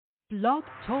Blog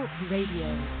Talk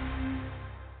Radio.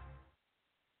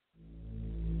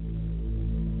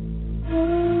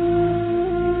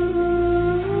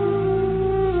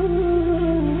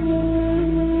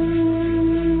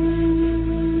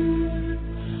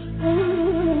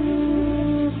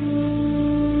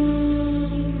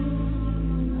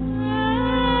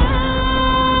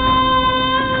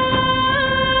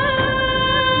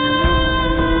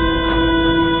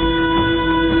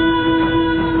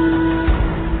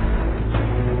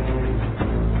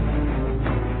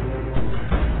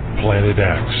 Planet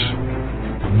X,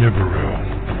 Nibiru,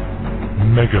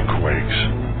 megaquakes,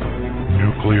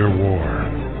 nuclear war,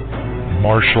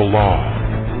 martial law,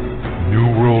 New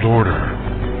World Order,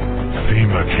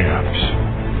 FEMA camps,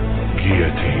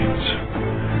 guillotines,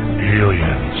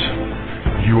 aliens,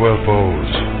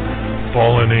 UFOs,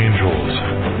 fallen angels,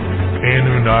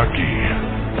 Anunnaki.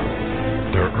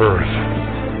 Their Earth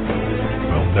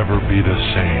will never be the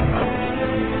same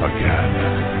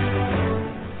again.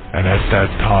 And at that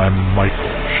time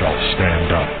Michael shall stand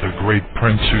up, the great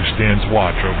prince who stands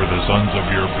watch over the sons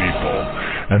of your people.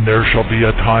 And there shall be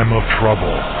a time of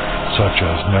trouble, such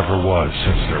as never was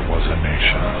since there was a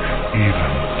nation,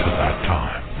 even to that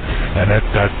time. And at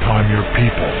that time your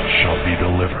people shall be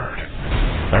delivered,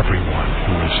 everyone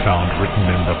who is found written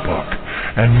in the book,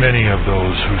 and many of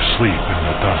those who sleep in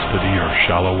the dust of the earth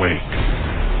shall awake,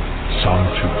 some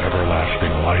to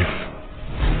everlasting life,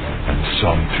 and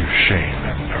some to shame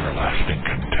and everlasting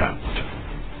contempt.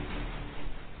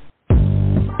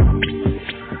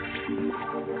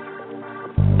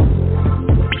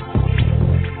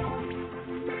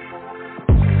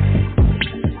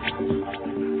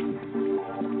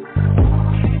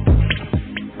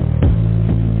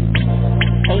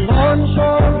 Alarms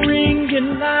are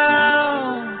ringing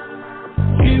now.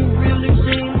 You really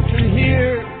seem to hear.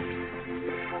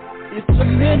 It's a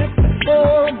minute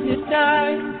before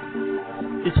midnight.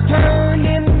 It's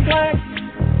turning black.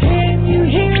 Can you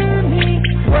hear me?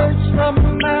 Words from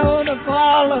the Mount of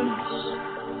Olives.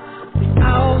 The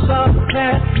owls of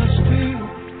Patmos too.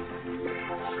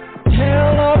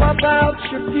 Tell all about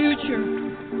your future.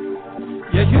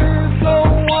 Yeah, you're the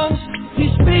ones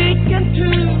he's speaking to.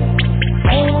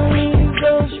 Only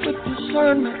those with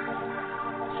discernment,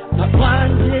 not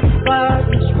blinded by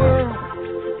this world,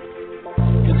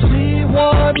 can see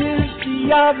what is the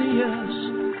obvious.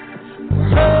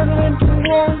 Hurtling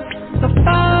toward the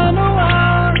final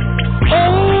hour.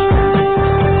 Oh,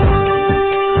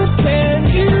 can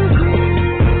you hear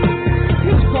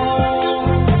his call?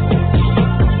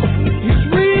 He's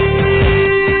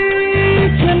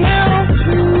reaching out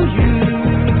to you.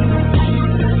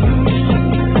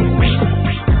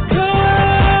 Come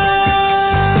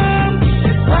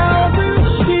while there's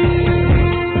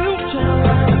still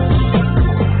time.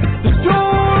 The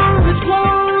door is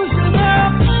closing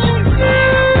up.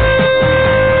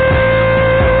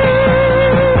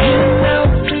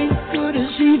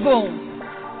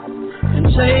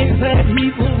 Say that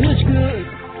evil is good.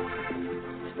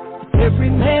 Every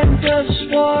man does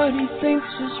what he thinks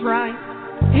is right.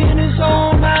 In his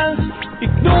own eyes,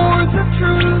 ignore the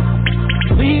truth.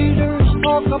 Leaders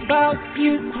talk about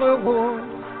nuclear war.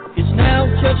 It's now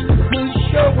just a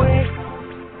push away.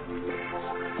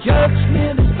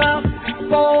 Judgment is about to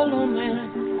fall on man.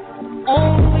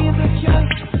 Only the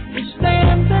just will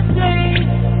stand the day.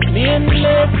 Men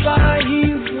led by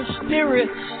evil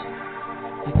spirits,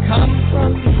 they come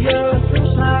from the other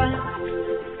side,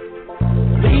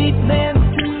 lead men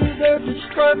to their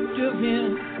destructive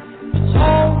end. It's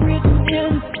all written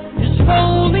in His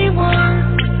holy word.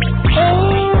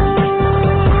 Oh,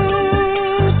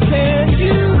 can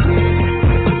you hear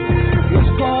His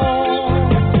call?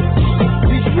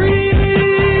 He's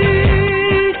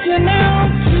reaching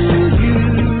out to you.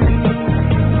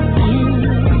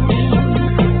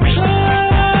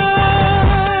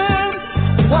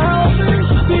 While there's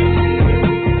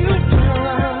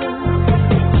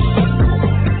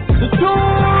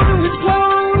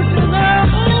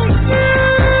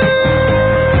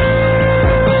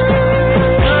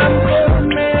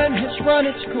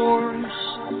its course,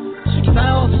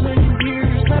 6,000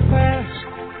 years have passed.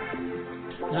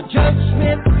 Now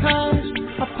judgment comes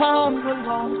upon the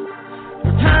lost.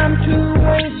 No time to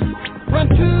waste, run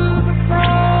to the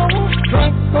cross.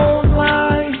 Drunk on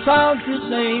lies of this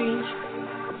age,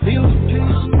 feels too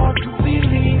smart to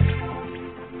believe.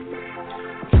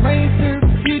 Trade their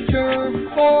future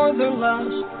for their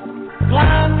lust.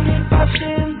 Blinded by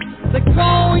sin, they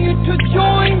call you to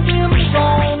join them.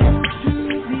 Gone into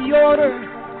the order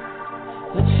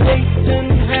that Satan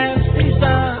has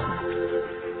designed.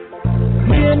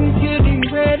 Men getting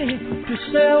ready to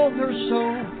sell their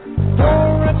soul for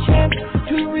a chance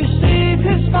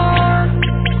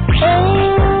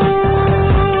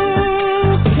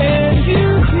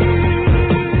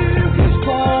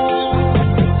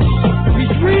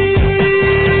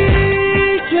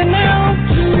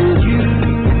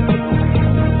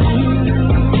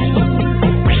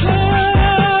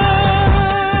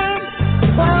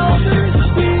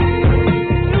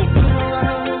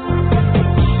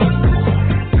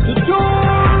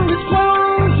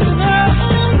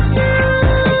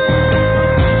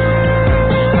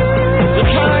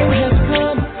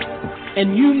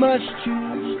and you must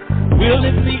choose. Will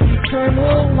it be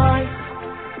eternal life,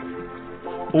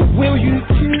 or will you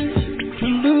choose to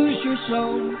lose your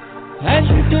soul as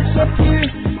you disappear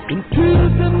into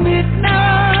the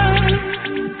midnight?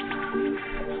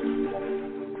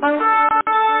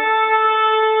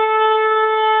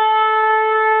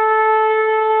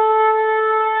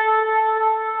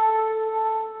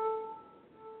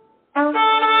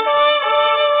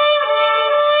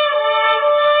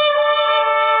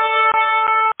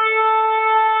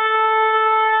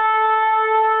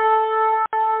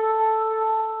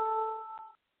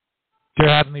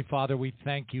 Dear Heavenly Father, we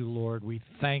thank you, Lord. We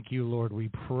thank you, Lord. We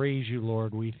praise you,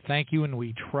 Lord. We thank you and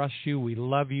we trust you. We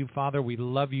love you, Father. We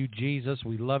love you, Jesus.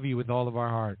 We love you with all of our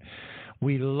heart.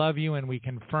 We love you and we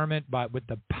confirm it with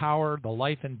the power, the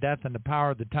life and death and the power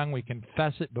of the tongue. We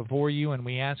confess it before you and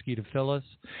we ask you to fill us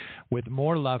with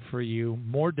more love for you,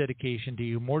 more dedication to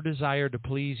you, more desire to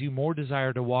please you, more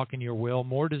desire to walk in your will,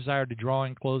 more desire to draw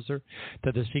in closer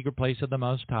to the secret place of the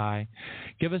Most High.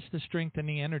 Give us the strength and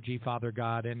the energy, Father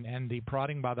God, and the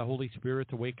prodding by the Holy Spirit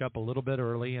to wake up a little bit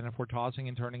early. And if we're tossing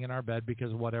and turning in our bed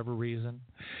because of whatever reason,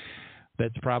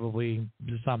 that's probably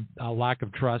a lack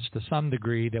of trust to some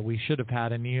degree that we should have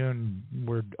had in you, and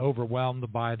we're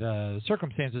overwhelmed by the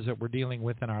circumstances that we're dealing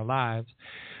with in our lives.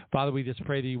 Father, we just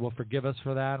pray that you will forgive us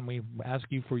for that, and we ask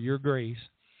you for your grace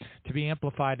to be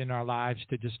amplified in our lives,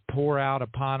 to just pour out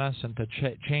upon us and to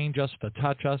change us, to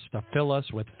touch us, to fill us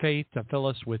with faith, to fill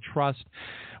us with trust.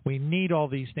 We need all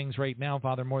these things right now,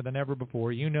 Father, more than ever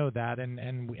before. You know that,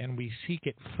 and we seek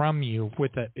it from you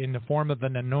in the form of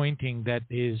an anointing that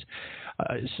is,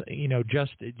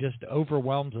 just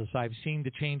overwhelms us. I've seen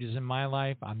the changes in my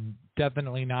life. I'm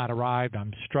definitely not arrived.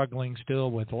 I'm struggling still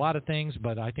with a lot of things,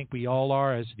 but I think we all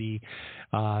are as the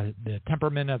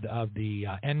temperament of the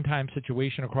end time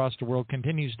situation across the world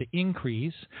continues to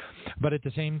increase. But at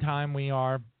the same time, we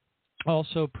are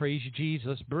also, praise you,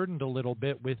 Jesus, burdened a little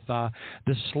bit with the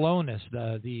slowness,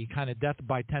 the kind of death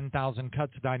by 10,000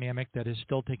 cuts dynamic that is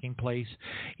still taking place,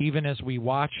 even as we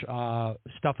watch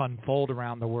stuff unfold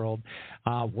around the world.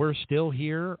 We're still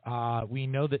here. We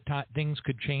know that things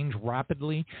could change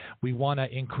rapidly. We want to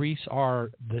increase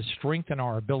the strength and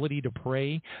our ability to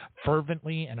pray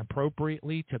fervently and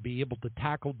appropriately, to be able to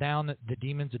tackle down the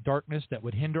demons of darkness that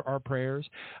would hinder our prayers,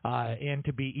 and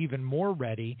to be even more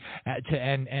ready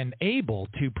and able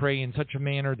to pray in such a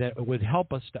manner that would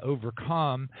help us to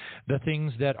overcome the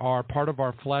things that are part of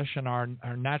our flesh and our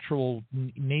natural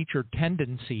nature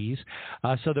tendencies,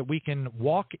 so that we can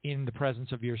walk in the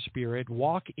presence of your Spirit,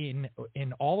 walk in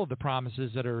all of the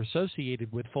promises that are associated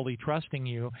with fully trusting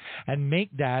you, and make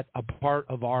that a part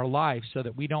of our life so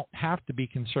that we don't have to be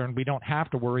concerned, we don't have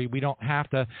to worry, we don't have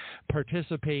to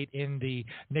participate in the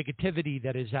negativity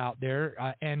that is out there,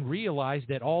 and realize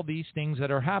that all these things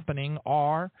that are happening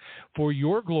are for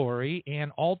your glory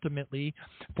and ultimately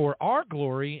for our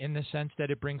glory, in the sense that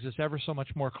it brings us ever so much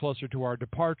more closer to our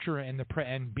departure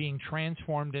and being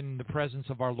transformed in the presence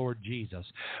of our Lord Jesus.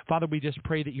 Father, we just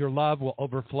pray that your love will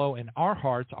overflow in our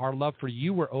hearts. Our love for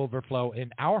you will overflow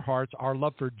in our hearts. Our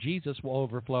love for Jesus will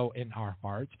overflow in our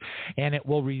hearts. And it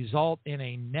will result in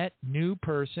a net new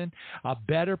person, a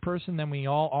better person than we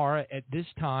all are at this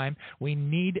time. We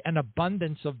need an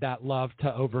abundance of that love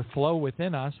to overflow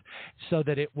within us so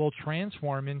that it will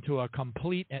transform into a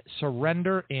complete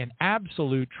surrender and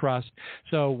absolute trust,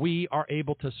 so we are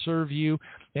able to serve you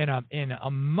in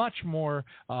a much more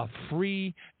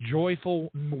free, joyful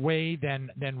way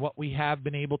than what we have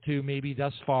been able to maybe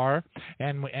thus far.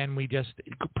 And we just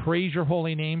praise your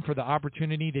holy name for the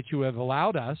opportunity that you have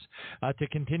allowed us to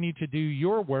continue to do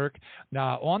your work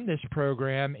on this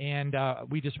program. And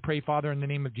we just pray, Father, in the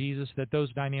name of Jesus, that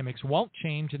those dynamics won't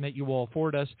change, and that you will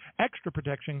afford us extra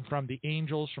protection from the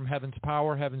angels, from heaven's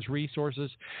power, heaven's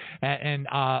resources, and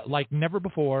like never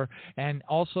before, and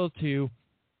also to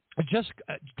just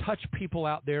touch people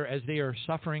out there as they are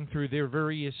suffering through their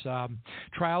various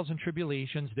trials and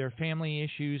tribulations, their family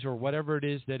issues, or whatever it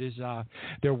is that is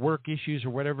their work issues, or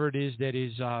whatever it is that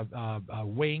is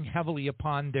weighing heavily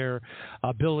upon their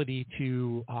ability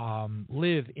to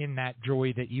live in that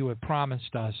joy that you have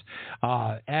promised us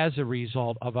as a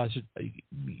result of us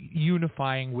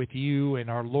unifying with you and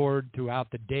our Lord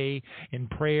throughout the day in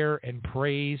prayer and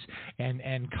praise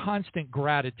and constant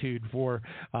gratitude for,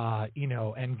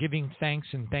 and giving thanks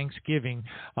and thanksgiving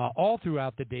all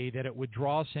throughout the day, that it would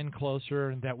draw us in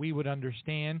closer, and that we would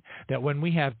understand that when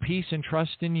we have peace and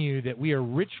trust in you, that we are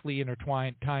richly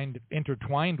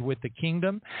intertwined with the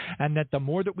kingdom, and that the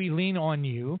more that we lean on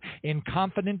you in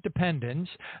confident dependence,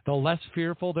 the less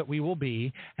fearful that we will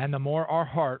be, and the more our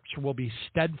hearts will be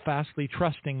steadfastly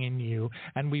trusting in you,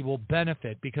 and we will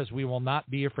benefit because we will not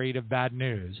be afraid of bad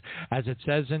news. As it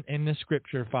says in the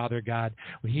scripture, Father God,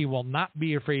 he will not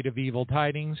be afraid of evil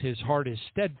tidings. His heart is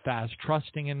steadfast,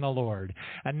 trusting in the Lord.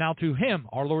 And now to him,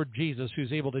 our Lord Jesus,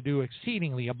 who's able to do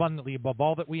exceedingly abundantly above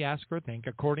all that we ask or think,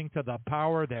 according to the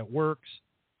power that works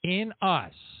in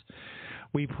us.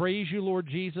 We praise you, Lord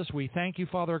Jesus. We thank you,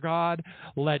 Father God.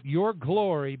 Let your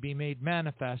glory be made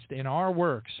manifest in our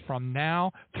works from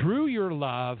now through your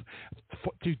love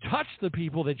to touch the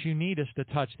people that you need us to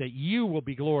touch, that you will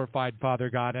be glorified, Father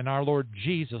God, and our Lord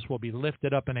Jesus will be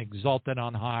lifted up and exalted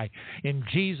on high. In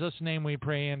Jesus' name we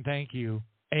pray and thank you.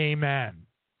 Amen.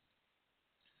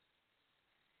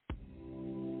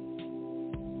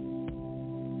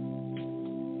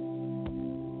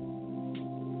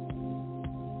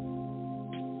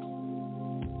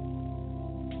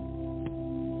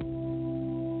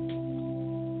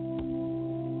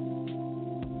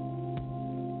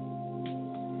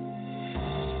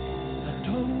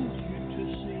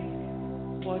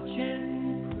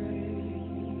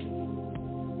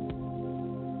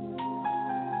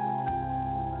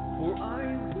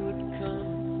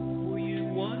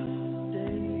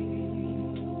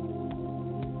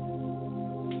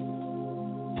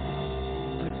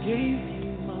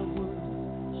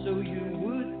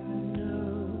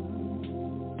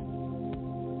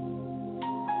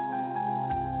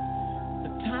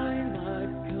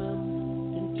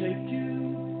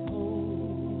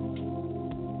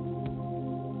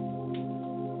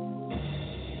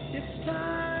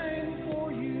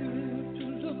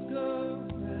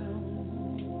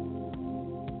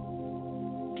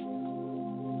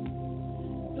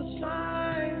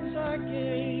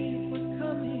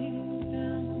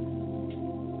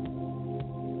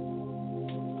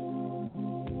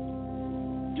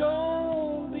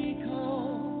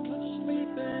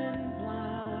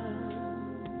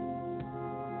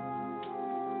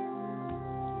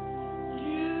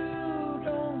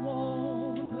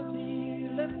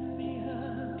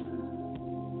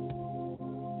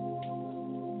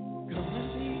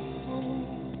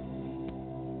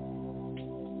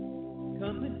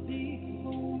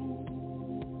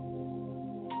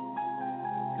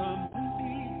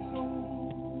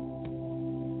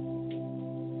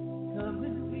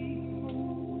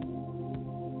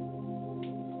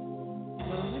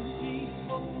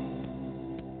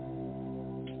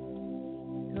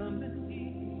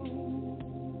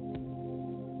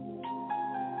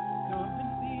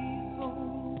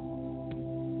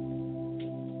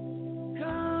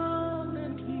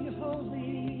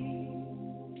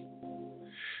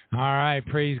 All right,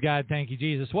 praise God, thank you,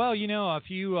 Jesus. Well, you know, a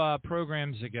few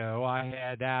programs ago,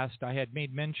 I had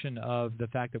made mention of the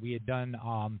fact that we had done,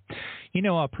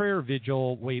 a prayer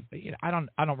vigil. I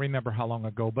don't remember how long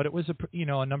ago, but it was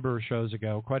a number of shows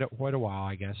ago, quite a while,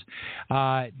 I guess,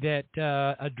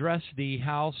 that addressed the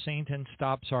how Satan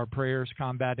stops our prayers,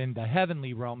 combat in the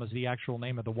heavenly realm is the actual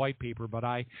name of the white paper, but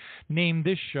I named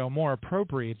this show more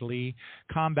appropriately,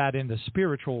 Combat in the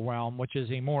Spiritual Realm, which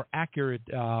is a more accurate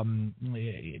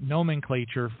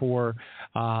nomenclature for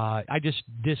I just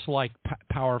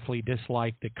powerfully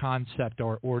dislike the concept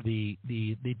or the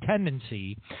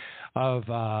tendency of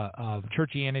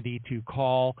churchianity to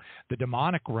call the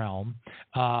demonic realm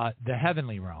the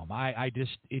heavenly realm.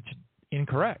 It's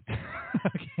incorrect.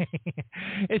 Okay,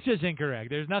 it's just incorrect.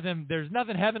 There's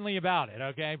nothing heavenly about it.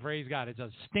 Okay, praise God. It's a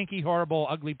stinky, horrible,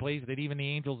 ugly place that even the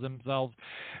angels themselves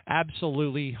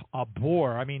absolutely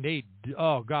abhor. I mean, they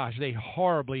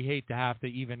horribly hate to have to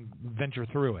even venture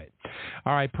through it.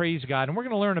 All right, praise God. And we're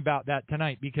going to learn about that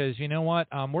tonight because you know what?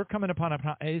 We're coming upon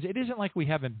it isn't like we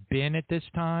haven't been at this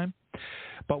time.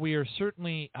 But we are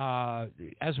certainly,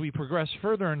 as we progress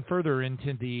further and further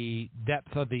into the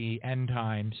depth of the end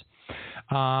times,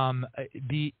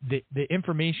 the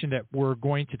information that we're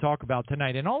going to talk about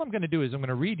tonight, and all I'm going to do is I'm going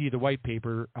to read you the white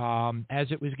paper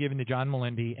as it was given to John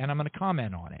Melendi, and I'm going to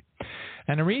comment on it.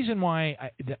 And the reason why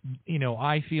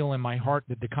I feel in my heart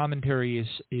that the commentary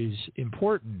is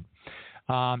important,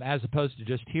 as opposed to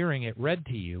just hearing it read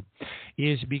to you,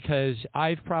 is because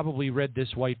I've probably read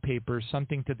this white paper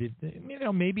something to the,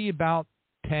 maybe about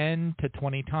 10 to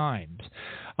 20 times,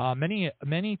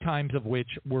 many times of which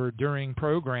were during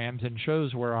programs and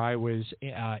shows where I was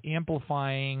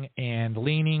amplifying and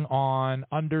leaning on,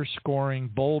 underscoring,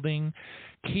 bolding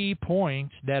key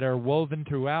points that are woven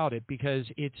throughout it, because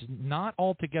it's not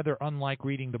altogether unlike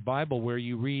reading the Bible, where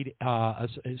you read a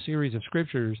series of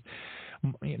scriptures,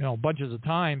 bunches of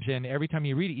times, and every time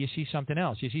you read it, you see something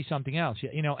else.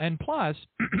 And plus,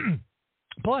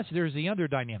 there's the other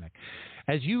dynamic.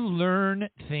 As you learn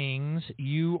things,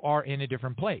 you are in a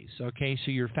different place, okay? So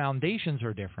your foundations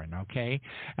are different, okay?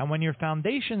 And when your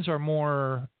foundations are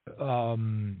more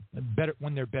better,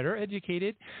 when they're better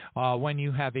educated, when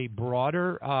you have a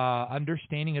broader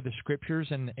understanding of the scriptures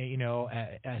and,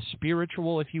 a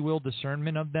spiritual, if you will,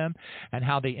 discernment of them and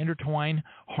how they intertwine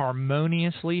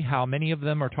harmoniously, how many of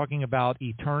them are talking about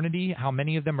eternity, how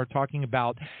many of them are talking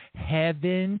about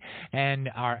heaven and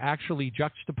are actually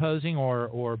juxtaposing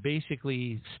or basically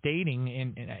stating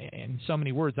in so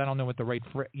many words. I don't know what the right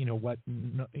what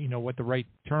the right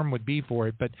term would be for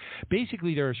it, but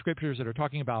basically there are scriptures that are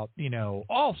talking about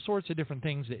all sorts of different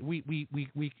things that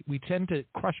we tend to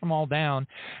crush them all down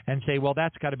and say, well,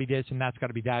 that's got to be this and that's got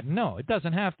to be that. No, it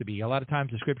doesn't have to be. A lot of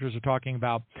times the scriptures are talking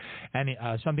about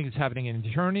something that's happening in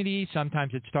eternity.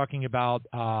 Sometimes it's talking about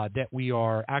that we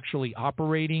are actually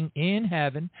operating in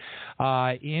heaven,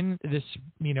 in this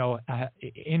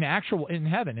in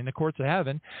heaven, in the courts of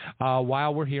heaven,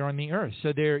 while we're here on the earth.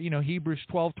 So there, Hebrews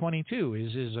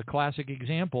 12:22 is a classic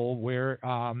example where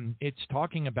it's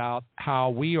talking about how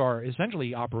we are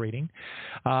essentially operating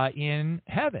in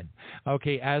heaven,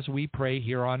 okay, as we pray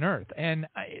here on earth. And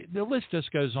the list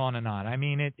just goes on and on. I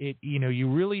mean, you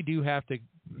really do have to.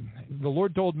 The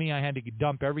Lord told me I had to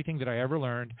dump everything that I ever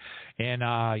learned in,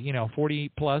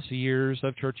 40-plus years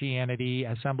of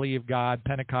churchianity, Assembly of God,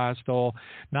 Pentecostal,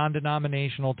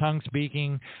 non-denominational,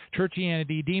 tongue-speaking,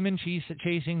 churchianity,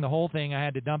 demon-chasing, the whole thing. I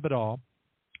had to dump it all.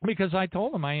 Because I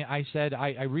told him, I said,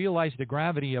 I realized the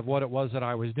gravity of what it was that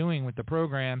I was doing with the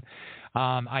program.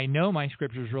 I know my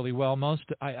scriptures really well.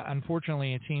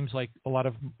 Unfortunately, it seems like a lot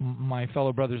of my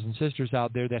fellow brothers and sisters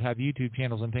out there that have YouTube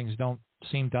channels and things don't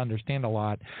seem to understand a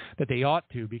lot that they ought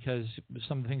to, because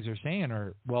some of the things they're saying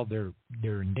are, well, they're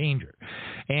in danger,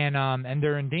 and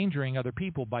they're endangering other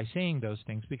people by saying those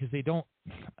things because they don't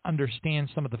understand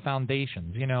some of the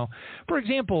foundations. For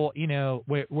example,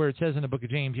 where it says in the book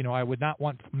of James, I would not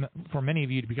want for many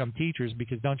of you to become teachers,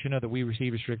 because don't you know that we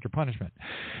receive a stricter punishment?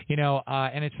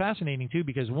 And it's fascinating too,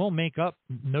 because we'll make up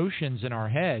notions in our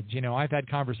heads. I've had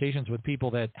conversations with people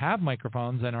that have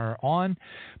microphones and are on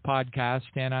podcasts,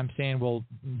 and I'm saying, well,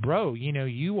 bro,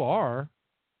 you are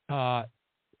a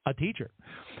teacher,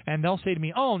 and they'll say to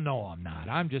me, "Oh no, I'm not.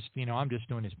 I'm just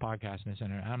doing this podcast and this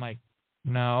and that." I'm like,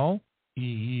 "No,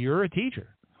 you're a teacher."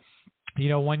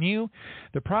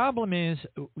 The problem is,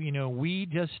 we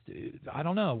just, I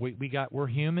don't know, we're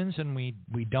humans, and we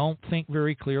don't think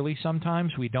very clearly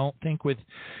sometimes. We don't think with,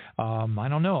 I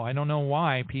don't know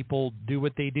why people do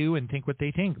what they do and think what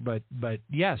they think. But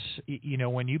yes,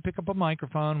 when you pick up a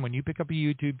microphone, when you pick up a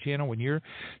YouTube channel, when you're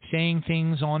saying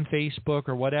things on Facebook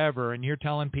or whatever, and you're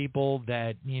telling people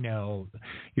that,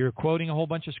 you're quoting a whole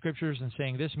bunch of scriptures and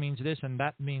saying this means this and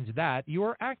that means that, you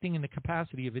are acting in the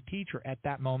capacity of a teacher at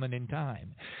that moment in time.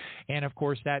 And of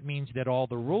course that means that all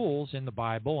the rules in the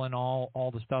Bible and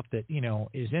all the stuff that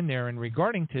is in there in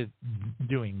regarding to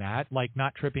doing that, like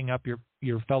not tripping up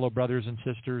your fellow brothers and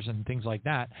sisters and things like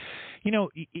that,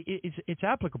 it's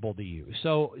applicable to you.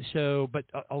 But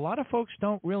a lot of folks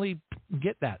don't really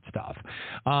get that stuff.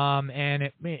 But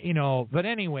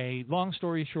anyway, long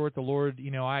story short, the Lord,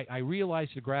 I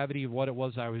realized the gravity of what it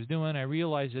was I was doing. I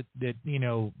realized that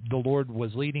the Lord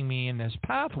was leading me in this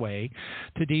pathway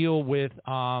to deal with,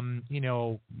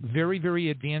 very,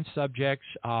 very advanced subjects,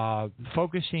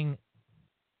 focusing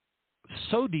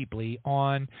so deeply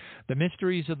on the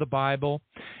mysteries of the Bible,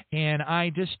 and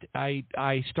I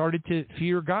started to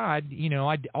fear God.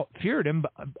 I feared Him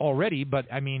already, but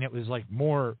I mean, it was like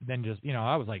more than just,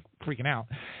 I was like freaking out,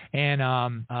 and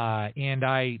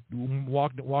I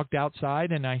walked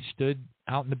outside, and I stood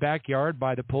out in the backyard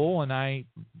by the pool, and I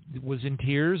was in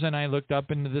tears, and I looked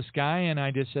up into the sky, and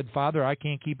I just said, Father, I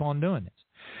can't keep on doing this.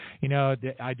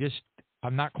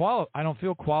 I'm not I don't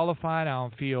feel qualified. I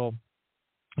don't feel.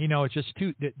 It's just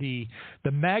the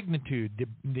magnitude.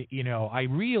 I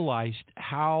realized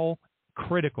how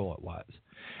critical it was,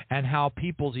 and how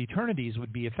people's eternities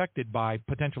would be affected by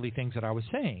potentially things that I was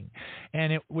saying.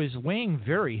 And it was weighing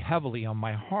very heavily on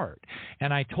my heart.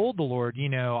 And I told the Lord,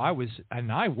 I was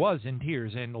in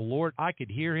tears, and the Lord, I could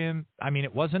hear him. I mean,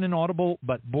 it wasn't an audible,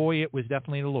 but boy, it was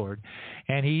definitely the Lord.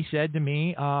 And he said to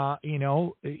me,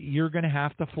 you're going to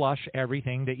have to flush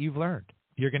everything that you've learned.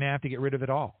 You're going to have to get rid of it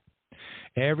all.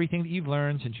 Everything that you've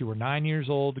learned since you were 9 years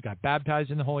old, got baptized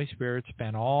in the Holy Spirit,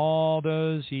 spent all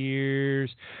those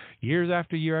years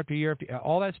after year after year,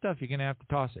 all that stuff, you're going to have to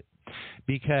toss it.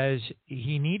 Because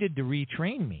he needed to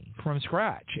retrain me from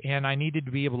scratch, and I needed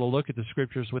to be able to look at the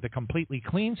Scriptures with a completely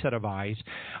clean set of eyes,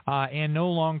 and no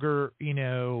longer,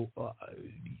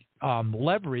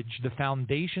 leverage the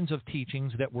foundations of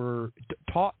teachings that were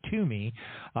taught to me.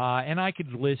 And I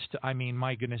could list,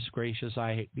 my goodness gracious,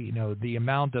 the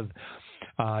amount of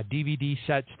DVD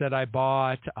sets that I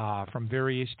bought from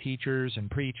various teachers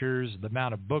and preachers, the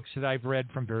amount of books that I've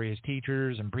read from various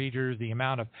teachers and preachers, the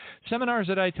amount of seminars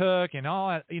that I took, and all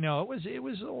that. It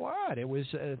was a lot. It was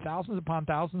thousands upon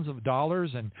thousands of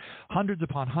dollars and hundreds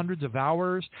upon hundreds of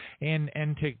hours, and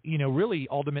to really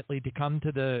ultimately to come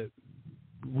to the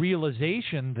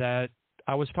realization that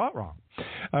I was taught wrong.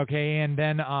 Okay, and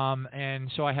then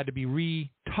and so I had to be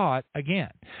re-taught again,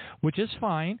 which is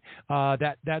fine.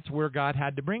 That's where God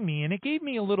had to bring me, and it gave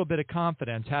me a little bit of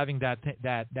confidence having that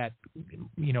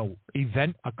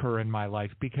event occur in my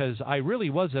life, because I really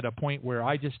was at a point where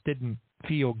I just didn't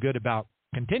feel good about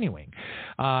continuing,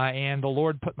 and the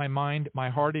Lord put my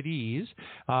heart at ease.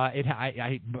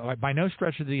 I by no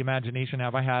stretch of the imagination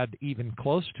have I had even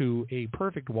close to a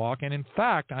perfect walk, and in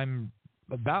fact, I'm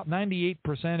about 98%,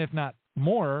 if not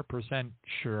more percent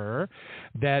sure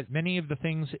that many of the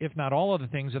things, if not all of the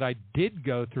things that I did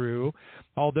go through,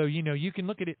 although, you can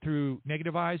look at it through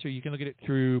negative eyes or you can look at it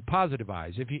through positive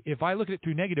eyes. If I look at it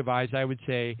through negative eyes, I would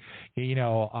say,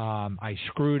 I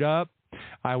screwed up.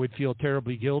 I would feel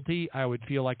terribly guilty. I would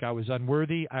feel like I was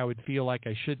unworthy. I would feel like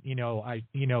I should, and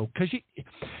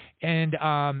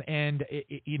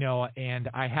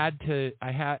I had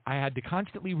to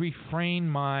constantly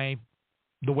refrain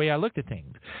the way I looked at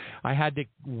things. I had to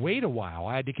wait a while.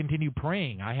 I had to continue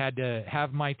praying. I had to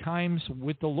have my times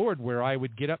with the Lord where I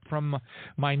would get up from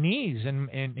my knees and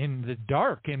in the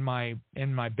dark in my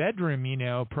bedroom,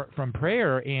 from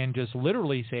prayer, and just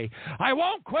literally say, I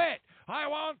won't quit. I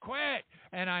won't quit.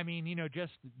 And it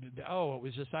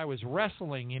was just, I was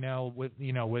wrestling, with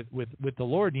the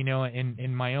Lord,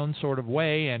 in my own sort of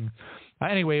way. And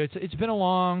anyway, it's been a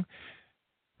long,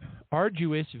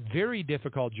 arduous, very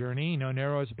difficult journey.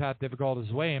 Narrow is the path, difficult is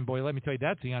the way. And boy, let me tell you,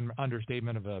 that's the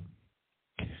understatement of a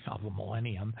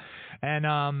millennium. And,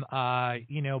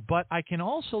 but I can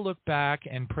also look back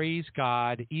and praise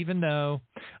God, even though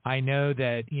I know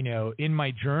that, in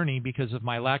my journey, because of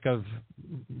my lack of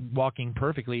walking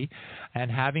perfectly and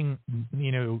having,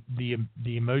 the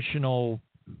emotional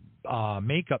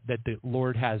makeup that the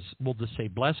Lord has, we'll just say,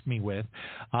 blessed me with,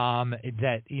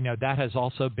 that has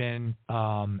also been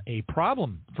a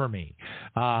problem for me.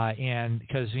 And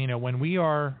because, when we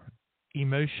are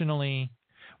emotionally,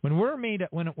 when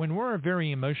we're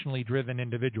very emotionally driven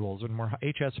individuals, and we're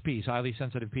HSPs, highly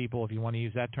sensitive people, if you want to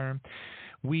use that term,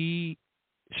 we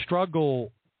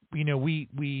struggle,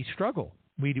 we struggle.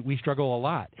 We struggle a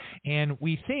lot, and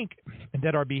we think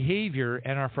that our behavior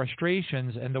and our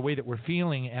frustrations and the way that we're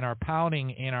feeling and our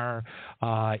pouting and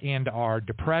our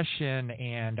depression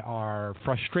and our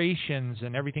frustrations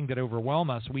and everything that overwhelm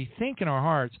us, we think in our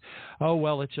hearts, oh,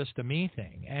 well, it's just a me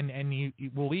thing. And you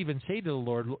will even say to the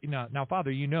Lord, now,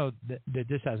 Father, that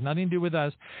this has nothing to do with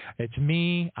us. It's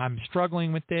me. I'm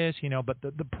struggling with this, but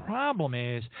the problem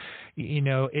is,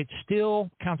 it still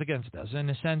counts against us in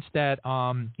the sense that,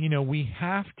 we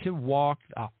have to walk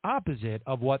opposite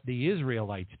of what the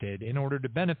Israelites did in order to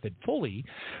benefit fully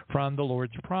from the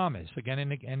Lord's promise. Again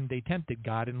and again, they tempted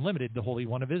God and limited the Holy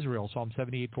One of Israel, Psalm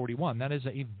 78:41. That is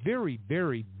a very,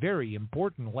 very, very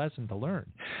important lesson to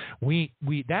learn.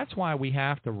 That's why we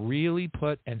have to really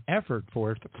put an effort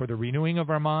for the renewing of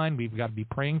our mind. We've got to be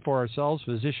praying for ourselves.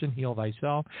 Physician, heal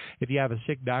thyself. If you have a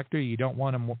sick doctor, you don't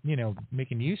want him,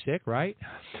 making you sick, right?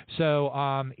 So,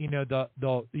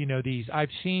 these, I've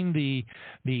seen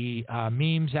the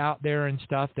memes out there and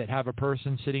stuff that have a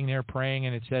person sitting there praying,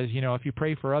 and it says, if you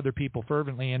pray for other people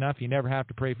fervently enough, you never have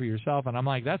to pray for yourself. And I'm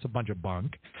like, that's a bunch of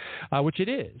bunk, which it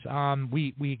is.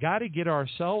 We got to get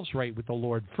ourselves right with the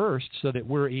Lord first so that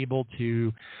we're able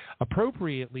to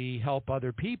appropriately help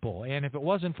other people. And if it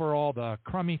wasn't for all the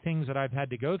crummy things that I've had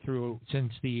to go through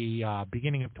since the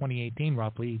beginning of 2018,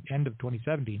 roughly, end of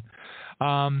 2017,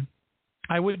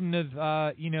 I wouldn't have,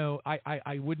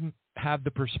 I wouldn't have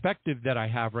the perspective that I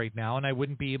have right now, and I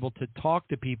wouldn't be able to talk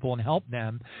to people and help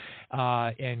them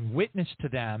and witness to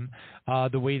them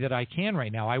the way that I can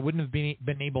right now. I wouldn't have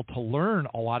been able to learn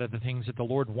a lot of the things that the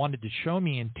Lord wanted to show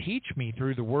me and teach me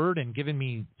through the Word, and given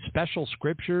me special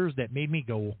scriptures that made me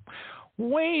go,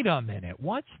 wait a minute,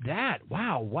 what's that?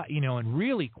 Wow, what, and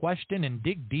really question and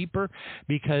dig deeper,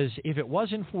 because if it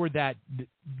wasn't for that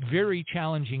very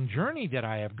challenging journey that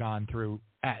I have gone through,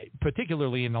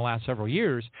 particularly in the last several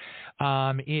years,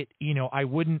 I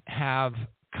wouldn't have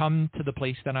come to the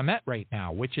place that I'm at right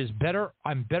now, which is better.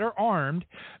 I'm better armed,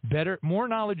 more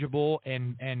knowledgeable,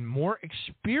 and more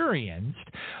experienced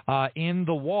in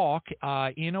the walk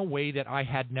in a way that I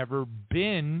had never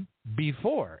been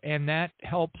before, and that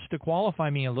helps to qualify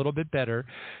me a little bit better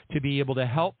to be able to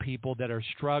help people that are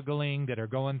struggling, that are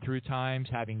going through times,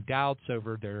 having doubts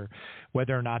over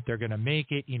whether or not they're going to make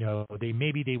it.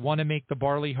 They want to make the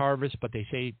barley harvest, but they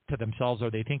say to themselves, or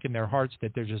they think in their hearts,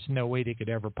 that there's just no way they could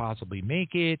ever possibly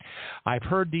make it. I've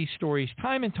heard these stories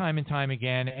time and time and time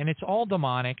again, and it's all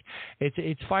demonic.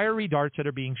 It's fiery darts that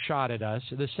are being shot at us.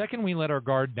 The second we let our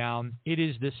guard down, it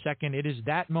is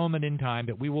that moment in time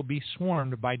that we will be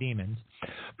swarmed by demons.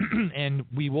 And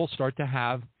we will start to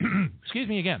have,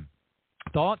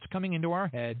 thoughts coming into our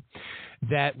head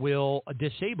that will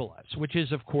disable us, which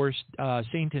is, of course,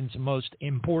 Satan's most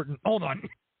important. Hold on.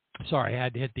 Sorry, I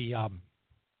had to hit the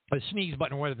sneeze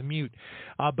button or the mute.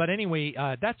 But anyway,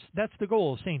 that's the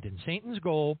goal of Satan. Satan's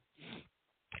goal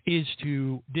is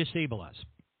to disable us,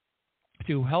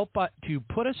 to help to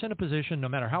put us in a position, no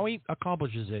matter how he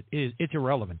accomplishes it, it's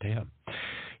irrelevant to him.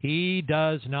 He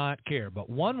does not care. But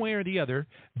one way or the other,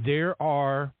 there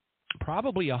are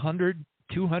probably 100,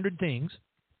 200 things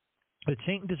that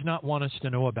Satan does not want us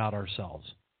to know about ourselves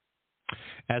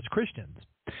as Christians.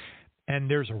 And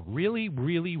there's a really,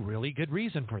 really, really good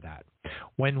reason for that.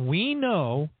 When we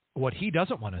know what he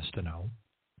doesn't want us to know,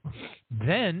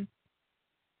 then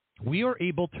we are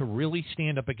able to really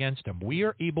stand up against him. We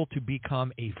are able to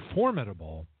become a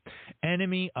formidable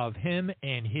enemy of him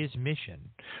and his mission.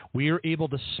 We are able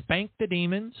to spank the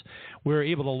demons. We're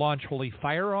able to launch holy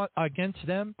fire against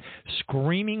them,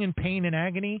 screaming in pain and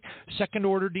agony.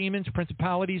 Second-order demons,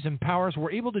 principalities, and powers.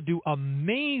 We're able to do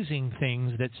amazing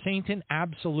things that Satan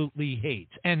absolutely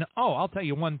hates. And, I'll tell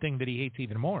you one thing that he hates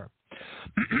even more.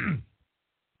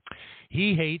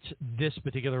 He hates this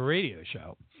particular radio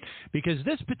show, because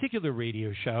this particular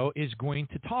radio show is going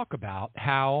to talk about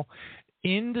how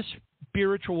in the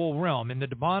spiritual realm, in the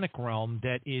demonic realm,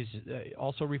 that is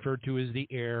also referred to as the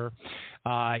air,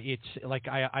 it's like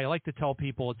I like to tell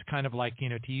people, it's kind of like,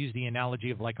 to use the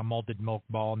analogy of like a malted milk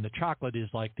ball, and the chocolate is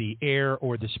like the air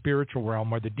or the spiritual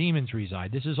realm where the demons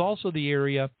reside. This is also the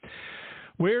area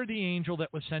where the angel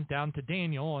that was sent down to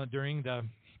Daniel during the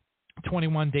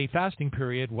 21-day fasting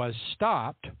period was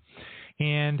stopped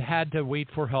and had to wait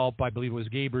for help. I believe it was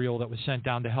Gabriel that was sent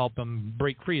down to help him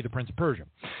break free of the Prince of Persia.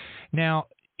 Now,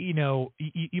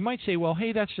 you might say, well,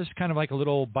 hey, that's just kind of like a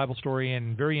little Bible story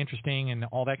and very interesting and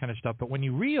all that kind of stuff. But when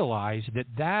you realize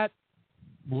that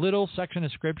little section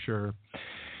of Scripture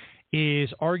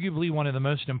is arguably one of the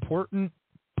most important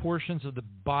portions of the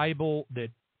Bible that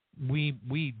we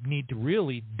need to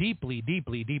really deeply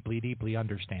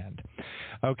understand,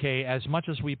 okay, as much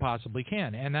as we possibly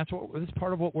can. And that's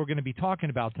part of what we're going to be talking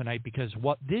about tonight, because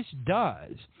what this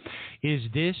does is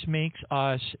this makes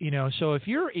us, so if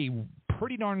you're a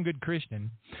pretty darn good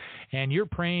Christian and you're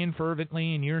praying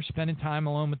fervently and you're spending time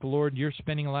alone with the Lord, you're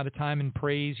spending a lot of time in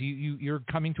praise, you're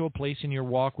coming to a place in your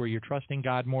walk where you're trusting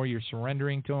God more, you're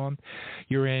surrendering to him,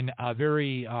 you're in a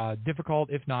very difficult,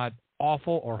 if not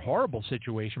awful or horrible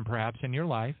situation perhaps in your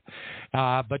life,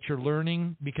 but you're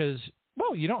learning because,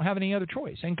 well, you don't have any other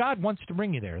choice. And God wants to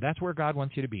bring you there. That's where God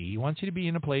wants you to be. He wants you to be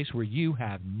in a place where you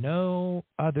have no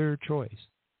other choice.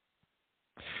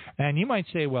 And you might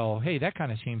say, well, hey, that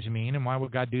kind of seems mean, and why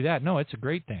would God do that? No, it's a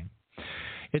great thing.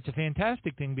 It's a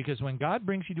fantastic thing, because when God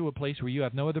brings you to a place where you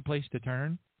have no other place to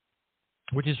turn,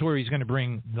 which is where he's going to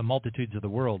bring the multitudes of the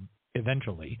world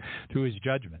eventually through his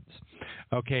judgments.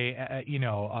 Okay,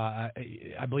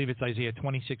 I believe it's Isaiah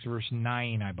 26 verse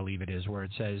 9, I believe it is, where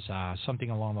it says something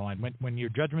along the line, when your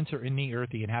judgments are in the earth,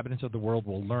 the inhabitants of the world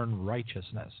will learn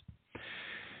righteousness.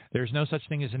 There's no such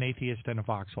thing as an atheist in a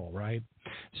foxhole, right?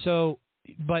 So,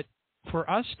 but for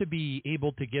us to be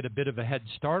able to get a bit of a head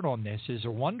start on this is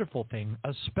a wonderful thing,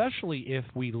 especially if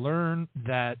we learn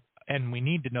that, and we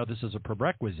need to know this as a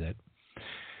prerequisite,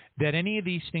 that any of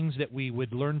these things that we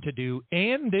would learn to do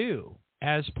and do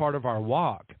as part of our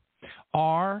walk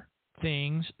are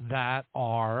things that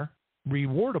are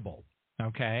rewardable.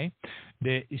 Okay,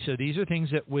 so these are things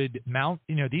that would mount.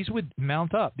 These would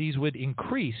mount up. These would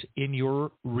increase in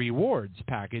your rewards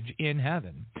package in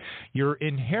heaven, your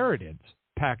inheritance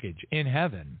package in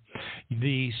heaven,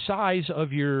 the size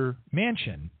of your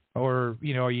mansion, or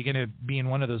are you going to be in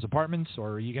one of those apartments,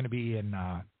 or are you going to be in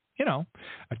a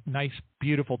nice,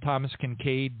 beautiful Thomas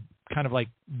Kincaid kind of like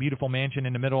beautiful mansion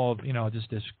in the middle of, just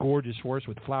this gorgeous forest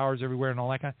with flowers everywhere and all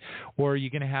that kind of, or are you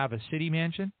going to have a city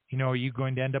mansion? Are you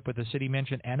going to end up with a city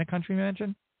mansion and a country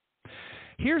mansion?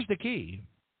 Here's the key.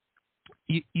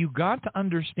 You got to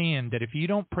understand that if you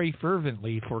don't pray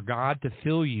fervently for God to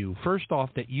fill you, first off,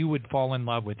 that you would fall in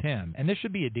love with Him. And this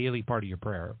should be a daily part of your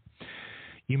prayer.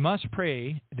 You must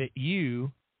pray that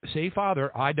you say,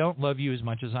 Father, I don't love you as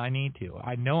much as I need to.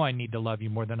 I know I need to love you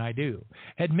more than I do.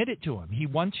 Admit it to Him. He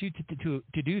wants you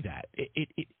to do that.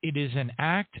 It is an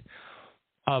act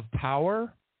of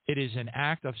power. It is an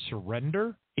act of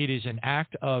surrender. It is an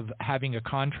act of having a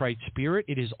contrite spirit.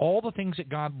 It is all the things that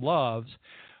God loves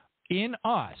in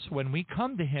us when we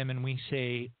come to Him and we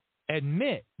say,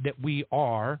 admit that we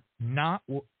are not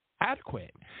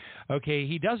adequate. Okay,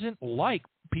 He doesn't like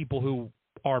people who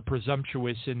are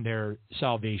presumptuous in their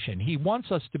salvation. He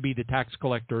wants us to be the tax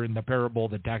collector in the parable,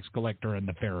 the tax collector and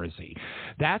the Pharisee.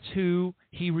 That's who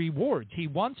He rewards. He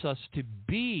wants us to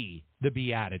be the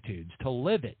Beatitudes, to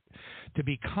live it, to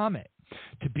become it,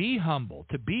 to be humble,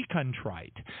 to be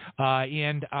contrite,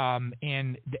 and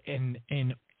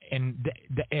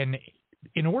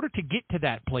in order to get to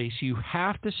that place, you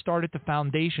have to start at the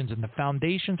foundations, and the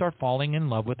foundations are falling in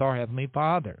love with our Heavenly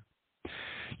Father.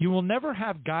 You will never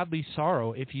have godly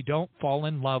sorrow if you don't fall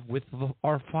in love with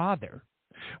our Father.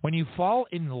 When you fall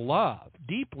in love,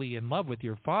 deeply in love with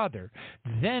your Father,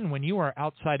 then when you are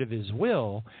outside of His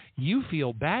will, you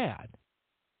feel bad.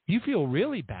 You feel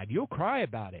really bad. You'll cry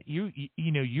about it. And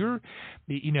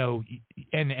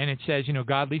it says,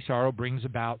 godly sorrow brings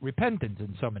about repentance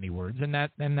in so many words, and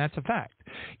that's a fact.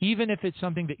 Even if it's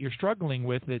something that you're struggling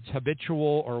with, that's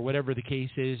habitual or whatever the case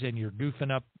is, and you're goofing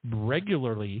up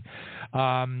regularly,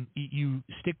 you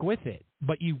stick with it.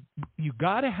 But you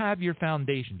got to have your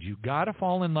foundations. You got to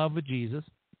fall in love with Jesus.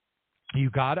 You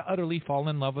got to utterly fall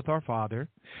in love with our Father.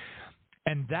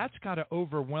 And that's got to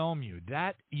overwhelm you.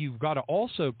 That you've got to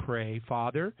also pray,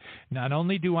 Father, not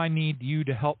only do I need you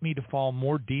to help me to fall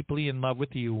more deeply in love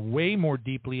with you, way more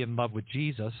deeply in love with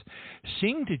Jesus,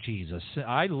 sing to Jesus.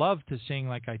 I love to sing,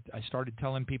 like I started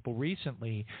telling people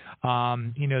recently,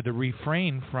 the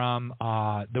refrain from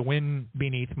The Wind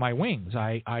Beneath My Wings.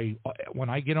 I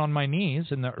when I get on my knees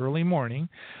in the early morning,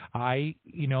 I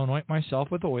anoint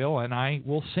myself with oil, and I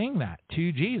will sing that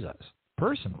to Jesus.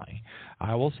 Personally,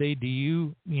 I will say, do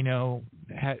you,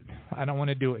 I don't want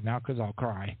to do it now because I'll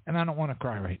cry, and I don't want to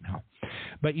cry right now.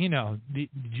 But, did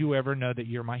you ever know that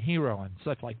you're my hero and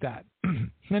such like that?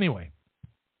 Anyway,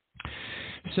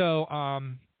 so,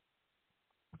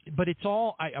 but it's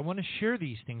all, I want to share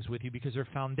these things with you because they're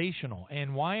foundational.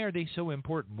 And why are they so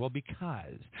important? Well,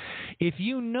 because if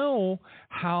you know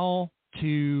how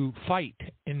to fight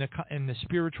in the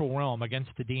spiritual realm against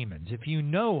the demons, if you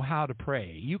know how to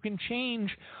pray, you can change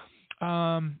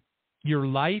your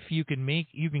life. You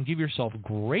can give yourself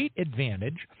great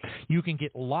advantage. You can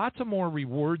get lots of more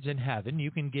rewards in heaven.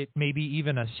 You can get maybe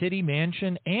even a city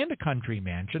mansion and a country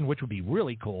mansion, which would be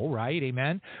really cool, right?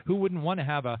 Amen. Who wouldn't want to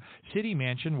have a city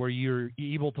mansion where you're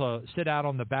able to sit out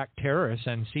on the back terrace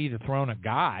and see the throne of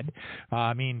God?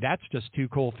 I mean, that's just too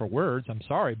cool for words. I'm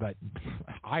sorry, but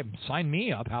sign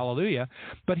me up. Hallelujah.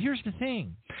 But here's the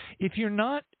thing.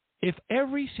 If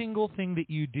every single thing that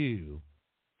you do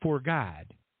for God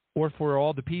or for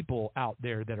all the people out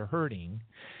there that are hurting,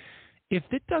 if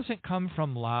it doesn't come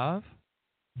from love,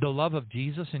 the love of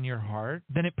Jesus in your heart,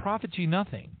 then it profits you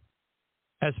nothing,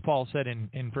 as Paul said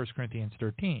in 1 Corinthians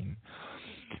 13.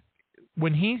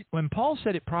 When Paul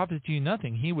said it profits you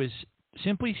nothing, he was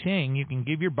simply saying you can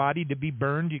give your body to be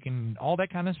burned, you can all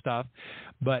that kind of stuff,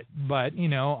 but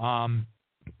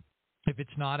if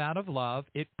it's not out of love,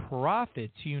 it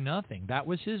profits you nothing. That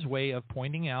was his way of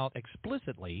pointing out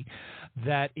explicitly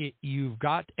that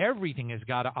everything has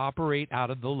got to operate out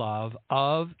of the love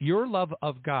of your love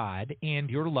of God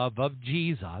and your love of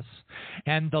Jesus,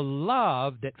 and the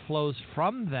love that flows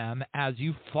from them as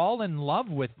you fall in love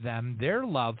with them. Their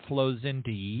love flows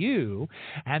into you,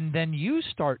 and then you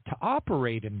start to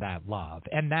operate in that love,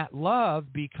 and that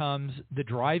love becomes the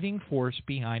driving force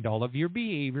behind all of your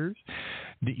behaviors.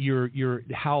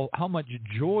 how much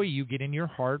joy you get in your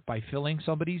heart by filling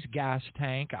somebody's gas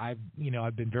tank. I've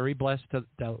been very blessed to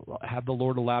have the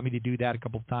Lord allow me to do that a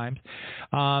couple of times.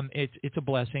 It's a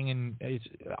blessing, and it's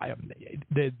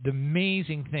the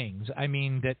amazing things. I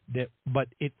mean but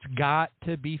it's got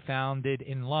to be founded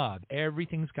in love.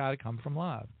 Everything's got to come from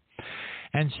love.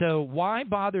 And so why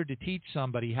bother to teach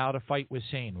somebody how to fight with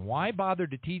Satan? Why bother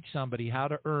to teach somebody how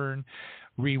to earn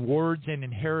rewards and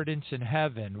inheritance in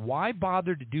heaven? Why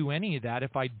bother to do any of that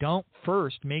if I don't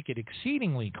first make it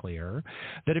exceedingly clear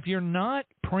that if you're not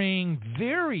praying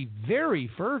very,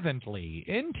 very fervently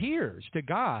in tears to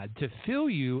God to fill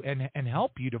you and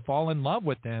help you to fall in love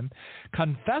with Him,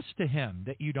 confess to Him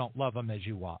that you don't love Him as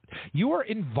you ought. You are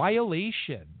in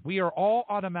violation. We are all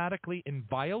automatically in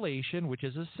violation, which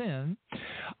is a sin,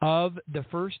 of the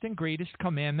first and greatest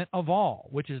commandment of all,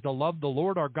 which is to love the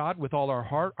Lord our God with all our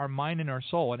heart, our mind, and our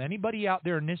soul. And anybody out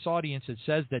there in this audience that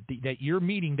says that you're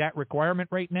meeting that requirement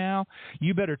right now,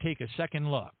 you better take a second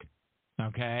look.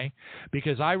 Okay?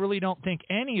 Because I really don't think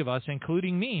any of us,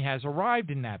 including me, has arrived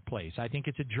in that place. I think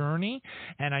it's a journey,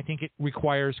 and I think it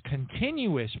requires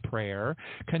continuous prayer,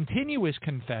 continuous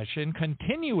confession,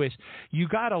 you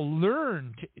got to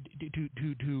learn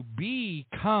to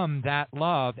become that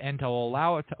love and to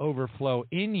allow it to overflow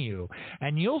in you.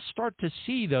 And you'll start to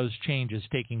see those changes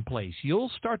taking place.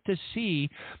 You'll start to see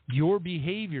your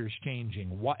behaviors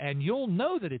changing. And you'll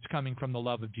know that it's coming from the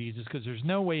love of Jesus, because there's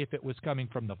no way if it was coming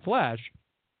from the flesh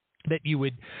that you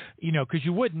would, because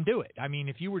you wouldn't do it. I mean,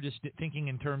 if you were just thinking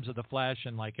in terms of the flesh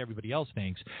and like everybody else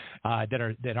thinks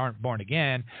that aren't born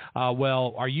again,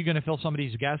 well, are you going to fill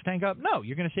somebody's gas tank up? No,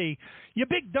 you're going to say, "You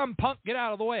big dumb punk, get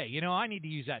out of the way. I need to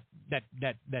use that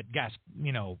gas,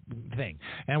 thing,"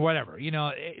 and whatever.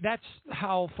 That's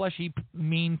how fleshy,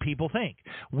 mean people think.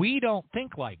 We don't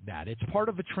think like that. It's part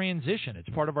of a transition. It's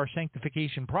part of our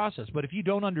sanctification process. But if you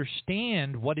don't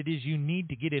understand what it is you need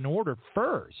to get in order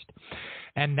first,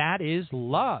 and that is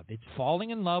love. It's falling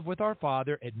in love with our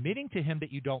Father, admitting to Him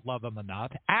that you don't love Him enough,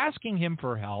 asking Him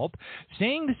for help,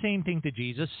 saying the same thing to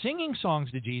Jesus, singing songs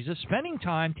to Jesus, spending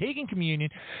time, taking communion,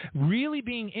 really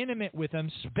being intimate with Him,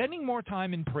 spending more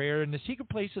time in prayer in the secret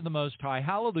place of the Most High.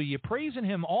 Hallelujah. Praising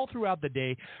Him all throughout the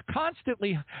day.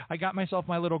 Constantly, I got myself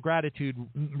my little gratitude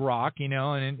rock,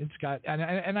 and it's got,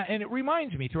 and it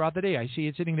reminds me throughout the day. I see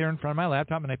it sitting there in front of my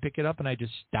laptop, and I pick it up, and I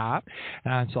just stop.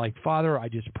 And it's like, Father, I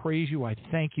just praise you. I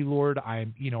thank you, Lord. I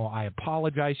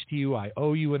apologize to you. I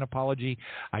owe you an apology.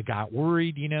 I got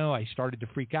worried, I started to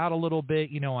freak out a little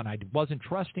bit, and I wasn't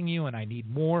trusting you, and I need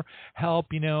more help,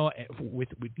 with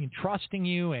trusting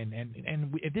you.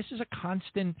 And this is a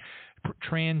constant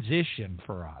transition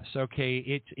for us.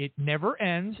 Okay. It never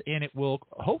ends, and it will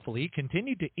hopefully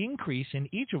continue to increase in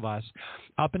each of us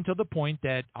up until the point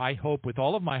that I hope with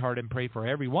all of my heart and pray for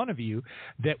every one of you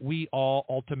that we all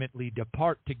ultimately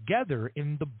depart together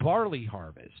in the barley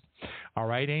harvest. All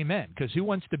right, amen. Because who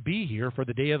wants to be here for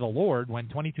the day of the Lord when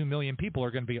 22 million people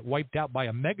are going to be wiped out by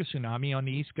a mega tsunami on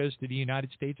the east coast of the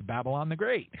United States, Babylon the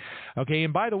Great? Okay,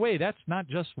 and by the way, that's not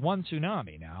just one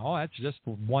tsunami now. That's just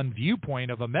one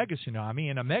viewpoint of a mega tsunami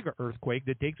and a mega earthquake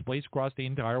that takes place across the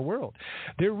entire world.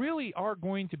 There really are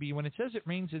going to be, when it says it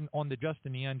rains on the just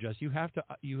and the unjust, you have to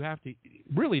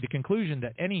really, the conclusion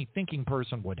that any thinking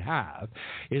person would have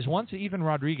is once even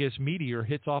Rodriguez meteor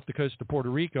hits off the coast of Puerto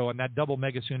Rico and that double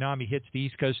mega tsunami hits the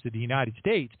east coast of the United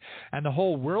States and the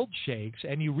whole world shakes,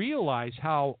 and you realize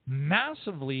how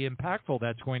massively impactful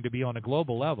that's going to be on a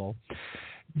global level,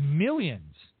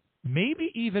 millions, maybe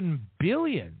even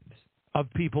billions of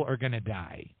people are going to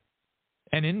die.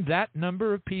 And in that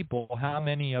number of people, how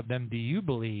many of them do you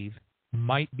believe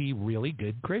might be really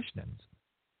good Christians?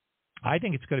 I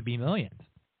think it's going to be millions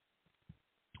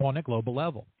on a global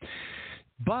level.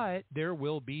 But there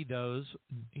will be those,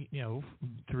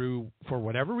 for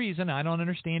whatever reason, I don't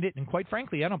understand it, and quite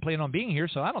frankly, I don't plan on being here,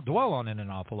 so I don't dwell on it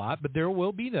an awful lot, but there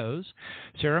will be those.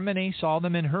 Sarah Monet saw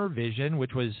them in her vision,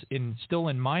 which was still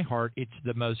in my heart. It's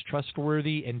the most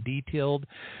trustworthy and detailed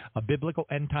biblical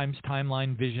end times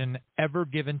timeline vision ever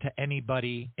given to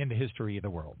anybody in the history of the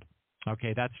world.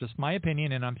 Okay, that's just my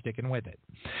opinion, and I'm sticking with it.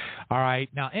 All right,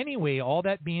 now anyway, all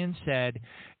that being said,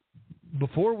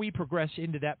 before we progress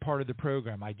into that part of the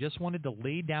program, I just wanted to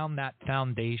lay down that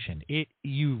foundation.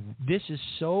 This is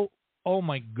so, oh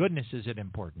my goodness, is it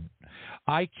important.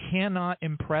 I cannot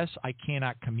impress. I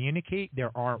cannot communicate.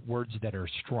 There aren't words that are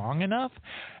strong enough.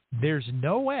 There's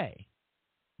no way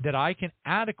that I can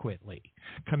adequately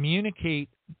communicate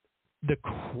the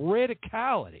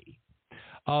criticality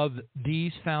of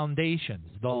these foundations,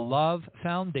 the love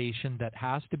foundation that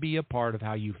has to be a part of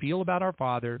how you feel about our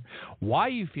Father, why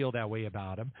you feel that way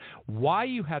about Him, why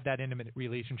you have that intimate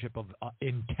relationship of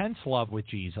intense love with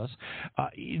Jesus,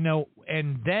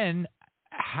 and then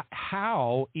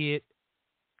how it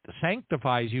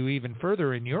sanctifies you even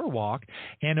further in your walk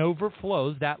and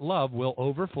overflows. That love will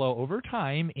overflow over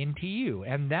time into you.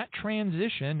 And that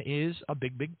transition is a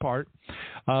big, big part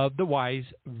of the wise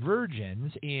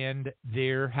virgins, and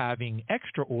they're having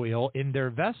extra oil in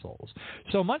their vessels.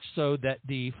 So much so that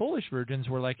the foolish virgins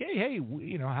were like, hey,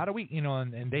 how do we,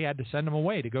 and they had to send them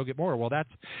away to go get more. Well,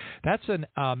 that's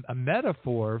a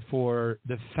metaphor for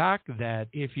the fact that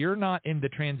if you're not in the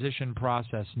transition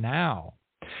process now,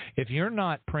 if you're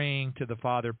not praying to the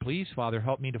Father, please, Father,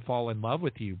 help me to fall in love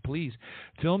with you. Please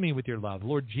fill me with your love.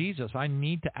 Lord Jesus, I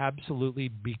need to absolutely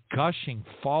be gushing,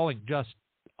 falling just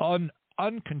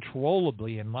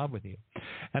uncontrollably in love with you.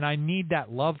 And I need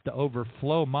that love to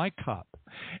overflow my cup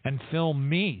and fill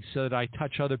me so that I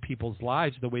touch other people's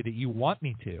lives the way that you want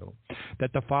me to,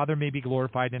 that the Father may be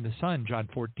glorified in the Son, John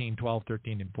 14, 12,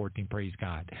 13, and 14, praise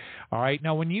God. All right,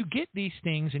 now when you get these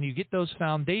things and you get those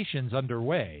foundations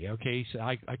underway, okay, so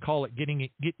I call it getting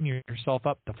yourself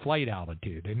up to flight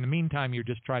altitude. In the meantime, you're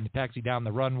just trying to taxi down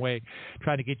the runway,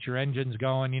 trying to get your engines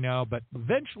going, but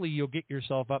eventually you'll get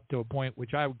yourself up to a point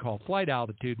which I would call flight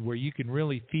altitude, where you can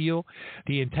really feel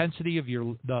the intensity of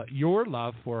your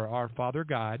love for our Father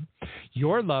God,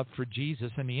 your love for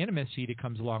Jesus, and the intimacy that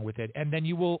comes along with it. And then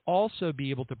you will also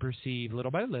be able to perceive little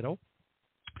by little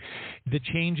the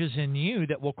changes in you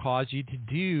that will cause you to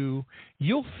do.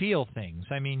 You'll feel things.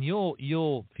 I mean, you'll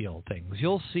feel things.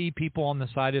 You'll see people on the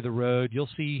side of the road. You'll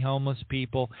see homeless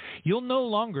people. You'll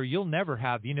never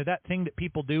have, that thing that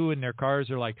people do in their cars.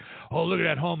 They're like, oh, look at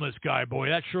that homeless guy, boy.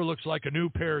 That sure looks like a new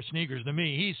pair of sneakers to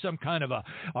me. He's some kind of a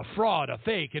fraud, a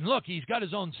fake. And look, he's got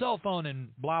his own cell phone and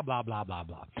blah, blah, blah, blah,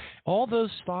 blah. All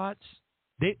those thoughts,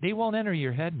 they won't enter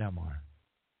your head no more.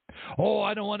 Oh,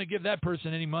 I don't want to give that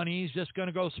person any money. He's just going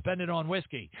to go spend it on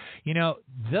whiskey.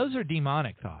 Those are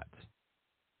demonic thoughts.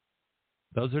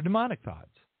 Those are demonic thoughts.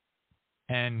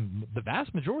 And the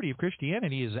vast majority of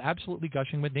Christianity is absolutely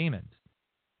gushing with demons.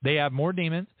 They have more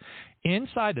demons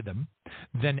inside of them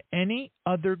than any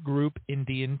other group in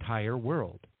the entire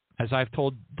world. As I've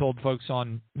told folks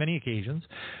on many occasions,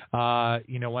 when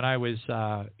I was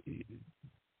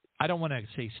I don't want to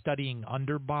say studying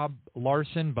under Bob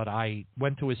Larson, but I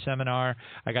went to his seminar.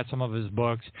 I got some of his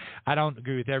books. I don't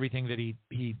agree with everything that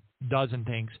he does and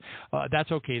thinks.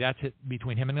 That's okay. That's it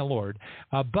between him and the Lord.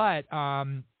 But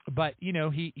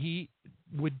he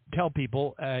would tell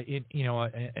people, hey,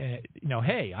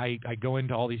 I go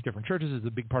into all these different churches. It's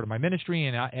a big part of my ministry,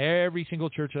 and every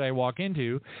single church that I walk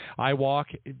into, I walk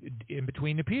in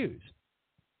between the pews.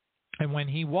 And when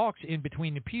he walks in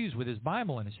between the pews with his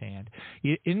Bible in his hand,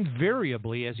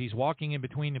 invariably, as he's walking in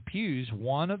between the pews,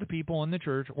 one of the people in the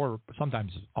church, or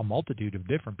sometimes a multitude of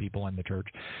different people in the church,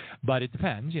 but it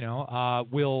depends,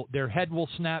 their head will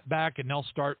snap back and they'll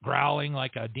start growling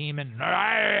like a demon,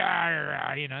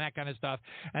 that kind of stuff.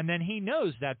 And then he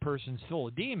knows that person's full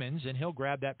of demons, and he'll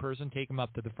grab that person, take him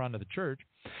up to the front of the church,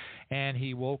 and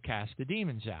he will cast the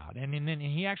demons out. And then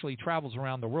he actually travels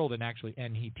around the world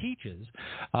and he teaches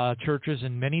churches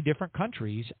in many different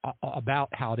countries about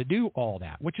how to do all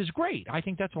that, which is great. I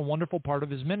think that's a wonderful part of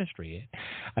his ministry.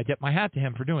 I tip my hat to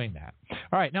him for doing that.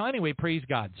 All right. Now, anyway, praise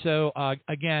God. So,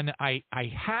 again, I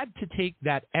had to take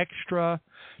that extra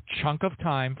chunk of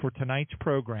time for tonight's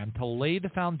program to lay the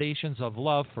foundations of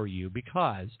love for you,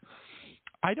 because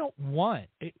I don't want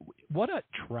it. What a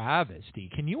travesty.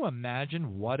 Can you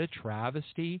imagine what a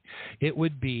travesty it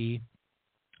would be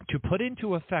to put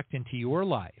into effect into your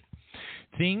life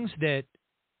things that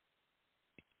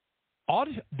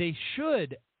they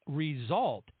should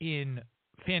result in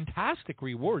fantastic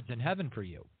rewards in heaven for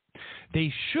you.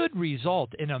 They should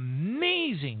result in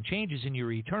amazing changes in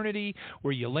your eternity,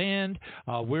 where you land,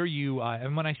 and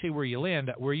when I say where you land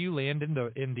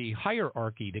in the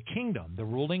hierarchy, the kingdom, the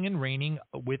ruling and reigning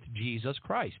with Jesus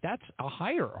Christ. That's a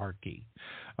hierarchy,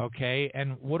 okay?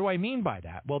 And what do I mean by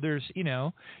that? Well, there's,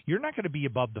 you're not going to be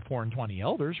above the 4 and 20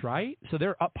 elders, right? So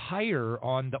they're up higher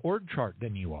on the org chart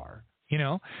than you are.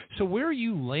 So where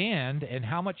you land and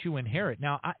how much you inherit.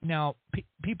 Now,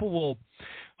 people will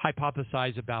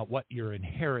hypothesize about what you're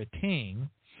inheriting,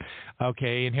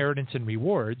 okay, inheritance and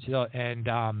rewards.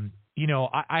 I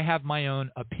have my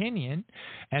own opinion,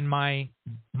 and my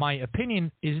opinion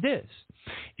is this.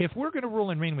 If we're going to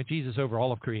rule and reign with Jesus over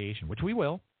all of creation, which we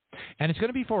will, and it's going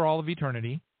to be for all of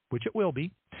eternity, which it will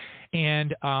be,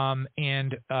 and all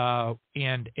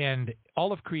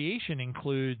of creation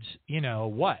includes,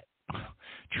 what?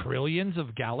 trillions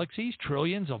of galaxies,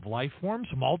 trillions of life forms,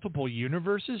 multiple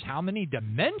universes, how many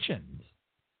dimensions?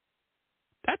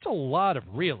 That's a lot of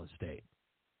real estate.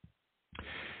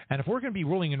 And if we're going to be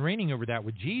ruling and reigning over that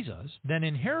with Jesus, then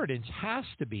inheritance has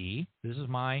to be, this is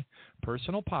my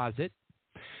personal posit,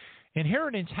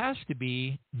 inheritance has to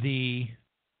be the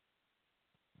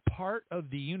part of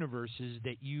the universes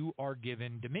that you are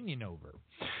given dominion over.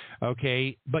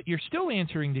 Okay, but you're still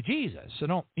answering to Jesus. So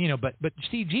don't, but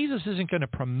see, Jesus isn't going to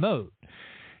promote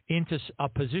into a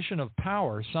position of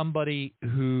power somebody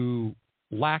who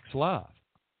lacks love.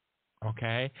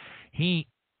 Okay, he's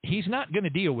not going to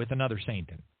deal with another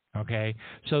Satan. Okay,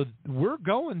 so we're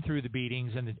going through the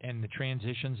beatings and the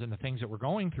transitions and the things that we're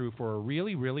going through for a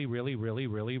really, really, really, really,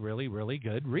 really, really, really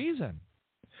good reason.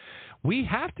 We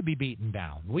have to be beaten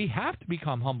down. We have to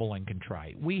become humble and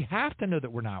contrite. We have to know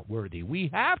that we're not worthy. We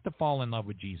have to fall in love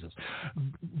with Jesus.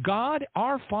 God,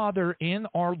 our Father, and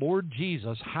our Lord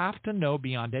Jesus have to know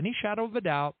beyond any shadow of a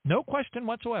doubt, no question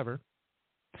whatsoever,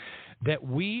 that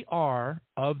we are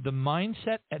of the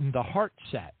mindset and the heart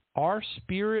set. Our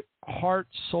spirit, heart,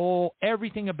 soul,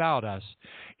 everything about us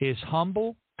is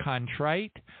humble,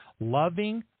 contrite,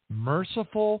 loving,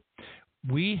 merciful.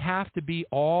 We have to be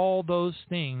all those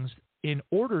things in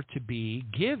order to be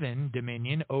given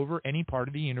dominion over any part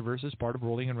of the universe as part of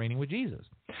ruling and reigning with Jesus.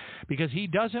 Because he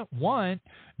doesn't want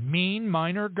mean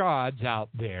minor gods out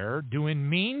there doing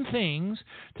mean things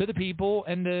to the people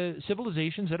and the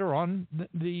civilizations that are on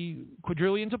the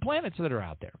quadrillions of planets that are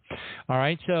out there. All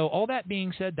right, so all that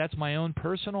being said, that's my own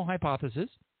personal hypothesis,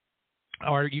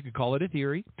 or you could call it a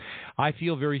theory. I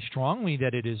feel very strongly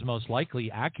that it is most likely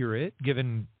accurate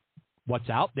given what's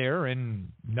out there and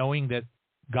knowing that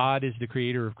God is the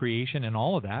creator of creation and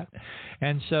all of that.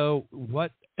 And so we're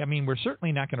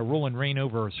certainly not going to rule and reign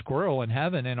over a squirrel in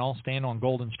heaven and all stand on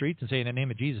golden streets and say, in the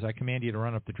name of Jesus, I command you to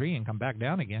run up the tree and come back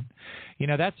down again.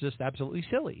 That's just absolutely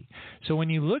silly. So when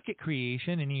you look at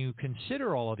creation and you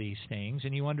consider all of these things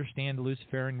and you understand the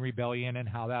Luciferian rebellion and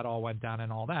how that all went down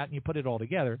and all that, and you put it all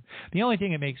together, the only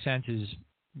thing that makes sense is,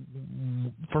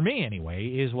 for me anyway,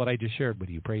 is what I just shared with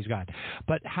you. Praise God.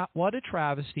 But what a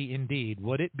travesty indeed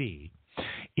would it be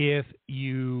if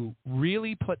you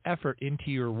really put effort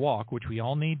into your walk, which we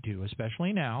all need to,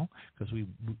 especially now, because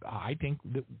I think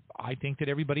that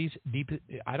everybody's deep.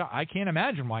 I can't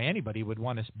imagine why anybody would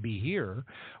want to be here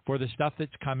for the stuff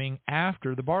that's coming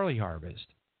after the barley harvest.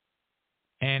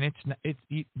 And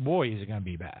boy, is it going to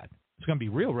be bad. It's going to be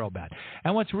real, real bad.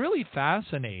 And what's really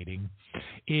fascinating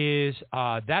is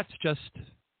that's just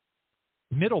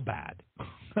middle bad.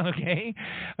 Okay.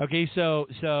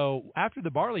 So after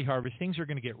the barley harvest, things are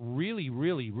going to get really,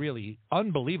 really, really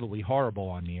unbelievably horrible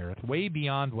on the earth, way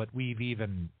beyond what we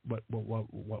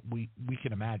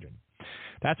can imagine.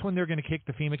 That's when they're going to kick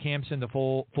the FEMA camps into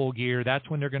full gear. That's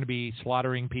when they're going to be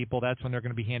slaughtering people. That's when they're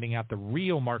going to be handing out the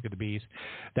real mark of the beast.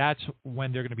 That's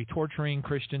when they're going to be torturing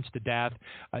Christians to death.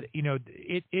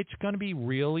 It's going to be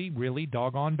really, really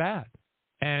doggone bad.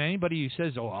 And anybody who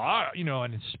says,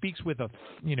 and it speaks with a,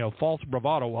 false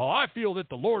bravado, well, I feel that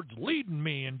the Lord's leading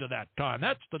me into that time.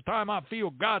 That's the time I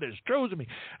feel God has chosen me.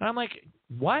 And I'm like,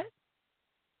 what?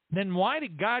 Then why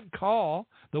did God call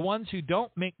the ones who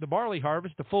don't make the barley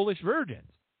harvest the foolish virgins?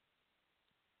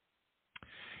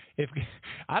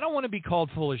 I don't want to be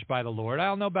called foolish by the Lord. I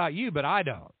don't know about you, but I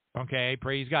don't. Okay,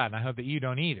 praise God, and I hope that you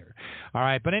don't either. All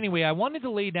right, but anyway, I wanted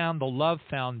to lay down the love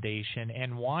foundation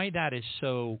and why that is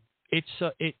so.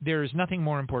 There is nothing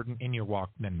more important in your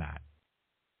walk than that.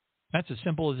 That's as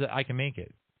simple as I can make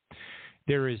it.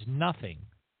 There is nothing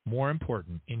more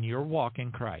important in your walk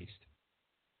in Christ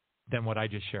than what I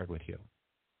just shared with you.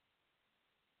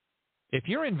 If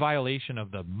you're in violation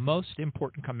of the most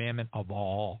important commandment of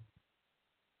all,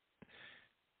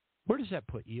 where does that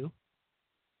put you?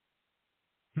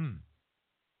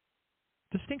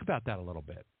 Just think about that a little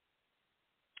bit.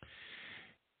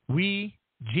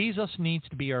 Jesus needs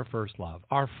to be our first love.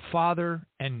 Our Father,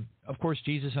 and of course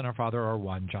Jesus and our Father are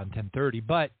one, John 10:30,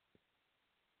 but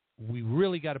we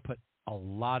really got to put a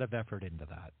lot of effort into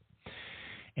that.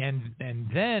 And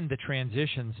then the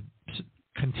transitions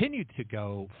continue to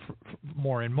go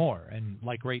more and more. And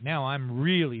like right now, I'm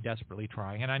really desperately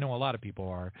trying, and I know a lot of people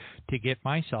are, to get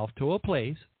myself to a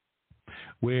place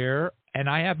where, and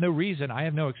I have no reason, I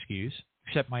have no excuse,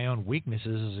 except my own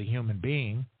weaknesses as a human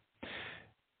being,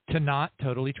 to not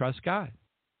totally trust God.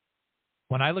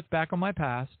 When I look back on my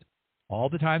past, all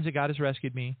the times that God has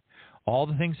rescued me, all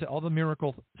the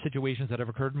miracle situations that have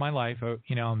occurred in my life,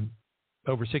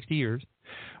 over 60 years,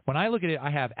 when I look at it,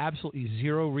 I have absolutely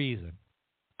zero reason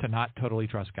to not totally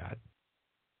trust God.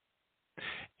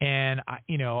 And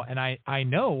I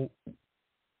know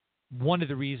one of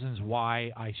the reasons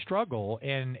why I struggle,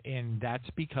 and that's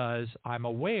because I'm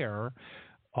aware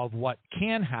of what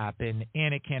can happen,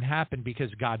 and it can happen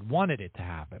because God wanted it to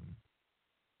happen.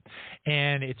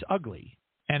 And it's ugly,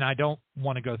 and I don't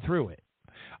want to go through it.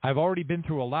 I've already been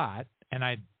through a lot, and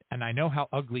I know how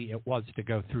ugly it was to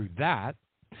go through that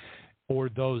or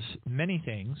those many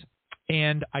things,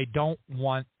 and I don't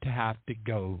want to have to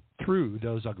go through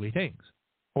those ugly things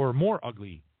or more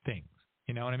ugly things.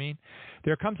 You know what I mean?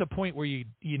 There comes a point where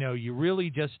you really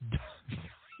just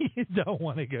you don't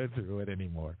want to go through it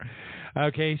anymore.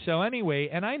 Okay, so anyway,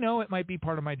 and I know it might be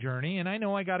part of my journey, and I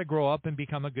know I got to grow up and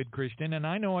become a good Christian, and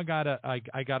I know I got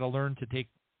to learn to take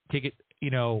it,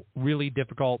 really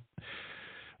difficult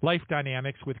life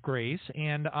dynamics with grace,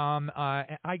 and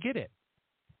I get it.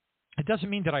 It doesn't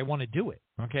mean that I want to do it.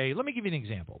 Okay, let me give you an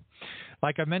example.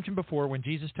 Like I mentioned before, when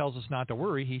Jesus tells us not to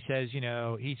worry, he says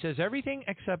everything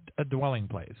except a dwelling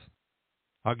place.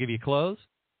 I'll give you clothes.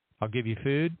 I'll give you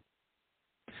food.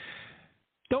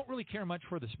 Don't really care much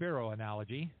for the sparrow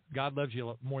analogy. God loves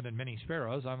you more than many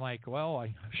sparrows. I'm like, well,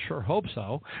 I sure hope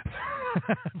so.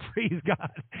 Praise God.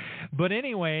 But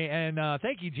anyway, and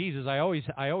thank you, Jesus. I always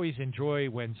enjoy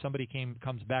when somebody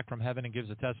comes back from heaven and gives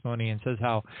a testimony and says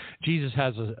how Jesus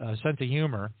has a sense of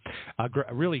humor, a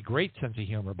really great sense of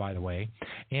humor, by the way.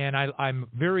 And I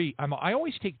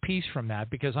always take peace from that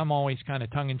because I'm always kind of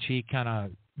tongue-in-cheek, kind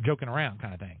of joking around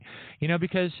kind of thing.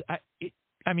 Because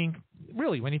I mean,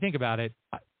 really, when you think about it,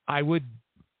 I would,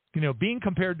 being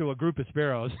compared to a group of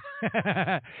sparrows.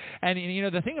 And,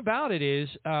 the thing about it is,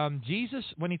 Jesus,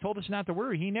 when he told us not to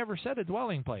worry, he never said a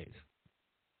dwelling place,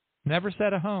 never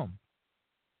said a home.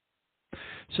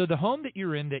 So the home that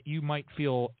you're in that you might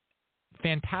feel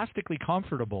fantastically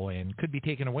comfortable in could be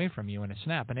taken away from you in a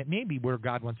snap, and it may be where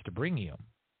God wants to bring you.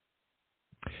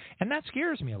 And that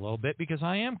scares me a little bit because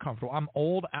I am comfortable. I'm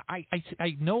old. I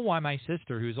know why my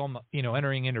sister, who's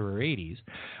entering into her 80s,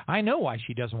 I know why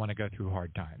she doesn't want to go through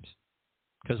hard times.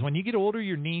 Because when you get older,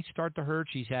 your knees start to hurt.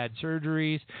 She's had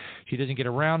surgeries. She doesn't get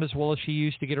around as well as she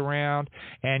used to get around.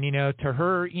 And, to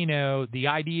her, the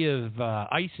idea of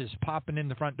ISIS popping in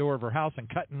the front door of her house and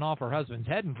cutting off her husband's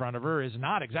head in front of her is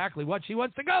not exactly what she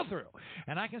wants to go through.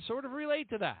 And I can sort of relate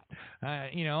to that,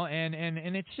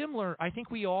 and it's similar. I think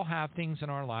we all have things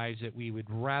in our lives that we would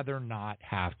rather not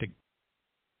have to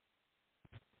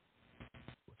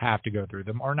go through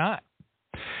them or not.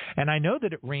 And I know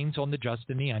that it rains on the just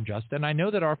and the unjust, and I know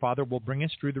that our Father will bring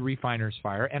us through the refiner's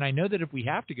fire, and I know that if we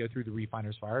have to go through the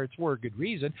refiner's fire, it's for a good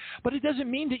reason, but it doesn't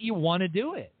mean that you want to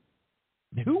do it.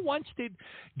 Who wants to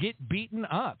get beaten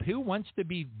up? Who wants to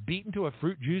be beaten to a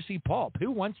fruit juicy pulp?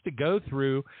 Who wants to go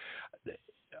through,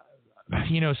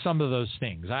 some of those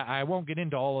things? I won't get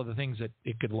into all of the things that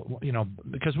it could,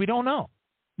 because we don't know.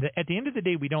 At the end of the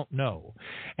day, we don't know.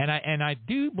 And I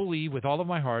do believe with all of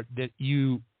my heart that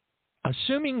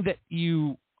assuming that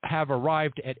you have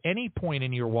arrived at any point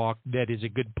in your walk that is a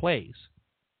good place,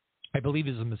 I believe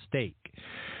is a mistake.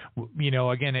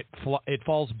 Again, it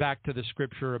falls back to the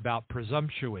scripture about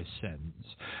presumptuous sins.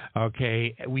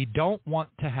 Okay, we don't want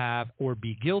to have or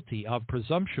be guilty of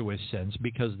presumptuous sins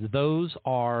because those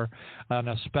are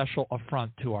a special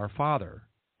affront to our Father.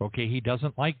 Okay, he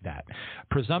doesn't like that.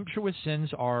 Presumptuous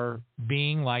sins are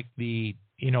being like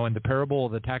in the parable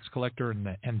of the tax collector and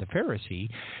the Pharisee,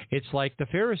 it's like the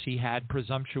Pharisee had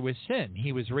presumptuous sin.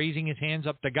 He was raising his hands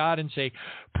up to God and say,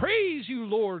 "Praise you,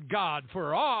 Lord God,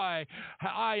 for I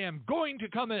am going to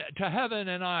come to heaven,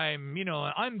 and I'm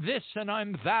this and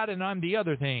I'm that and I'm the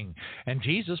other thing." And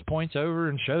Jesus points over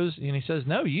and shows, and he says,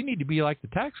 "No, you need to be like the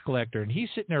tax collector." And he's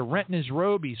sitting there renting his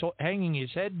robe. He's hanging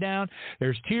his head down.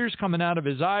 There's tears coming out of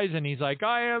his eyes, and he's like,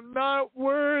 "I am not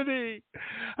worthy.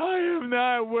 I am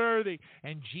not worthy."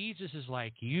 And Jesus is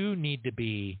like, you need to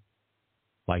be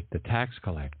like the tax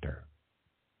collector.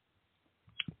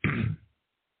 You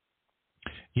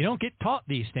don't get taught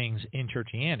these things in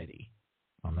churchianity.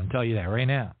 I'm going to tell you that right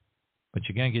now. But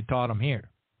you're going to get taught them here.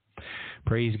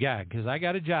 Praise God, because I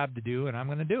got a job to do, and I'm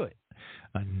going to do it.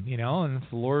 And, and if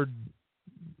the Lord...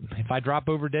 If I drop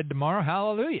over dead tomorrow,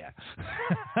 hallelujah.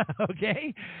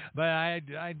 Okay? But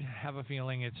I have a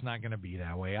feeling it's not going to be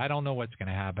that way. I don't know what's going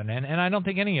to happen, and I don't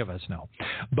think any of us know.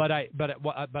 But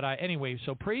anyway,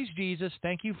 so praise Jesus.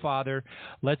 Thank you, Father.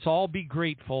 Let's all be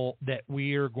grateful that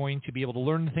we are going to be able to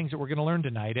learn the things that we're going to learn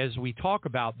tonight. As we talk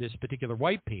about this particular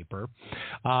white paper,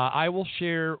 I will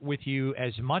share with you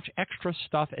as much extra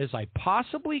stuff as I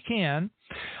possibly can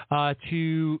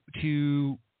to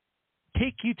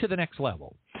take you to the next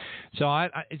level. So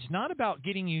it's not about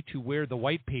getting you to where the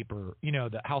white paper,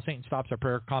 how Satan stops our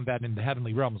prayer combat in the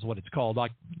heavenly realm is what it's called.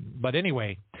 But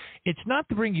anyway, it's not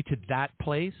to bring you to that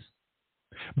place.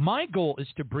 My goal is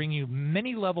to bring you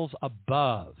many levels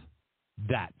above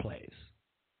that place.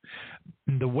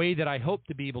 The way that I hope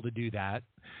to be able to do that,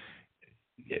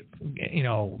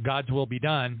 God's will be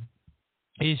done,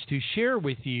 is to share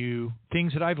with you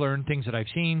things that I've learned, things that I've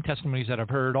seen, testimonies that I've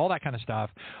heard, all that kind of stuff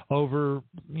over,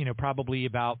 probably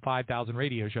about 5,000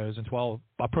 radio shows and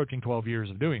approaching 12 years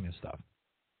of doing this stuff.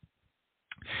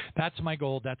 That's my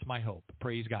goal. That's my hope.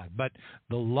 Praise God. But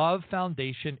the Love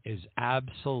Foundation is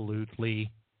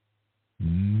absolutely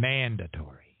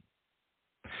mandatory.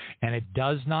 And it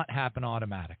does not happen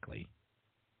automatically.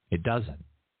 It doesn't.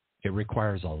 It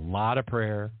requires a lot of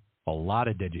prayer, a lot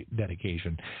of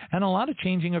dedication, and a lot of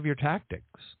changing of your tactics,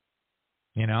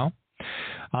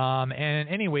 And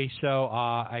anyway, so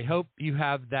I hope you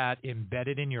have that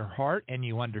embedded in your heart and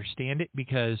you understand it,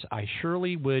 because I'd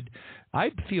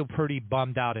feel pretty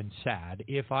bummed out and sad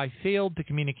if I failed to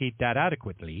communicate that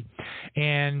adequately,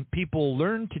 and people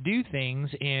learned to do things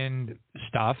and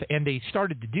stuff, and they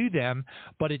started to do them,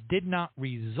 but it did not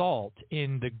result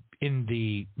in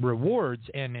the rewards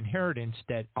and inheritance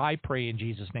that I pray in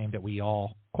Jesus' name that we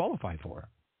all qualify for.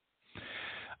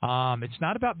 It's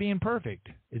not about being perfect.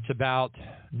 It's about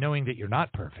knowing that you're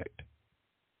not perfect.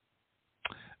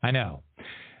 I know.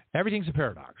 Everything's a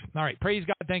paradox. All right. Praise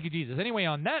God. Thank you, Jesus. Anyway,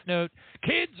 on that note,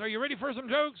 kids, are you ready for some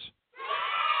jokes?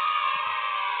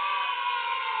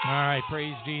 All right.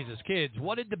 Praise Jesus. Kids,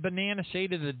 what did the banana say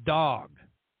to the dog?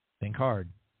 Think hard.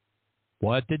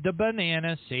 What did the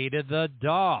banana say to the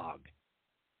dog?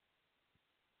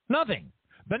 Nothing.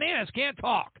 Bananas can't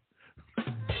talk.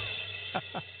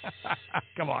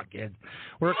 Come on, kids.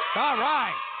 We're all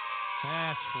right.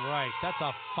 That's right. That's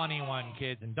a funny one,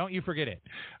 kids, and don't you forget it.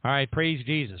 All right, praise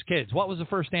Jesus. Kids, what was the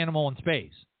first animal in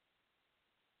space?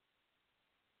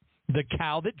 The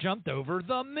cow that jumped over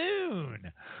the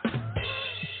moon.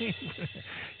 The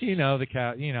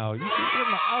cow,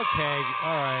 okay,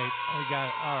 all right. We got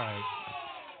it. All right.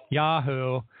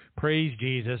 Yahoo. Praise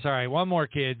Jesus. All right, one more,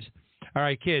 kids. All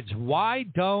right, kids, why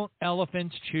don't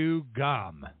elephants chew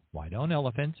gum? Why don't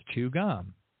elephants chew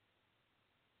gum?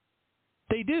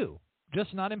 They do,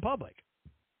 just not in public.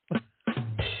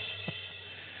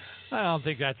 I don't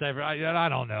think that's ever. I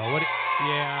don't know.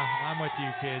 Yeah, I'm with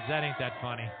you, kids. That ain't that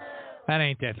funny.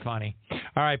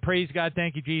 All right, praise God,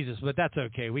 thank you, Jesus. But that's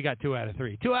okay. We got 2 out of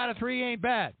 3. 2 out of 3 ain't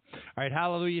bad. All right,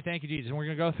 hallelujah, thank you, Jesus. And we're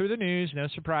going to go through the news, no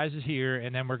surprises here,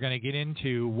 and then we're going to get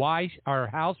into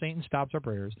how Satan stops our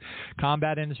prayers,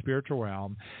 combat in the spiritual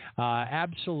realm,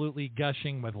 absolutely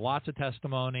gushing with lots of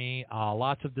testimony,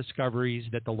 lots of discoveries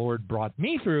that the Lord brought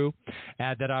me through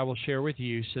that I will share with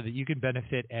you so that you can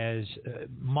benefit as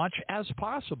much as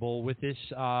possible with this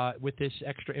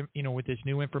extra, with this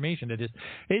new information.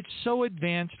 It's so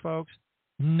advanced, folks.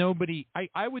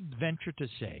 I would venture to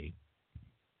say,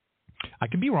 I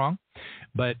could be wrong,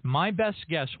 but my best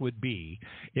guess would be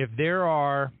if there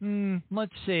are,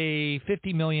 let's say,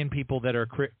 50 million people that are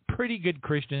pretty good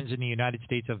Christians in the United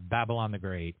States of Babylon the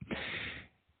Great,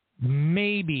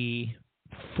 maybe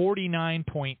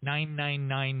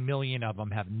 49.999 million of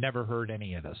them have never heard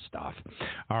any of this stuff.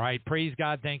 All right, praise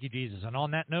God, thank you, Jesus. And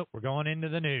on that note, we're going into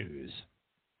the news.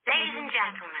 Ladies and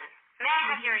gentlemen, may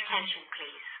I have your attention, please?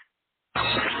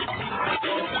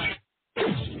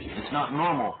 It's not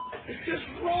normal. It's just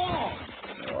wrong.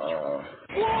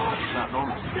 What? It's not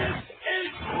normal. This is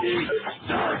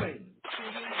disturbing.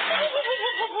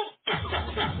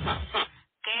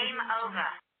 Game over.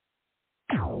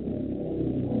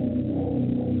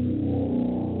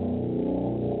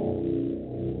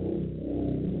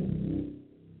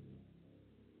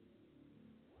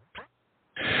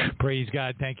 Praise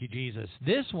God. Thank you, Jesus.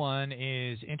 This one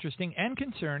is interesting and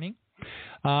concerning.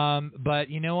 But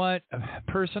you know what?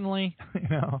 Personally,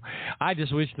 I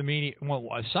just wish the media,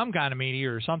 some kind of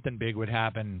media or something big would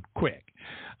happen quick.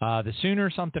 The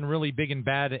sooner something really big and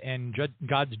bad and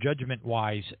God's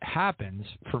judgment-wise happens,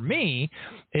 for me,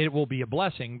 it will be a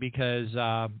blessing because,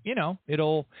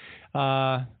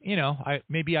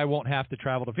 maybe I won't have to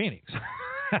travel to Phoenix.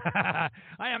 I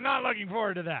am not looking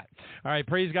forward to that. All right,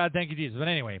 praise God, thank you, Jesus. But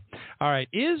anyway, all right,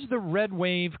 is the red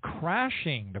wave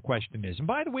crashing? The question is, and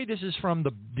by the way, this is from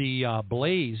the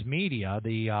Blaze Media,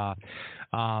 the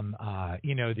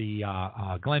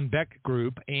Glenn Beck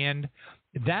group, and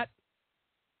that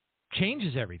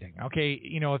changes everything. Okay,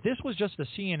 if this was just a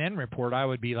CNN report, I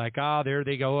would be like, there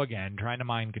they go again, trying to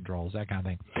mind controls, that kind of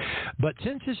thing. But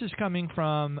since this is coming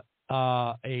from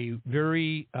a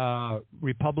very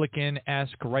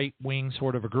Republican-esque right-wing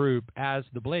sort of a group as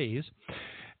the Blaze,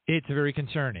 it's very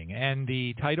concerning. And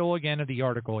the title again of the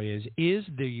article is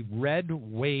the red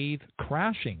wave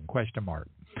crashing?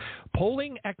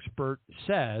 Polling expert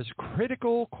says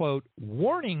critical, quote,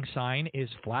 warning sign is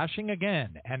flashing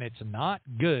again, and it's not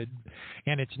good,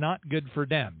 and it's not good for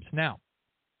Dems. Now,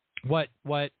 what's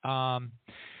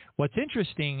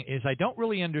interesting is I don't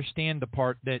really understand the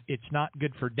part that it's not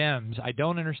good for Dems. I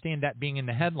don't understand that being in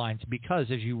the headlines because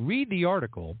as you read the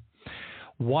article,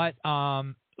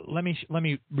 let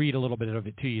me read a little bit of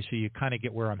it to you so you kind of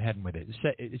get where I'm heading with it.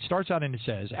 It starts out and it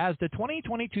says, as the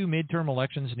 2022 midterm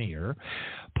elections near,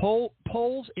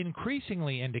 polls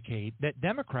increasingly indicate that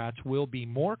Democrats will be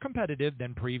more competitive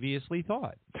than previously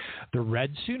thought. The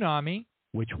red tsunami,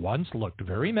 which once looked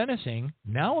very menacing,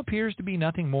 now appears to be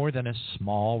nothing more than a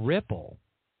small ripple.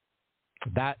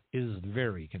 That is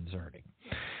very concerning.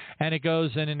 And it goes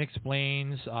in and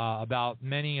explains about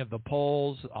many of the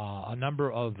polls, a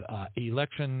number of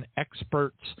election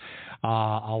experts, a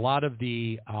lot of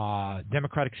the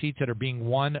Democratic seats that are being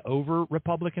won over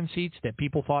Republican seats that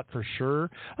people thought for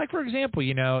sure. Like, for example,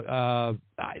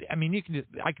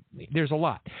 there's a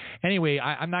lot. Anyway,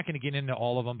 I'm not going to get into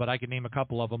all of them, but I can name a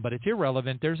couple of them, but it's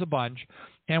irrelevant. There's a bunch.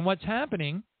 And what's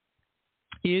happening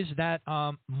is that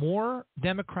more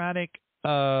Democratic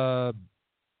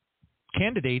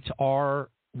candidates are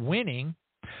winning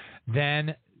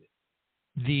than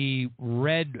the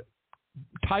red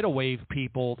tidal wave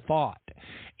people thought.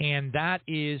 And that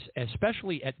is,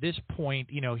 especially at this point,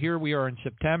 here we are in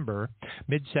September,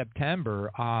 mid-September,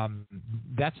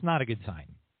 that's not a good sign.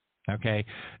 Okay.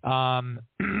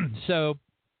 So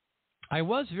I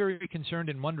was very concerned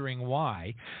and wondering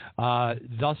why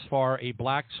thus far a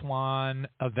black swan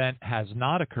event has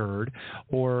not occurred,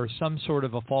 or some sort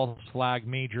of a false flag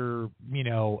major,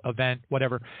 event,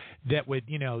 whatever, that would,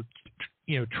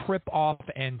 trip off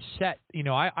and set.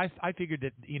 I figured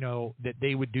that that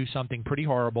they would do something pretty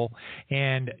horrible,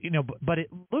 and but it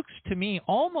looks to me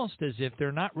almost as if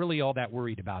they're not really all that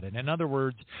worried about it. In other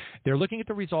words, they're looking at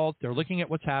the results, they're looking at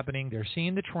what's happening, they're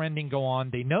seeing the trending go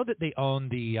on. They know that they own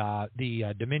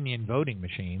the Dominion voting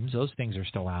machines; those things are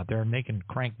still out there, and they can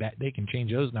crank that, they can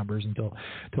change those numbers until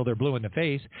they're blue in the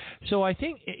face. So I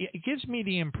think it gives me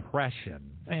the impression,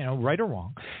 right or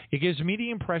wrong, it gives me the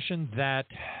impression that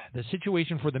the situation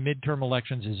for the midterm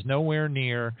elections is nowhere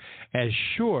near as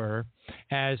sure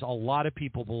as a lot of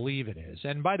people believe it is.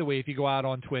 And by the way, if you go out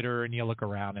on Twitter and you look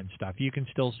around and stuff, you can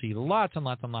still see lots and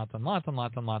lots and lots and lots and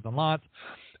lots and lots and lots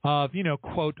of,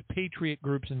 quote, patriot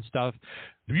groups and stuff.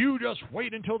 You just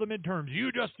wait until the midterms.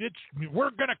 We're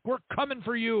coming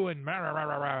for you, and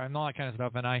all that kind of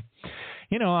stuff. And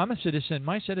I'm a citizen.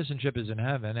 My citizenship is in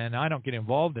heaven, and I don't get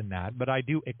involved in that, but I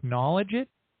do acknowledge it.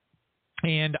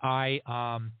 And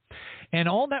and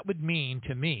all that would mean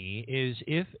to me is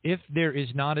if there is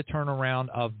not a turnaround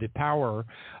of the power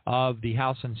of the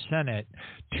House and Senate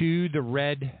to the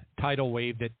red tidal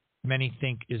wave that many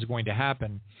think is going to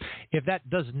happen, if that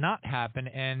does not happen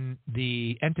and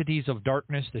the entities of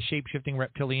darkness, the shape-shifting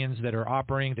reptilians that are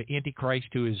operating, the Antichrist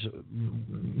who is,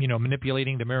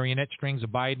 manipulating the marionette strings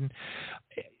of Biden,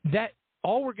 that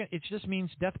it just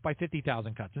means death by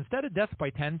 50,000 cuts. Instead of death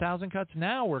by 10,000 cuts,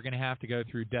 now we're going to have to go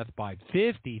through death by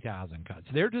 50,000 cuts.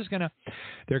 They're going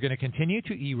to continue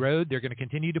to erode. They're going to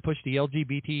continue to push the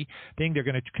LGBT thing. They're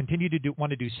going to continue to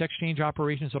want to do sex change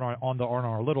operations on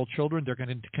our little children. They're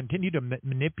going to continue to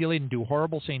manipulate and do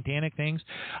horrible satanic things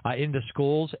in the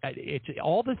schools. It's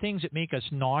all the things that make us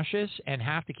nauseous and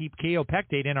have to keep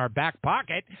kaopectate in our back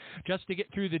pocket just to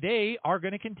get through the day are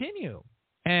going to continue.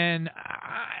 And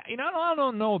I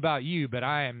don't know about you, but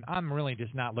I'm really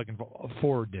just not looking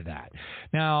forward to that.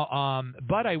 Now,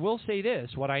 but I will say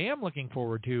this: what I am looking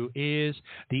forward to is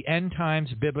the end times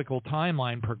biblical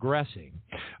timeline progressing.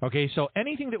 Okay, so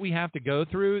anything that we have to go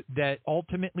through that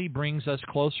ultimately brings us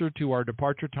closer to our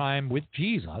departure time with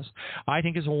Jesus, I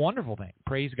think is a wonderful thing.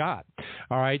 Praise God.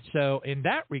 All right, so in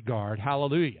that regard,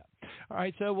 hallelujah. All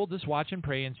right, so we'll just watch and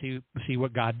pray and see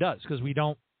what God does, because we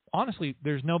don't. Honestly,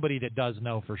 there's nobody that does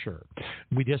know for sure.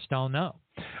 We just don't know.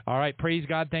 All right, praise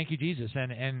God, thank you, Jesus.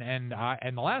 And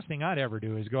the last thing I'd ever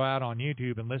do is go out on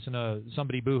YouTube and listen to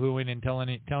somebody boo-hooing and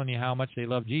telling you how much they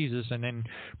love Jesus, and then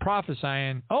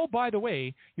prophesying. Oh, by the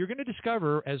way, you're going to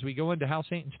discover as we go into how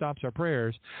Satan stops our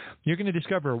prayers, you're going to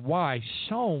discover why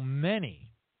so many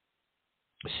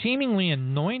seemingly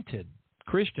anointed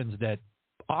Christians that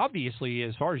obviously,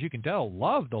 as far as you can tell,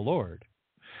 love the Lord,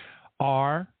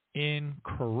 are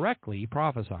incorrectly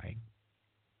prophesying.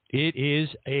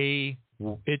 It's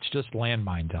just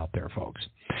landmines out there, folks.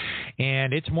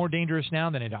 And it's more dangerous now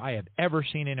than I have ever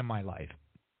seen it in my life.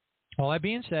 All that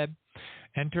being said,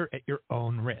 enter at your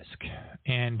own risk.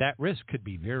 And that risk could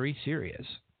be very serious.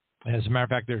 As a matter of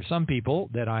fact, there are some people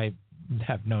that I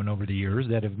have known over the years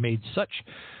that have made such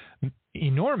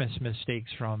enormous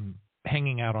mistakes from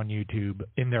hanging out on YouTube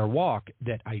in their walk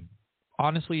that I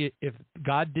honestly, if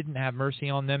God didn't have mercy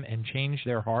on them and change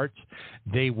their hearts,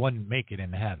 they wouldn't make it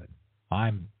into heaven.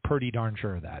 I'm pretty darn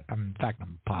sure of that. In fact,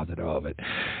 I'm positive of it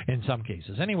in some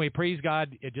cases. Anyway, praise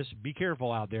God. Just be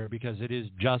careful out there because it is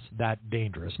just that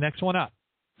dangerous. Next one up.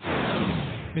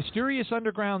 Mysterious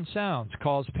underground sounds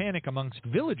cause panic amongst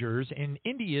villagers in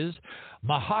India's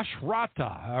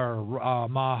Maharashtra.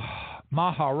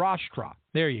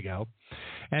 There you go.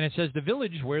 And it says the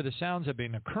village where the sounds have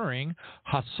been occurring,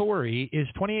 Hasori, is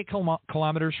 28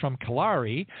 kilometers from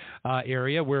Kalari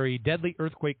area, where a deadly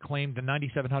earthquake claimed the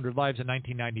 9,700 lives in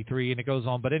 1993, and it goes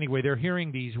on. But anyway, they're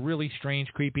hearing these really strange,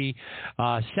 creepy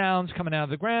sounds coming out of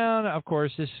the ground. Of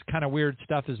course, this kind of weird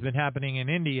stuff has been happening in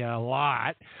India a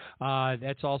lot.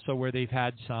 That's also where they've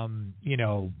had some,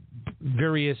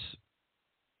 various,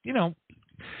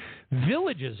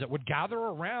 villages that would gather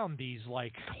around these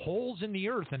like holes in the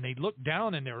earth, and they'd look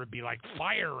down and there would be like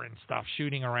fire and stuff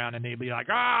shooting around, and they'd be like,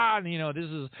 this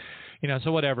is,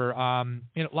 so whatever.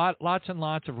 Lots and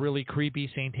lots of really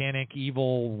creepy, satanic,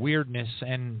 evil weirdness,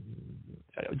 and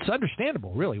it's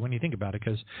understandable, really, when you think about it,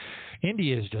 because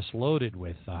India is just loaded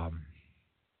with,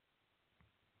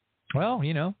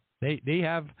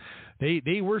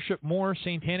 They worship more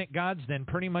satanic gods than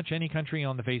pretty much any country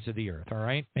on the face of the earth, all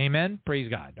right? Amen? Praise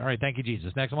God. All right, thank you,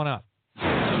 Jesus. Next one up.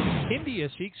 India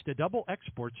seeks to double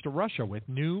exports to Russia with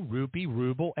new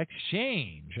rupee-ruble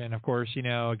exchange. And, of course,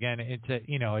 again, it's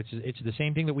the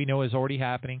same thing that we know is already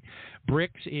happening.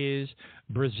 BRICS is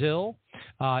Brazil,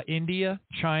 India,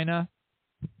 China,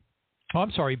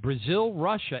 Brazil,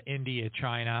 Russia, India,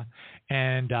 China,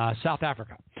 and South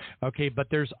Africa. Okay, but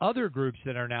there's other groups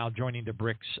that are now joining the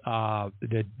BRICS,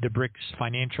 the BRICS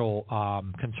financial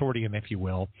consortium, if you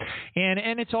will,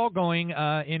 and it's all going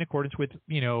in accordance with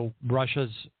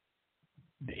Russia's.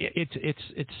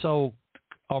 It's so,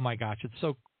 oh my gosh, it's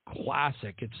so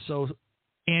classic. It's so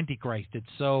Antichrist. It's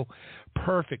so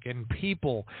perfect. And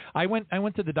people, I went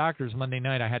to the doctor's Monday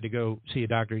night. I had to go see a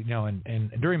doctor,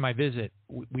 and during my visit,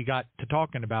 we got to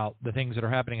talking about the things that are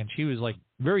happening, and she was like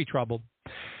very troubled,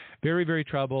 very, very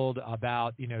troubled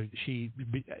about, she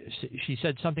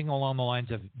said something along the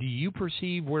lines of, do you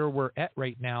perceive where we're at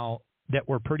right now, that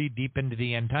we're pretty deep into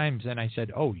the end times? And I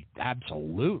said, oh,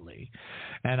 absolutely.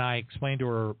 And I explained to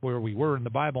her where we were in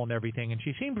the Bible and everything, and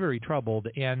she seemed very troubled,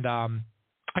 and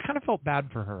I kind of felt bad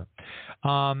for her,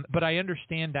 but I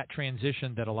understand that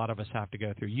transition that a lot of us have to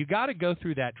go through. You got to go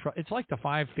through that. It's like the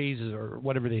 5 phases or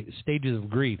whatever the stages of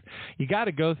grief. You got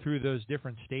to go through those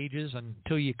different stages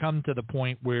until you come to the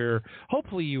point where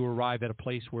hopefully you arrive at a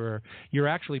place where you're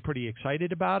actually pretty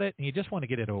excited about it and you just want to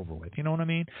get it over with. You know what I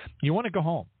mean? You want to go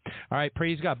home. All right,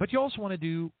 praise God. But you also want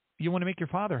to make your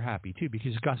Father happy too,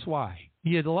 because guess why?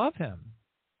 You love Him.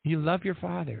 You love your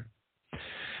Father.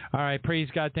 All right, praise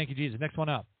God. Thank you, Jesus. Next one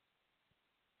up.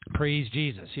 Praise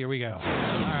Jesus. Here we go. All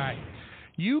right.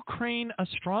 Ukraine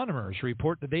astronomers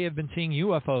report that they have been seeing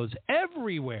UFOs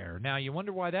everywhere. Now, you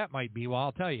wonder why that might be. Well,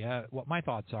 I'll tell you what my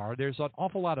thoughts are. There's an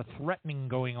awful lot of threatening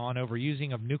going on over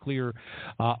using of nuclear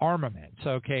armaments.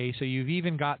 Okay, so you've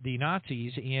even got the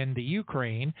Nazis in the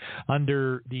Ukraine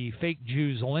under the fake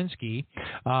Jew Zelensky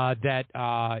that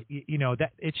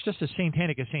it's just as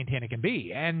satanic can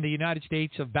be. And the United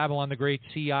States of Babylon the Great,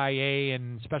 CIA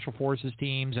and special forces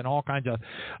teams and all kinds of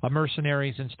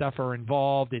mercenaries and stuff are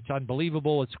involved. It's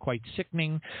unbelievable. It's quite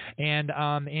sickening, and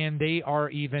they are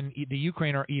the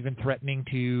Ukraine are even threatening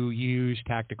to use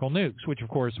tactical nukes, which of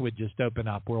course would just open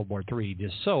up World War III.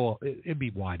 It'd be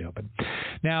wide open.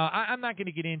 Now, I'm not going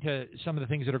to get into some of the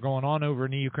things that are going on over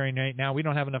in the Ukraine right now. We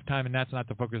don't have enough time, and that's not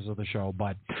the focus of the show.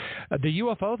 But the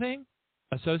UFO thing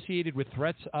associated with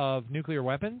threats of nuclear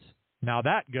weapons. Now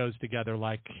that goes together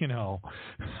like,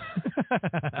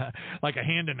 like a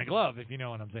hand in a glove, if you know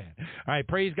what I'm saying. All right,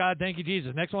 praise God. Thank you,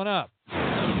 Jesus. Next one up.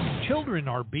 Children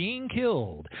are being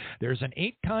killed. There's an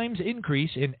 8 times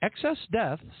increase in excess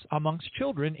deaths amongst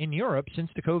children in Europe since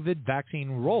the COVID vaccine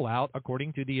rollout,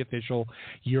 according to the official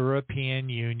European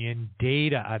Union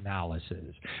data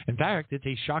analysis. In fact, it's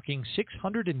a shocking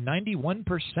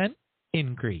 691%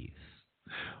 increase.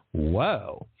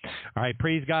 Whoa. All right,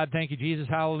 praise God. Thank you, Jesus.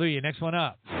 Hallelujah. Next one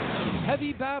up.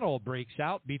 Heavy battle breaks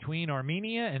out between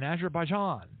Armenia and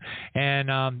Azerbaijan.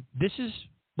 And this is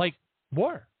like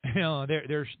war.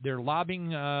 They're lobbing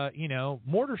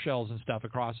mortar shells and stuff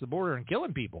across the border and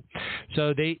killing people.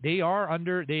 So they are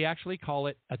under. They actually call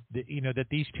it that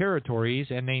these territories,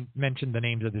 and they mentioned the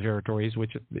names of the territories,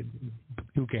 which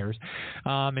who cares?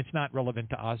 It's not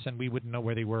relevant to us, and we wouldn't know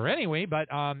where they were anyway. But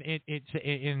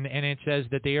it says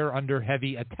that they are under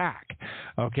heavy attack.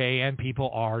 Okay, and people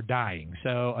are dying.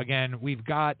 So again, we've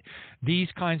got these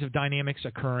kinds of dynamics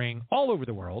occurring all over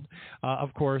the world.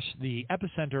 Of course, the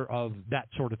epicenter of that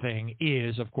sort of thing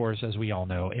is, of course, as we all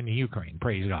know, in the Ukraine.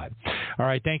 Praise God. All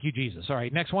right, thank you, Jesus. All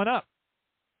right, next one up.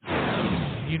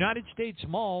 United States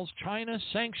malls China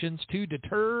sanctions to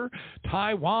deter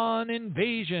Taiwan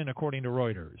invasion, according to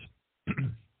Reuters.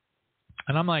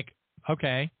 And I'm like,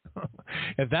 okay,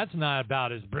 if that's not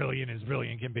about as brilliant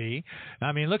can be.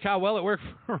 I mean, look how well it worked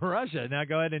for Russia. Now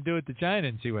go ahead and do it to China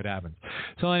and see what happens.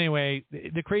 So anyway,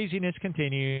 the craziness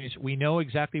continues. We know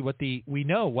exactly what the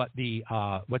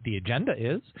agenda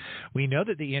is. We know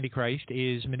that the Antichrist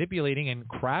is manipulating and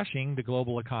crashing the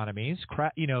global economies,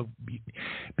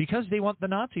 because they want the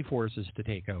Nazi forces to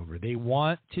take over. They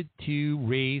want to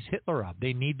raise Hitler up.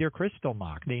 They need their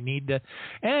Kristallnacht. They need to,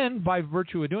 and by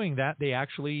virtue of doing that, they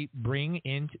actually bring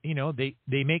in,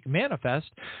 they make manifest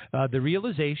the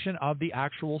realization of the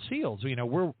actual seals.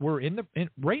 We're in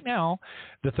right now.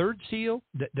 The third seal,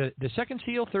 the second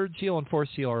seal, third seal, and fourth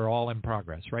seal are all in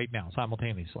progress right now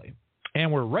simultaneously. And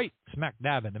we're right smack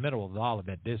dab in the middle of the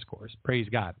Olivet Discourse. Praise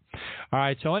God. All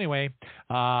right, so anyway,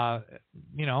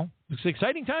 it's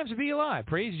exciting times to be alive.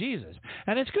 Praise Jesus.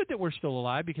 And it's good that we're still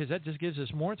alive, because that just gives us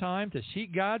more time to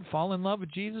seek God, fall in love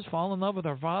with Jesus, fall in love with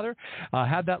our Father,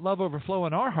 have that love overflow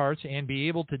in our hearts, and be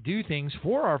able to do things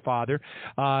for our Father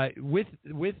with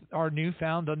our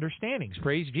newfound understandings.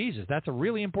 Praise Jesus. That's a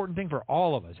really important thing for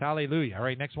all of us. Hallelujah. All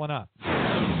right, next one up.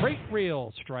 Freight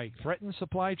rail strike threatens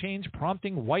supply chains,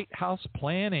 prompting White House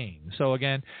planning. So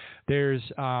again, there's,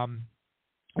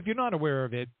 if you're not aware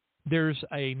of it, there's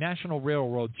a national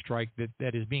railroad strike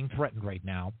that is being threatened right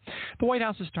now. The White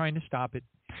House is trying to stop it.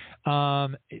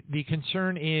 The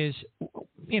concern is,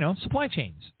 supply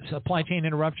chain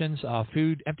interruptions,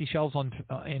 food, empty shelves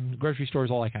in grocery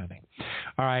stores, all that kind of thing.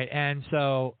 All right, and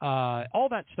so all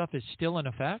that stuff is still in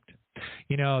effect.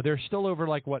 There's still over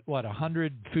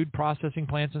 100 food processing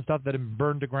plants and stuff that have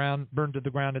burned to the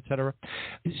ground, et cetera.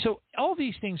 So all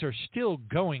these things are still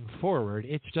going forward.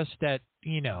 It's just that,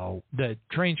 the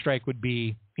train strike would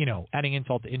be, adding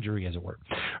insult to injury, as it were.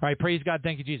 All right, praise God.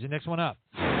 Thank you, Jesus. Next one up.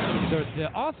 The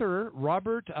author,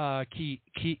 Robert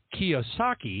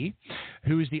Kiyosaki,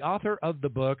 who is the author of the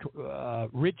book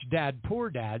Rich Dad, Poor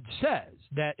Dad, says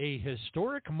that a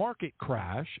historic market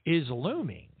crash is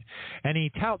looming, and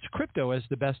he touts crypto as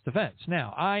the best defense.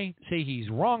 Now, I say he's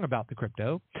wrong about the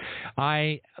crypto.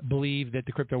 I believe that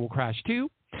the crypto will crash too.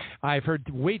 I've heard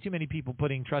way too many people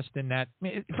putting trust in that.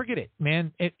 Forget it,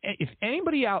 man. If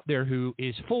anybody out there who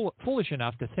is foolish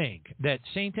enough to think that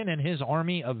Satan and his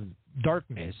army of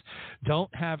darkness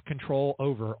don't have control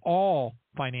over all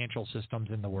financial systems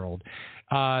in the world,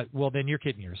 well, then you're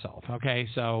kidding yourself, okay?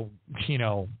 So,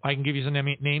 I can give you some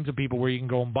names of people where you can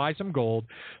go and buy some gold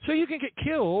so you can get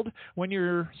killed when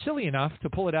you're silly enough to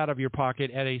pull it out of your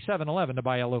pocket at a 7-Eleven to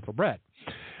buy a loaf of bread.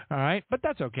 All right? But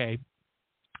that's okay.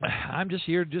 I'm just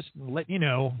here to let you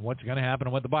know what's going to happen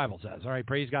and what the Bible says. All right,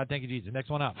 praise God. Thank you, Jesus.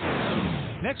 Next one up.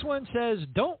 Next one says,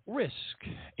 don't risk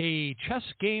a chess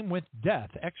game with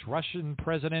death. Ex-Russian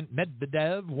President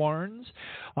Medvedev warns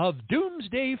of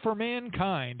doomsday for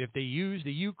mankind if they use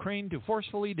the Ukraine to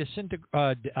forcefully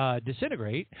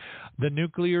disintegrate the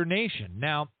nuclear nation.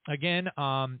 Now, again,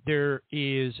 there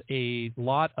is a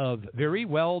lot of very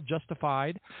well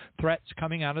justified threats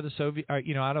coming out of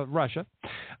out of Russia,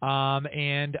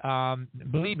 and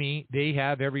believe me, they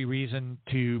have every reason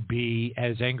to be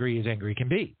as angry can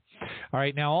be. All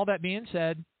right. Now, all that being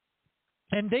said,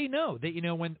 and they know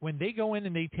that, when they go in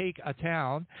and they take a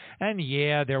town, and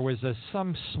there was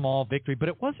some small victory, but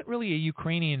it wasn't really a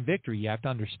Ukrainian victory. You have to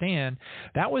understand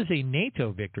that was a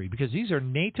NATO victory, because these are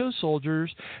NATO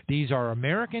soldiers. These are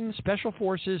American Special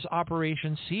Forces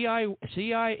operations,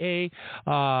 CIA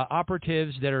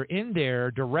operatives that are in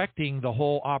there directing the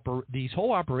whole these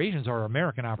whole operations are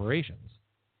American operations.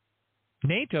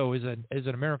 NATO is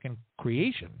an American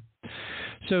creation.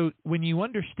 So when you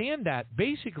understand that,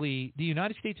 basically the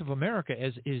United States of America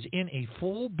is in a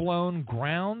full-blown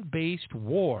ground-based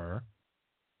war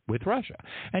with Russia.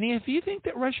 And if you think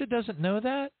that Russia doesn't know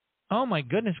that, oh my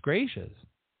goodness gracious,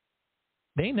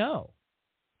 they know.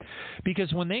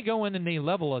 Because when they go in and they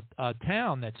level a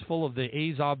town that's full of the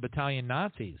Azov battalion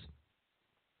Nazis,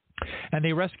 and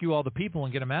they rescue all the people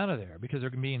and get them out of there because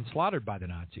they're being slaughtered by the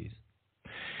Nazis,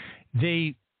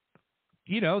 they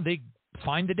they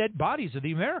find the dead bodies of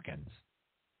the Americans.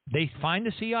 They find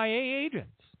the CIA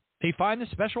agents. They find the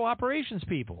special operations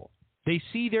people. They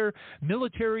see their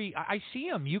military. I see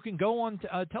them. You can go on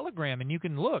Telegram and you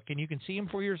can look and you can see them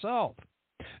for yourself.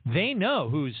 They know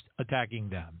who's attacking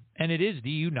them, and it is the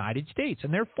United States,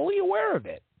 and they're fully aware of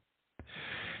it.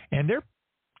 And they're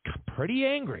pretty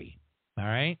angry, all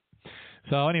right?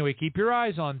 So anyway, keep your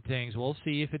eyes on things. We'll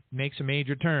see if it makes a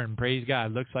major turn. Praise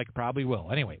God. Looks like it probably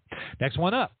will. Anyway, next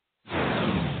one up.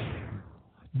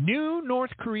 New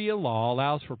North Korea law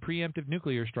allows for preemptive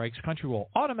nuclear strikes. Country will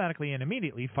automatically and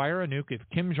immediately fire a nuke if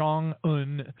Kim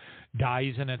Jong-un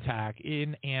dies in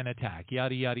an attack.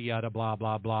 Yada, yada, yada, blah,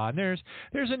 blah, blah. And there's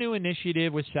a new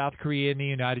initiative with South Korea and the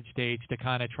United States to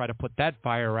kind of try to put that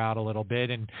fire out a little bit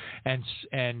and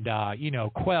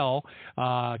quell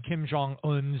Kim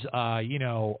Jong-un's,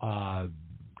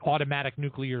 automatic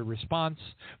nuclear response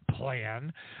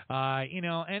plan,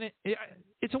 and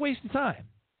it's a waste of time.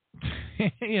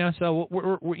 So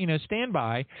we're stand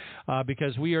by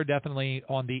because we are definitely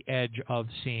on the edge of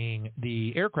seeing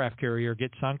the aircraft carrier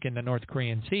get sunk in the North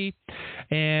Korean Sea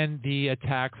and the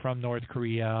attack from North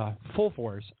Korea full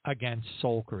force against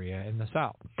Seoul, Korea in the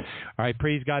south. All right,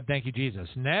 praise God, thank you, Jesus.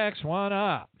 Next one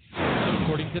up,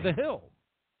 according to The Hill,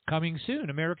 coming soon,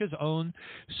 America's own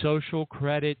social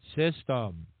credit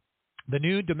system. The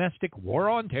new domestic war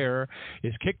on terror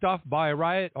is kicked off by a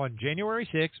riot on January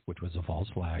 6th, which was a false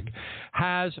flag,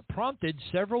 has prompted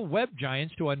several web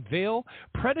giants to unveil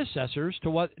predecessors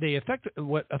to what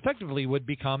effectively would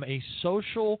become a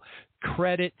social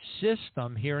credit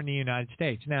system here in the United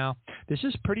States. Now, this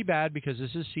is pretty bad because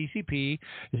this is CCP.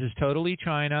 This is totally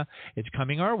China. It's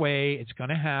coming our way. It's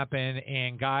going to happen.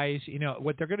 And guys,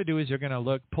 what they're going to do is they're going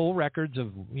to pull records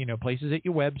of, places that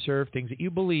you web surf, things that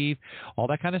you believe, all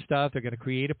that kind of stuff. They're going to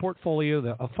create a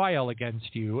portfolio, a file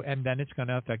against you, and then it's going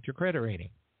to affect your credit rating.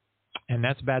 And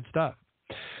that's bad stuff.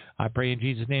 I pray in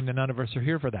Jesus' name that none of us are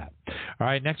here for that. All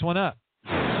right, next one up.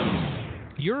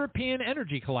 European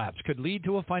energy collapse could lead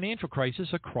to a financial crisis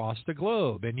across the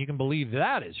globe, and you can believe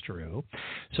that is true.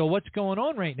 So what's going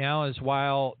on right now is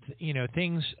while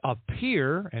things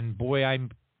appear, and boy, I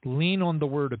lean on the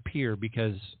word appear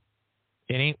because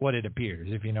it ain't what it appears,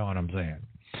 if you know what I'm saying.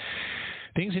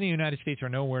 Things in the United States are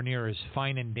nowhere near as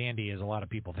fine and dandy as a lot of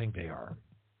people think they are.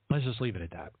 Let's just leave it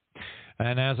at that.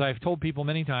 And as I've told people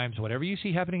many times, whatever you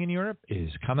see happening in Europe is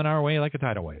coming our way like a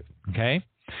tidal wave. Okay,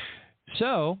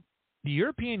 so the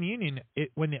European Union,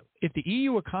 if the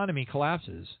EU economy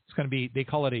collapses, it's going to be, they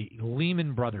call it a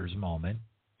Lehman Brothers moment.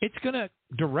 It's going to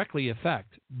directly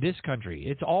affect this country.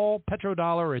 It's all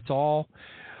petrodollar. It's all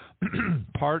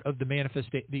part of the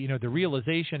the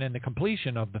realization and the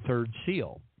completion of the third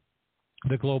seal,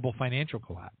 the global financial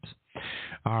collapse.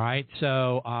 All right.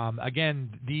 So,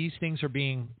 again, these things are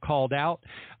being called out.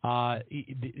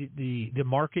 The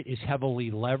market is heavily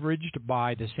leveraged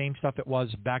by the same stuff it was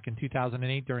back in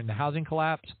 2008 during the housing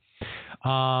collapse.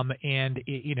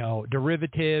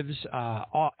 Derivatives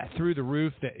through the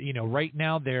roof. That right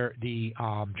now the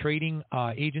trading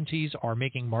agencies are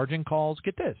making margin calls.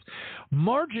 Get this,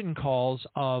 margin calls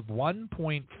of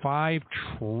 $1.5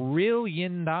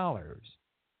 trillion.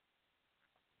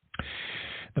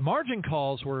 The margin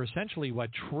calls were essentially what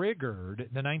triggered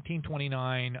the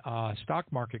 1929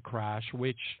 stock market crash,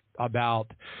 which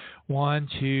about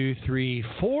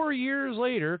 4 years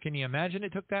later, can you imagine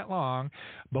it took that long,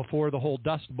 before the whole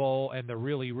Dust Bowl and the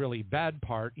really, really bad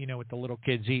part, with the little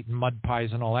kids eating mud pies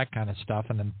and all that kind of stuff,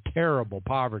 and the terrible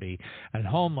poverty and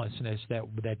homelessness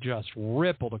that just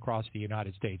rippled across the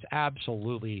United States.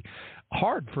 Absolutely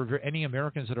hard for any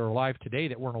Americans that are alive today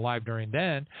that weren't alive during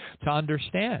then to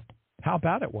understand how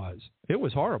bad it was. It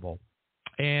was horrible.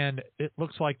 And it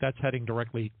looks like that's heading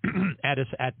directly at us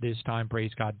at this time.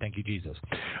 Praise God. Thank you, Jesus.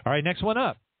 All right, next one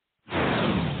up.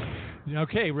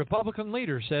 Okay, Republican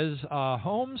leader says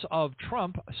homes of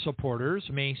Trump supporters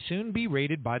may soon be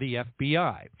raided by the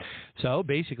FBI. So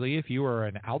basically, if you are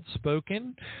an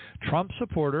outspoken Trump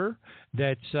supporter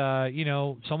that's,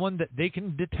 someone that they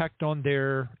can detect on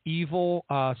their evil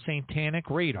satanic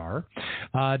radar,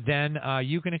 then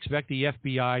you can expect the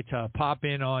FBI to pop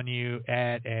in on you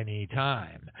at any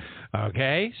time.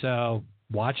 Okay, so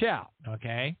watch out.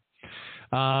 Okay,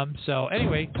 so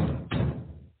anyway.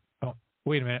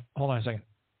 Wait a minute. Hold on a second.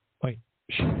 Wait.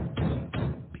 Shh.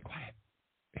 Be quiet.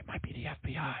 It might be the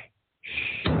FBI.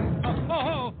 Shh.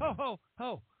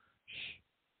 Oh. Shh.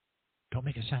 Don't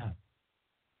make a sound.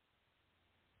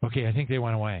 Okay, I think they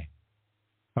went away.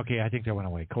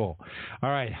 Cool. All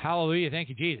right. Hallelujah. Thank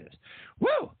you, Jesus. Woo!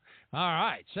 All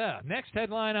right. So, next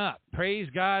headline up.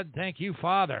 Praise God. Thank you,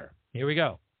 Father. Here we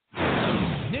go.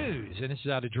 news, and this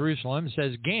is out of Jerusalem. It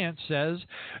says Gantz says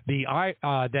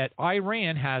that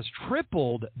Iran has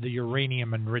tripled the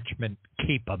uranium enrichment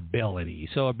capability.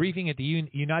 So a briefing at the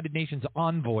United Nations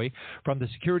envoy from the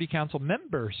Security Council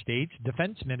member states,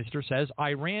 defense minister says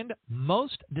Iran's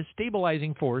most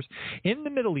destabilizing force in the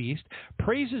Middle East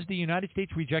praises the United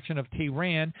States rejection of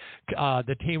Tehran,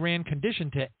 the Tehran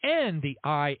condition to end the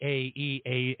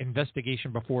IAEA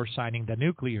investigation before signing the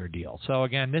nuclear deal. So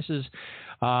again, this is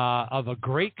of a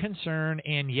great concern,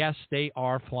 and yes, they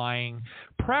are flying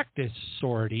practice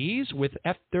sorties with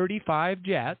F-35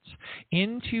 jets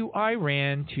into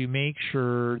Iran to make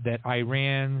sure that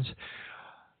Iran's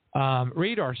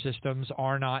radar systems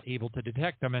are not able to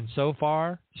detect them, and so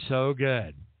far, so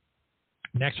good.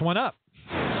 Next one up.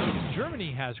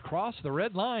 Germany has crossed the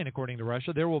red line, according to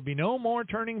Russia. There will be no more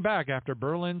turning back after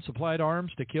Berlin supplied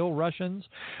arms to kill Russians,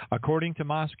 according to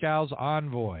Moscow's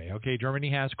envoy. Okay, Germany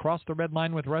has crossed the red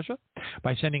line with Russia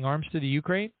by sending arms to the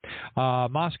Ukraine.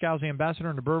 Moscow's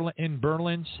ambassador in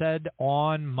Berlin said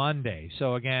on Monday.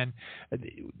 So again,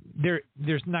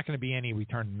 there's not going to be any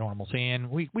return to normalcy, and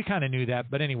we kind of knew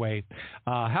that. But anyway,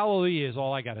 hallelujah is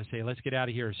all I got to say. Let's get out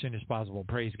of here as soon as possible.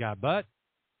 Praise God. But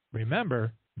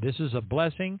remember, this is a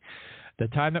blessing. The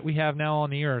time that we have now on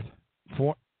the earth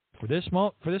for this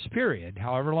period,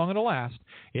 however long it'll last,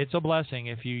 it's a blessing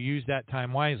if you use that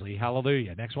time wisely.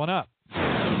 Hallelujah. Next one up.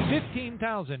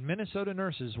 15,000 Minnesota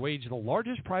nurses waged the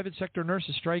largest private sector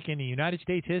nurses strike in the United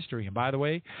States history. And by the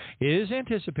way, it is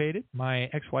anticipated. My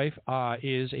ex-wife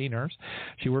is a nurse.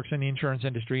 She works in the insurance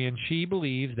industry, and she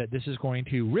believes that this is going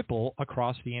to ripple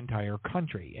across the entire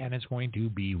country, and it's going to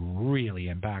be really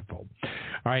impactful. All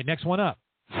right, next one up.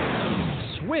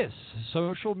 Swiss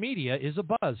social media is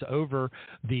abuzz over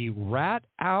the rat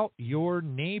out your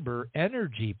neighbor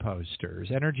energy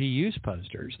use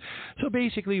posters. So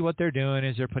basically what they're doing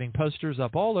is they're putting posters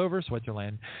up all over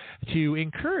Switzerland to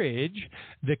encourage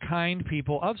the kind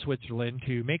people of Switzerland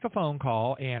to make a phone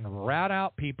call and rat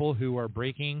out people who are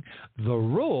breaking the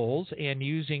rules and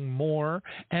using more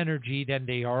energy than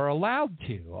they are allowed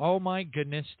to. Oh my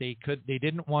goodness, they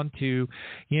didn't want to,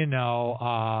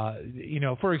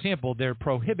 for example, they're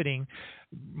prohibiting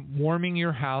warming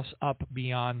your house up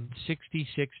beyond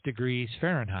 66 degrees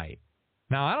Fahrenheit.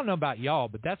 Now, I don't know about y'all,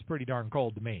 but that's pretty darn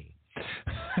cold to me.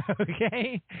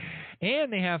 Okay?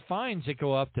 And they have fines that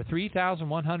go up to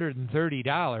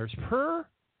 $3,130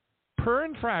 per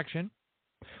infraction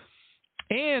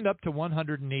and up to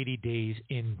 180 days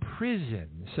in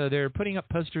prison. So they're putting up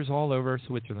posters all over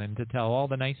Switzerland to tell all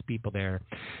the nice people there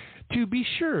to be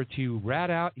sure to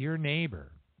rat out your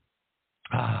neighbor.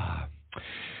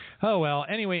 Oh, well,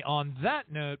 anyway, on that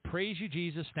note, praise you,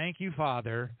 Jesus. Thank you,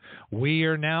 Father. We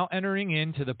are now entering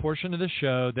into the portion of the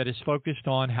show that is focused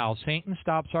on how Satan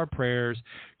stops our prayers,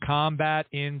 combat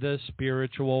in the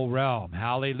spiritual realm.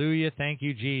 Hallelujah. Thank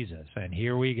you, Jesus. And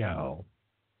here we go.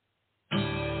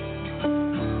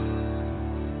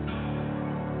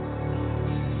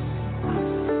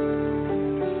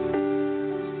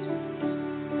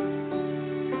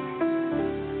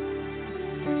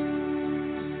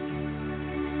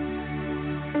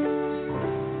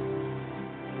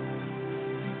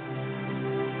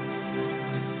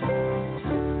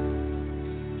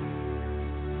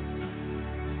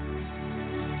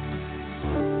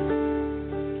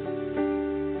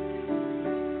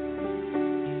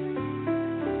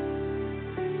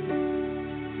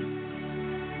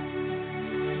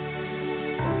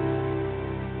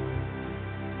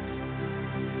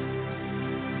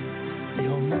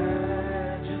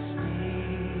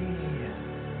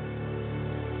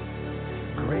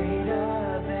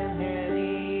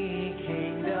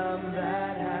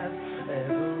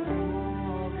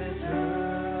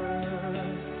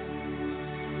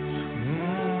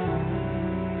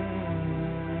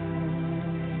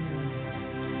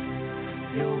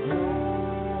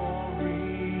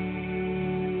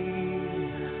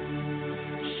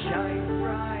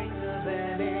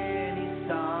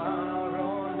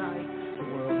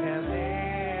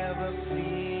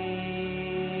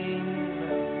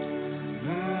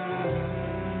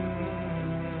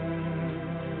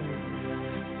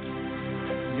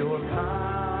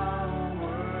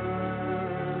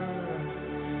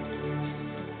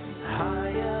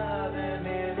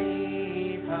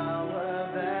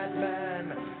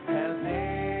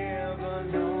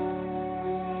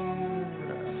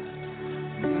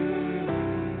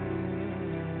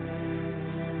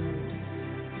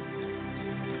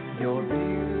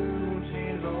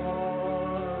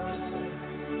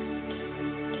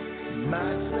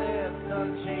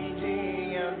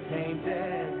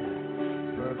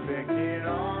 Perfect in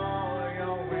all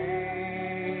your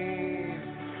ways.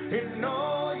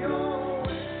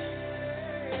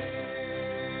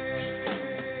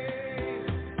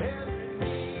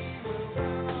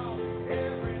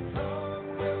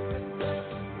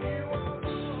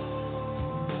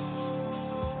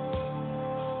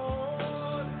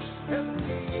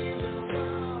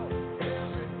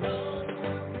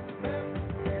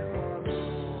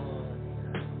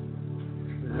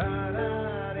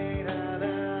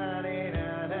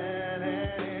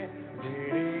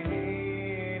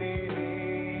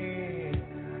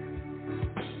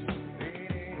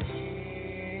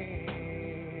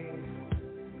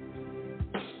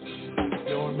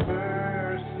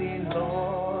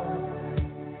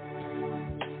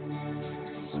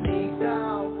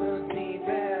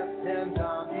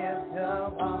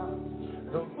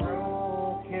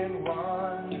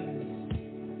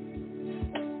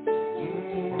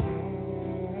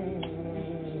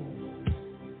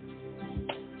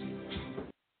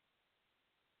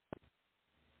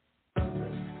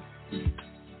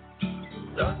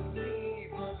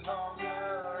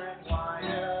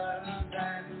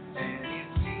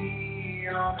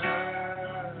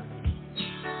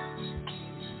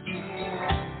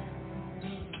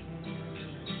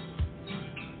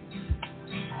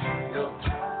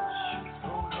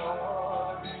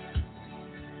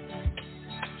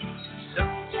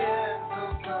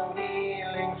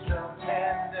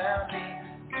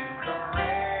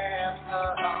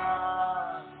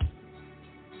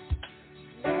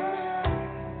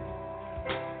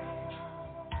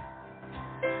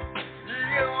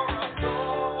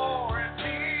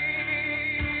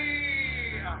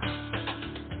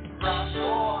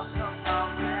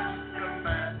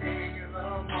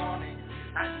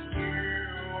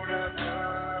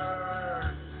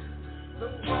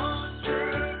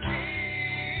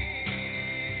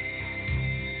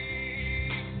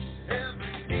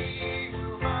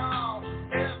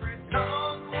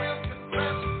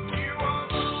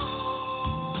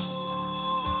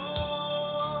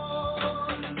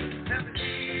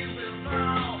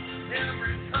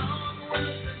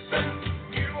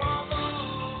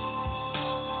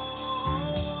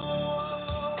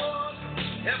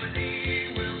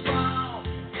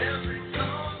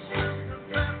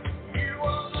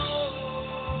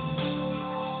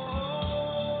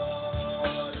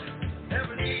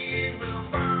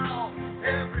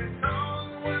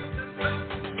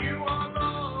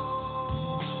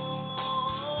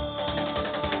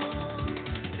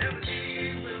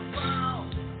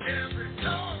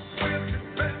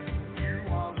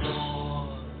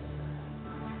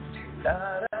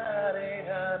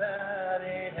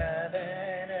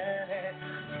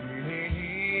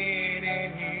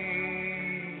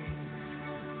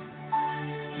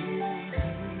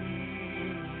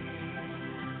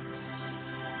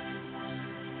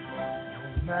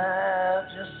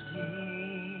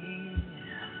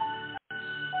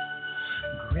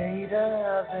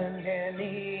 Greater than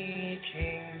any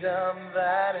kingdom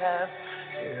that has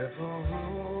ever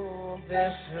ruled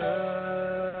this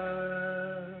earth.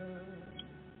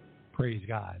 Praise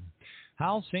God.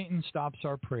 How Satan stops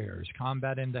our prayers,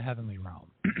 combat in the heavenly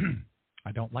realm.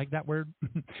 I don't like that word,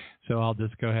 so I'll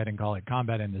just go ahead and call it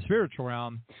combat in the spiritual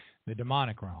realm, the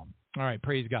demonic realm. All right,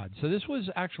 praise God. So this was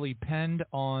actually penned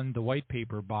on the white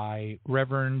paper by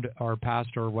Reverend or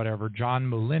Pastor or whatever, John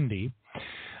Mullindi.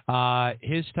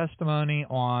 His testimony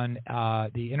on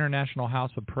the International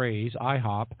House of Praise,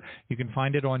 IHOP, you can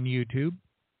find it on YouTube.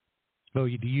 Go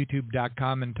to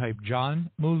youtube.com and type John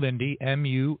Mullindi,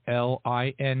 M-U-L-I-N-D-E,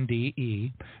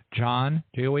 John,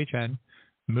 J-O-H-N,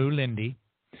 Mullindi,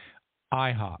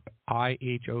 IHOP,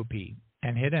 I-H-O-P,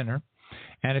 and hit enter.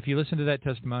 And if you listen to that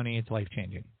testimony, it's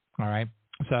life-changing, all right?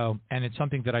 So, and it's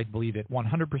something that I believe that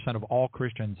 100% of all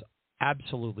Christians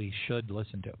absolutely should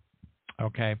listen to,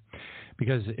 okay?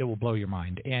 Because it will blow your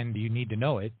mind, and you need to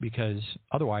know it because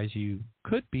otherwise you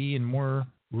could be in more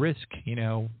risk, you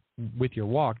know, with your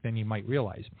walk than you might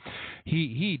realize.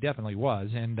 He definitely was,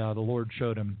 and the Lord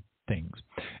showed him things,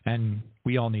 and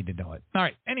we all need to know it. All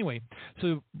right, anyway,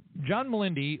 so John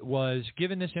Mullindi was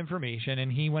given this information,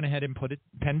 and he went ahead and put it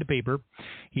pen to paper.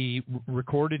 He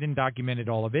recorded and documented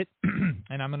all of it,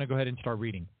 and I'm going to go ahead and start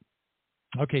reading.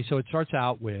 Okay, so it starts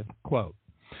out with, quote,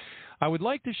 I would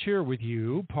like to share with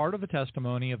you part of a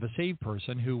testimony of a saved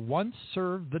person who once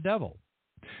served the devil.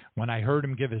 When I heard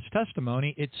him give his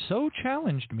testimony, it so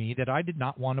challenged me that I did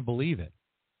not want to believe it.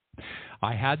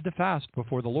 I had to fast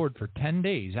before the Lord for 10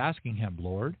 days, asking him,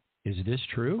 Lord, is this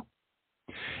true?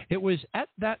 It was at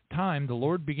that time the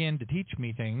Lord began to teach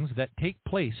me things that take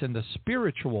place in the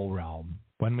spiritual realm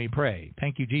when we pray.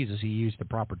 Thank you, Jesus. He used the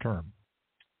proper term.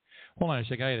 Hold on a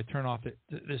second. I got to turn off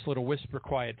this little whisper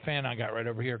quiet fan I got right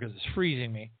over here because it's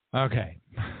freezing me. Okay.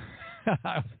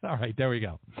 All right, there we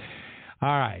go.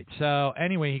 All right. So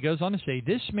anyway, he goes on to say,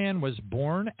 this man was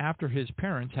born after his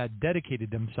parents had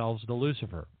dedicated themselves to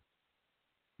Lucifer.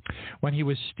 When he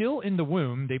was still in the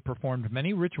womb, they performed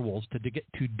many rituals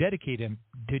to dedicate him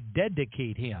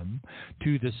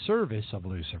to the service of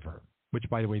Lucifer, which,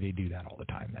 by the way, they do that all the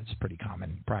time. That's pretty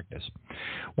common practice.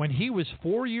 When he was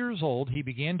 4 years old, he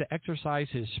began to exercise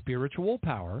his spiritual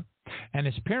power, and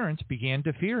his parents began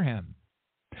to fear him.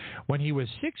 When he was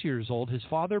 6 years old, his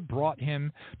father brought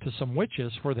him to some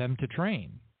witches for them to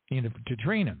train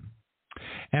him.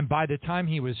 And by the time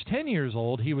he was 10 years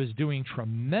old, he was doing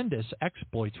tremendous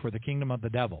exploits for the kingdom of the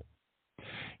devil.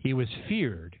 He was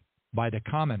feared by the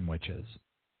common witches.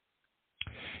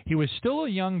 He was still a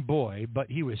young boy, but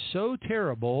he was so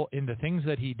terrible in the things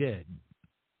that he did.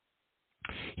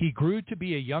 He grew to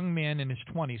be a young man in his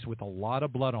 20s with a lot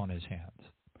of blood on his hands.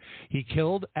 He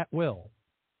killed at will.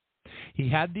 He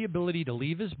had the ability to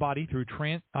leave his body through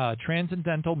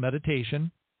transcendental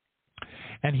meditation,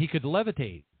 and he could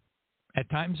levitate. At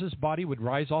times, his body would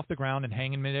rise off the ground and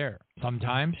hang in midair.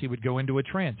 Sometimes he would go into a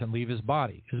trance and leave his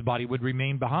body. His body would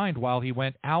remain behind while he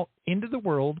went out into the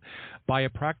world by a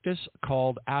practice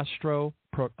called astro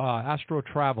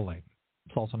traveling.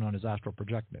 It's also known as astral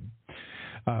projection.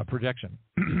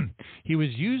 He was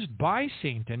used by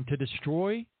Satan to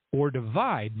destroy or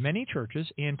divide many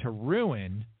churches and to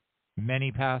ruin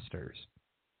many pastors.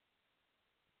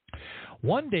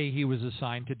 One day he was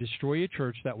assigned to destroy a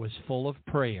church that was full of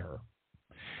prayer.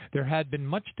 There had been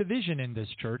much division in this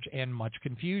church and much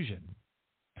confusion.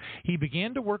 He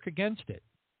began to work against it,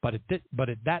 but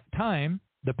at that time,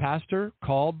 the pastor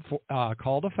called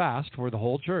a fast for the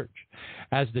whole church.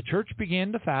 As the church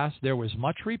began to fast, there was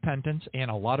much repentance and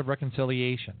a lot of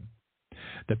reconciliation.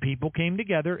 The people came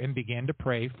together and began to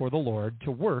pray for the Lord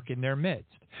to work in their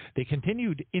midst. They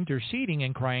continued interceding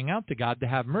and crying out to God to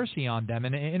have mercy on them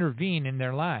and intervene in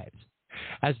their lives.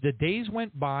 As the days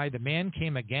went by, the man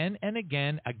came again and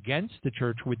again against the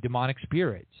church with demonic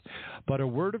spirits. But a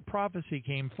word of prophecy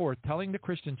came forth telling the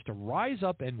Christians to rise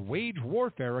up and wage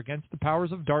warfare against the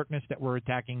powers of darkness that were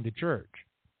attacking the church.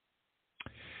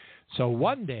 So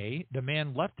one day, the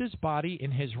man left his body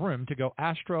in his room to go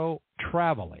astro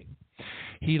traveling.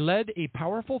 He led a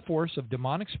powerful force of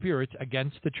demonic spirits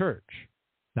against the church.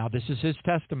 Now, this is his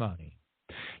testimony.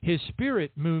 His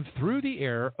spirit moved through the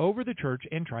air over the church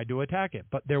and tried to attack it,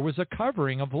 but there was a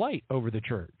covering of light over the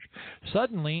church.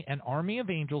 Suddenly, an army of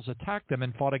angels attacked them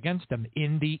and fought against them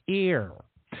in the air.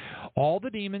 All the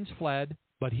demons fled,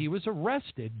 but he was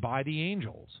arrested by the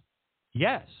angels.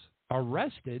 Yes,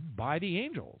 arrested by the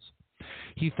angels.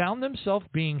 He found himself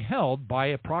being held by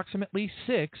approximately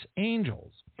 6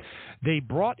 angels. They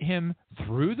brought him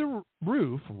through the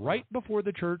roof right before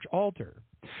the church altar.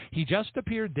 He just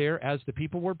appeared there as the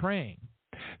people were praying.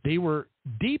 They were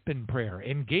deep in prayer,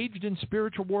 engaged in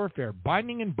spiritual warfare,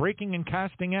 binding and breaking and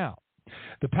casting out.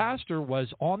 The pastor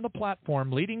was on the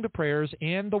platform leading the prayers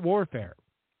and the warfare.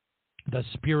 The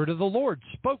Spirit of the Lord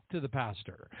spoke to the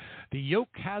pastor. The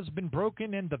yoke has been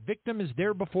broken and the victim is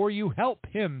there before you. Help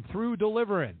him through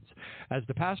deliverance. As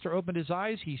the pastor opened his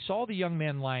eyes, he saw the young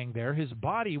man lying there. His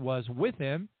body was with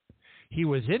him. He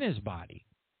was in his body.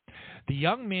 The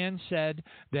young man said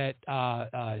that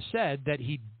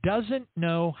he doesn't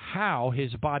know how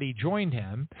his body joined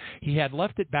him. He had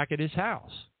left it back at his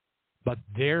house. But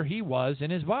there he was in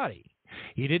his body.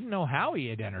 He didn't know how he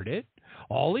had entered it.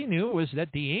 All he knew was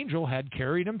that the angel had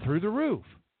carried him through the roof.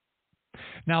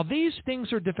 Now, these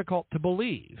things are difficult to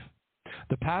believe.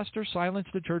 The pastor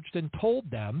silenced the church and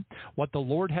told them what the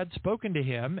Lord had spoken to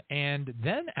him, and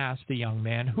then asked the young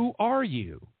man, "Who are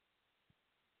you?"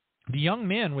 The young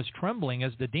man was trembling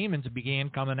as the demons began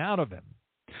coming out of him.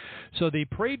 So they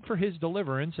prayed for his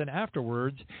deliverance, and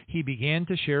afterwards he began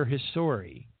to share his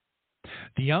story.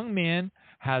 The young man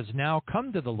has now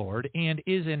come to the Lord and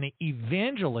is an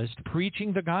evangelist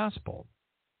preaching the gospel.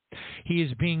 He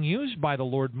is being used by the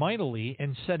Lord mightily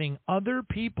in setting other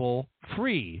people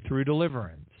free through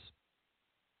deliverance.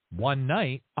 One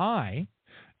night, I,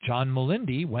 John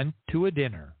Malindi, went to a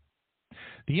dinner.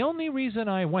 The only reason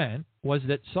I went was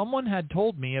that someone had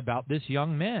told me about this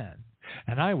young man,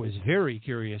 and I was very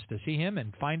curious to see him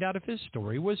and find out if his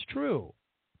story was true.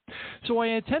 So I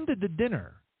attended the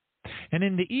dinner. And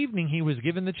in the evening, he was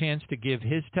given the chance to give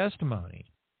his testimony.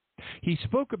 He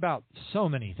spoke about so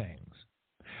many things.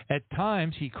 At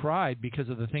times, he cried because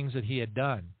of the things that he had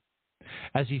done.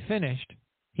 As he finished,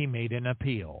 he made an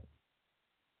appeal.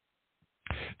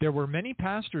 There were many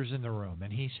pastors in the room,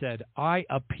 and he said, "I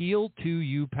appeal to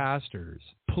you pastors.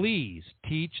 please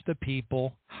teach the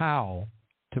people how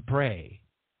to pray.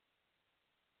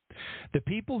 The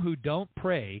people who don't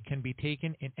pray can be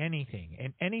taken in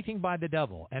anything by the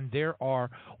devil, and there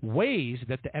are ways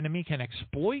that the enemy can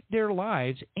exploit their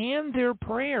lives and their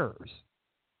prayers.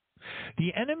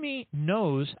 The enemy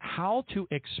knows how to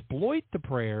exploit the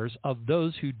prayers of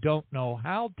those who don't know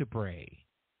how to pray.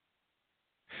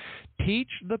 Teach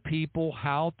the people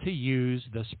how to use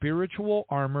the spiritual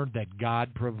armor that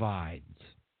God provides.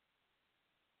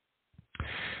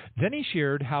 Then he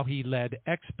shared how he led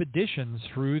expeditions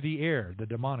through the air, the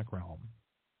demonic realm.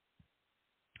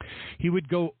 He would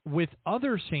go with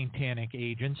other satanic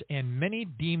agents and many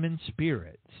demon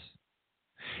spirits.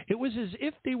 It was as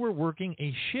if they were working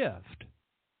a shift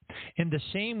in the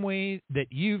same way that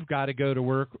you've got to go to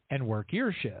work and work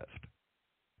your shift.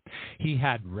 He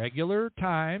had regular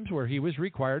times where he was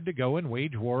required to go and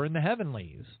wage war in the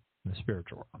heavenlies, in the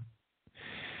spiritual realm.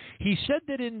 He said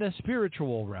that in the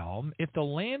spiritual realm, if the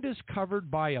land is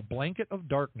covered by a blanket of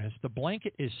darkness, the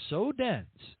blanket is so dense,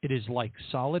 it is like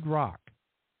solid rock.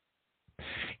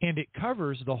 And it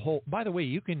covers the whole. By the way,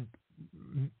 you can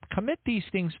commit these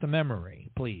things to memory,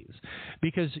 please,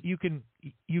 because you can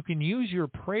use your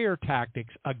prayer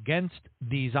tactics against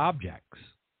these objects.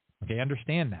 Okay,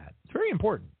 understand that. It's very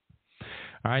important.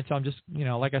 All right, so I'm just,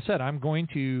 like I said, I'm going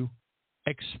to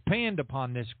expand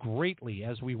upon this greatly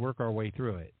as we work our way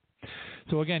through it.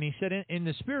 So again, he said in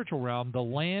the spiritual realm, the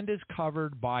land is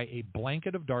covered by a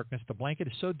blanket of darkness. The blanket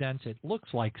is so dense it looks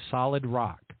like solid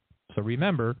rock. So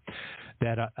remember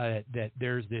that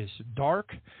there's this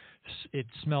dark. It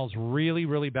smells really,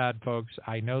 really bad, folks.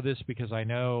 I know this because I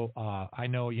know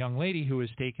a young lady who was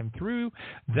taken through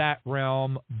that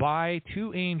realm by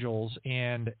two angels,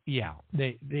 and yeah,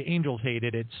 the angels hate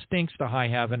it. It stinks to high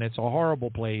heaven. It's a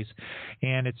horrible place,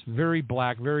 and it's very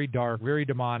black, very dark, very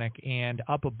demonic. And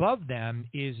up above them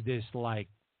is this like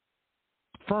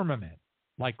firmament,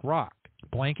 like rock,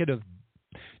 blanket of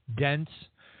dense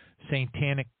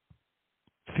satanic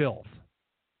filth.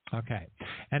 Okay,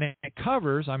 and it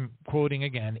covers, I'm quoting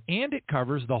again, and it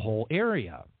covers the whole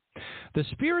area. The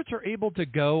spirits are able to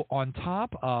go on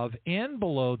top of and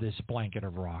below this blanket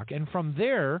of rock, and from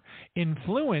there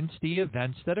influence the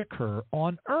events that occur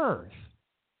on earth.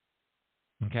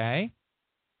 Okay?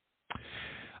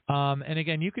 And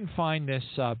again, you can find this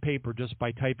paper just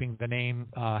by typing the name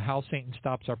How Satan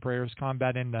Stops Our Prayers,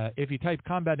 if you type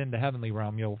Combat in the Heavenly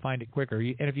Realm, you'll find it quicker.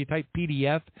 And if you type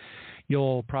PDF,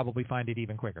 you'll probably find it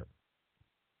even quicker.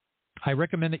 I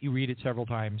recommend that you read it several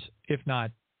times, if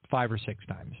not 5 or 6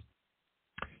 times.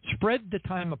 Spread the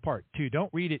time apart, too.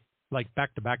 Don't read it like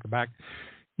back to back to back.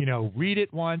 Read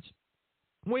it once,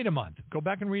 wait a month, go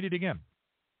back and read it again.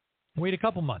 Wait a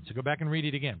couple months to go back and read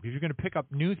it again, because you're going to pick up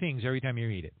new things every time you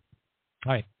read it.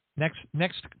 All right,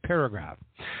 next paragraph.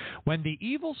 When the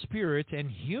evil spirits and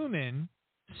human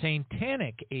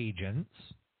satanic agents,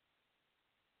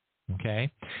 okay,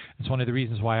 it's one of the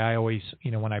reasons why I always,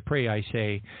 when I pray, I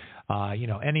say,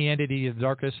 any entity of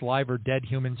darkest, live or dead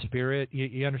human spirit,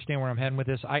 you understand where I'm heading with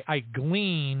this? I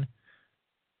glean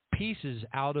pieces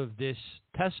out of this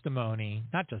testimony,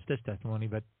 not just this testimony,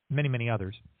 but many, many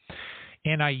others.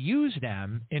 And I use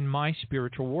them in my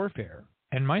spiritual warfare.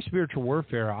 And my spiritual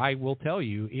warfare, I will tell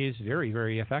you, is very,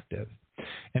 very effective.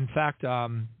 In fact,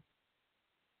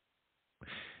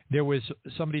 there was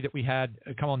somebody that we had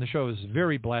come on the show who was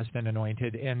very blessed and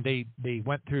anointed, and they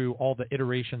went through all the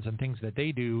iterations and things that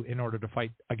they do in order to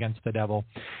fight against the devil.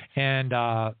 And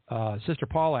Sister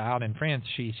Paula out in France,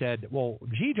 she said, well,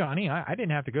 gee, Johnny, I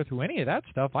didn't have to go through any of that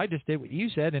stuff. I just did what you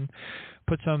said and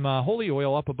put some holy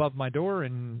oil up above my door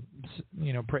and,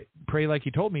 pray like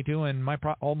you told me to, and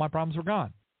all my problems were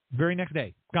gone. Very next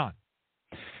day, gone.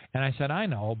 And I said, I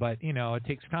know, but, it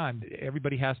takes time.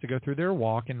 Everybody has to go through their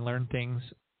walk and learn things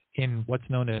in what's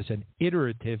known as an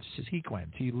iterative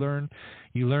sequence. You learn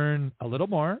a little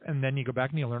more, and then you go back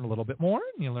and you learn a little bit more,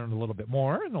 and you learn a little bit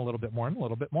more, and a little bit more, and a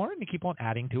little bit more, and you keep on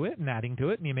adding to it,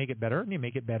 and you make it better, and you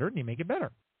make it better, and you make it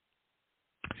better.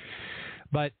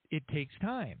 But it takes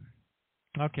time.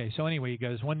 Okay, so anyway, he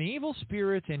goes, when the evil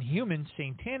spirits and human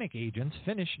satanic agents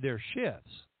finish their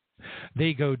shifts,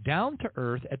 they go down to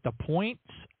earth at the points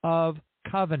of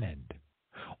covenant,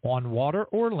 on water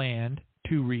or land,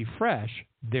 to refresh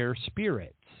their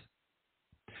spirits.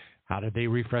 How do they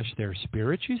refresh their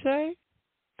spirits, you say?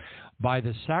 By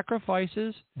the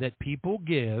sacrifices that people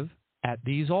give at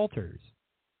these altars.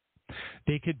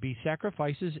 They could be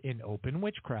sacrifices in open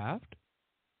witchcraft.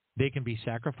 They can be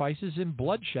sacrifices in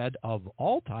bloodshed of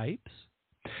all types,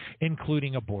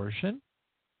 including abortion,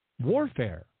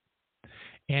 warfare,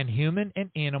 and human and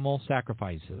animal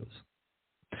sacrifices.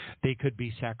 They could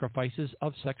be sacrifices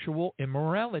of sexual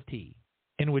immorality,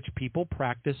 in which people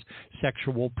practice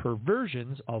sexual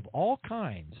perversions of all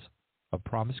kinds of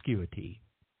promiscuity.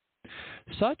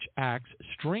 Such acts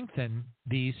strengthen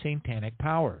these satanic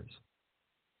powers.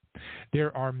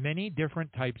 There are many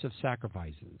different types of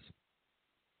sacrifices.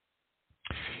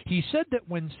 He said that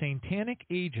when satanic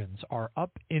agents are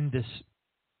up in this,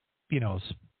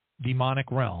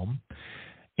 demonic realm,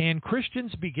 and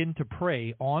Christians begin to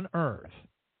pray on earth,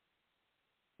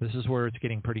 this is where it's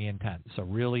getting pretty intense, so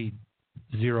really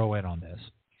zero in on this.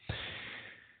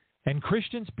 And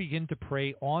Christians begin to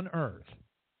pray on earth.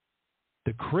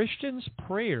 The Christians'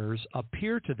 prayers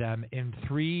appear to them in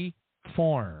three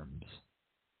forms.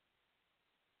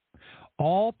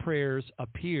 All prayers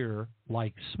appear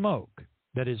like smoke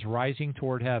that is rising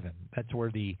toward heaven. That's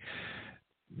where the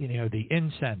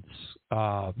incense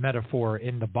metaphor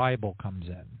in the Bible comes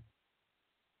in.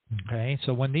 Okay,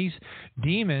 so when these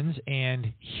demons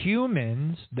and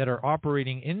humans that are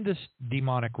operating in this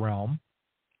demonic realm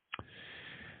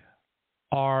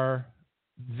are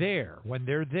there, when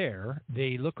they're there,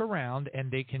 they look around and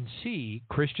they can see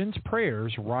Christians'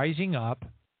 prayers rising up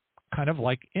kind of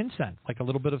like incense, like a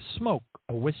little bit of smoke,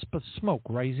 a wisp of smoke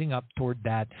rising up toward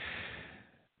that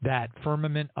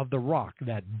firmament of the rock,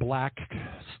 that black,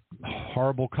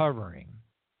 horrible covering.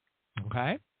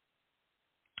 Okay?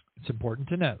 It's important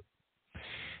to note.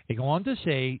 They go on to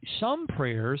say, some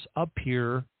prayers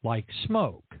appear like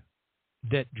smoke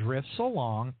that drifts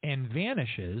along and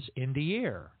vanishes in the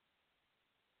air.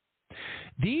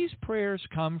 These prayers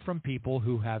come from people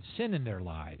who have sin in their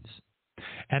lives,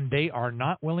 and they are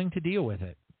not willing to deal with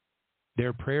it.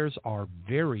 Their prayers are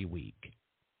very weak.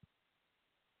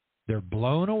 They're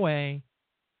blown away,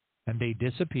 and they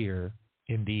disappear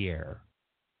in the air.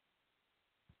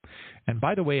 And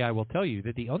by the way, I will tell you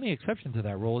that the only exception to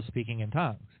that rule is speaking in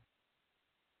tongues.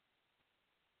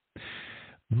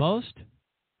 Most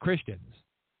Christians,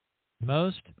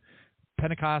 most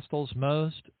Pentecostals,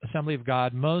 most Assembly of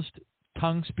God, most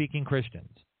tongue-speaking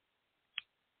Christians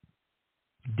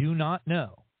do not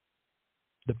know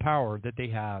the power that they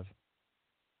have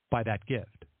by that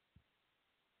gift.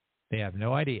 They have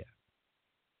no idea.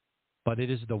 But it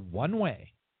is the one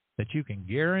way that you can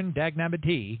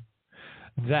guarantee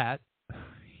that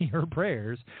your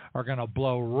prayers are going to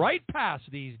blow right past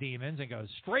these demons and go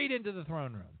straight into the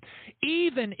throne room,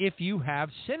 even if you have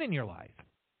sin in your life,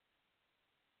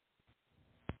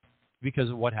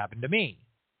 because of what happened to me.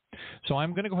 So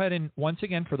I'm going to go ahead and, once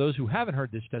again, for those who haven't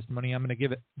heard this testimony, I'm going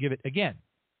to give it again.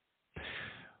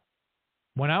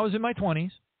 When I was in my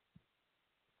 20s,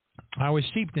 I was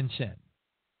steeped in sin.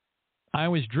 I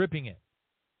was dripping it.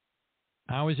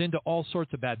 I was into all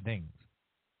sorts of bad things.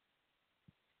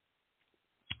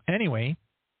 Anyway,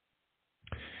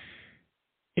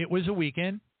 it was a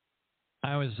weekend.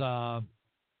 I was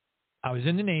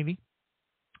in the Navy,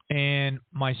 and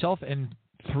myself and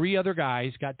 3 other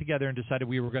guys got together and decided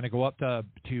we were going to go up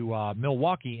to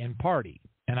Milwaukee and party.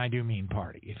 And I do mean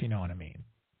party, if you know what I mean.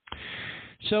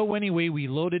 So anyway, we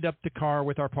loaded up the car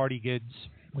with our party goods.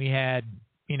 We had,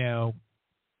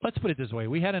 let's put it this way.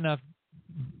 We had enough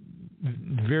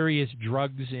various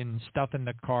drugs and stuff in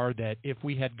the car that if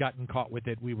we had gotten caught with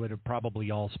it, we would have probably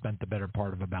all spent the better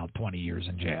part of about 20 years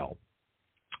in jail.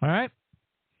 All right?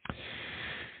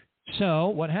 So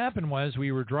what happened was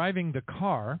we were driving the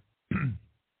car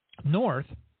north,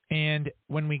 and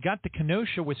when we got to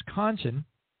Kenosha, Wisconsin,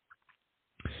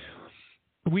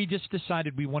 we just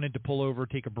decided we wanted to pull over,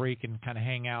 take a break, and kind of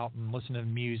hang out and listen to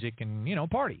music and,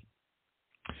 party.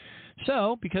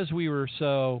 So because we were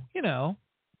so,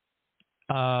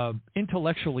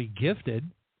 intellectually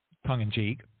gifted,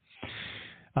 tongue-in-cheek,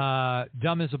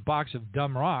 dumb as a box of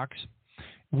dumb rocks,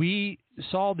 we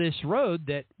saw this road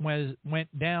that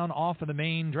went down off of the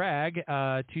main drag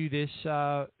to this,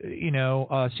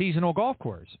 seasonal golf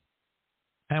course.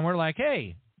 And we're like,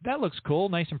 hey, that looks cool,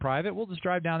 nice and private. We'll just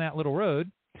drive down that little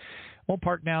road. We'll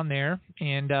park down there,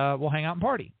 and we'll hang out and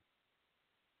party.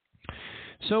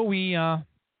 So we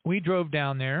drove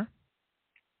down there.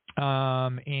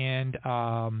 And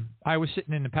I was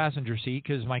sitting in the passenger seat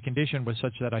because my condition was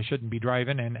such that I shouldn't be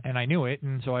driving, and I knew it.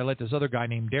 And so I let this other guy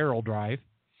named Daryl drive.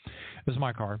 It was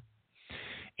my car.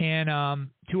 And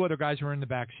 2 other guys were in the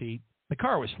back seat. The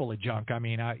car was full of junk. I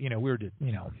mean, we were,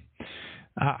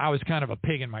 I was kind of a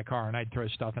pig in my car, and I'd throw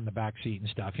stuff in the back seat and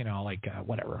stuff,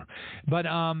 whatever. But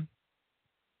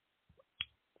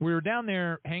we were down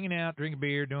there hanging out, drinking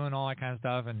beer, doing all that kind of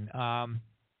stuff, and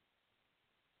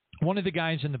one of the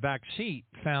guys in the back seat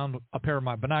found a pair of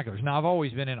my binoculars. Now, I've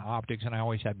always been into optics, and I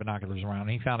always had binoculars around.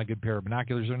 And he found a good pair of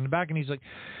binoculars in the back, and he's like,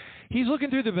 he's looking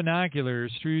through the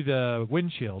binoculars through the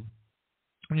windshield,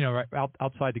 right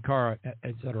outside the car,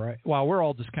 et cetera, while we're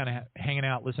all just kind of hanging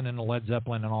out, listening to Led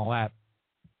Zeppelin and all that.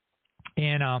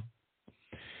 And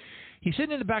he's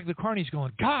sitting in the back of the car, and he's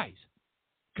going, guys,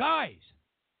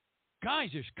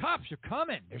 there's cops are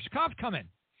coming. There's cops coming.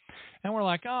 And we're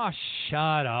like, oh,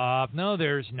 shut up. No,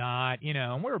 there's not.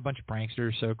 And we're a bunch of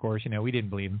pranksters, so, of course, we didn't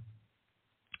believe him.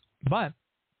 But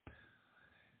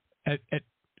at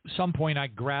some point, I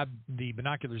grabbed the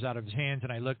binoculars out of his hands,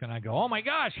 and I looked, and I go, oh, my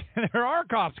gosh, there are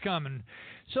cops coming.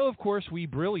 So, of course, we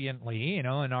brilliantly, in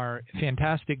our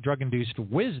fantastic drug-induced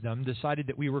wisdom, decided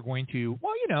that we were going to,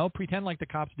 pretend like the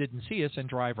cops didn't see us and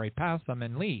drive right past them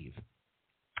and leave.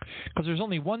 Because there's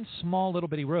only one small little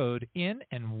bitty road in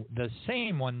and the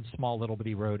same one small little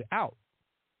bitty road out.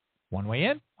 One way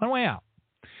in, one way out.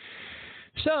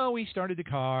 So we started the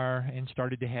car and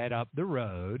started to head up the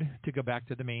road to go back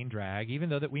to the main drag, even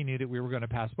though that we knew that we were going to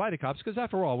pass by the cops, because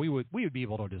after all, we would be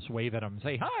able to just wave at them and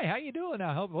say, hi, how you doing?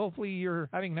 Hopefully you're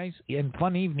having nice and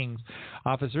fun evenings,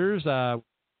 officers.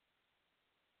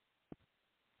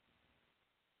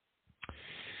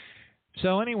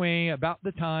 So anyway, about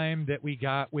the time that we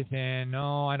got within,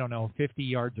 50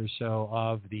 yards or so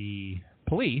of the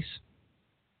police,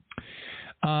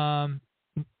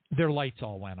 their lights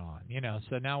all went on,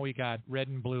 So now we got red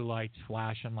and blue lights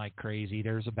flashing like crazy.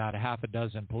 There's about a half a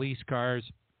dozen police cars.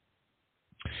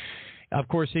 Of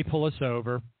course, they pull us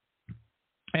over.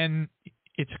 And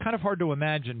it's kind of hard to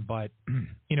imagine, but,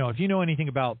 if you know anything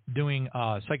about doing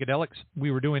psychedelics,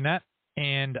 we were doing that.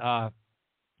 And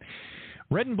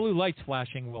red and blue lights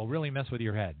flashing will really mess with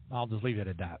your head. I'll just leave it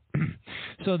at that.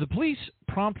 So the police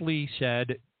promptly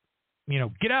said,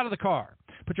 get out of the car.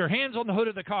 Put your hands on the hood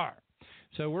of the car.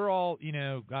 So we're all,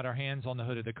 got our hands on the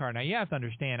hood of the car. Now, you have to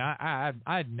understand,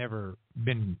 I'd never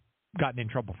gotten in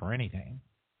trouble for anything.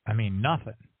 I mean,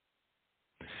 nothing.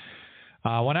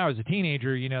 When I was a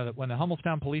teenager, that when the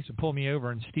Hummelstown police would pull me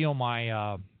over and steal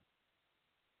my,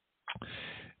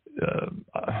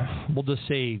 we'll just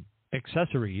say,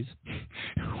 accessories,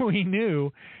 we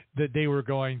knew that they were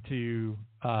going to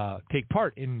take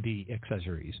part in the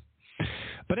accessories.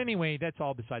 But anyway, that's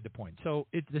all beside the point. So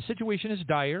the situation is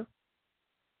dire.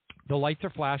 The lights are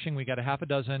flashing. We got a half a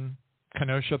dozen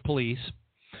Kenosha police.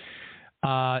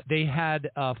 They had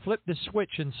flipped the switch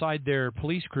inside their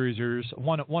police cruisers,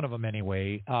 one of them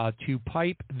anyway, to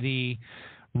pipe the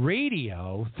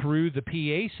radio through the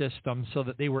PA system so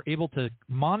that they were able to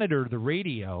monitor the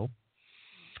radio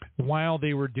while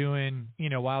they were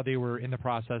while they were in the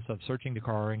process of searching the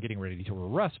car and getting ready to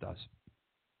arrest us.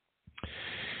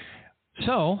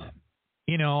 So,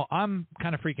 I'm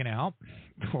kind of freaking out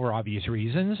for obvious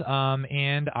reasons,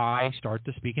 and I start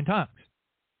to speak in tongues.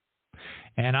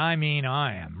 And I mean,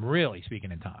 I am really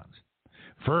speaking in tongues,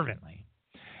 fervently.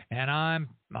 And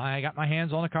I got my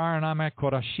hands on the car, and I'm at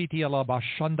Korashiti alaba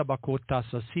shanda bakuta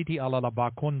sasiti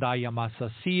alaba kunda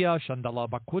yamasasia shandala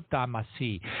bakuta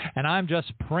masi. And I'm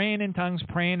just praying in tongues,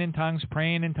 praying in tongues,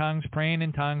 praying in tongues, praying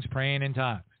in tongues, praying in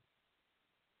tongues.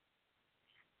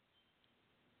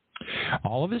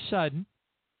 All of a sudden,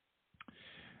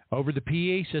 over the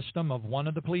PA system of one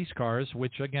of the police cars,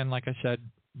 which again, like I said,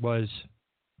 was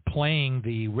playing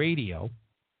the radio,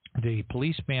 the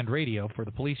police band radio for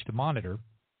the police to monitor,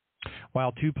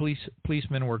 while two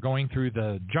policemen were going through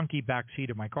the junky back seat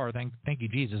of my car. Thank you,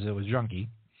 Jesus, it was junky.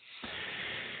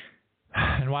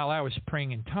 And while I was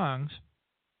praying in tongues,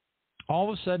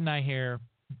 all of a sudden I hear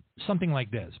something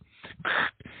like this.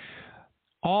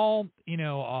 All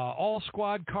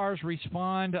squad cars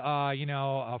respond,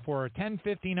 for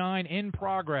 10:59 in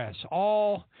progress.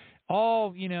 All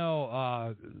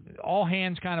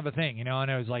hands kind of a thing, and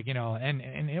it was like,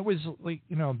 and it was like,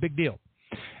 a big deal.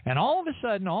 And all of a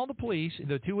sudden, all the police,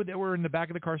 the two that were in the back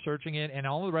of the car searching it, and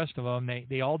all the rest of them,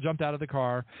 they all jumped out of the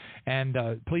car, and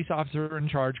the police officer in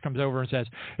charge comes over and says,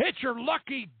 "It's your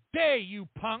lucky day, you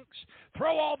punks!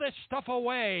 Throw all this stuff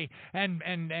away, and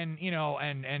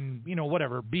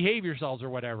whatever, behave yourselves or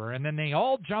whatever." And then they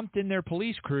all jumped in their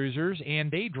police cruisers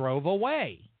and they drove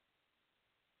away.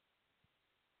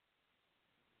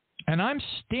 And I'm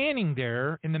standing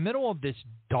there in the middle of this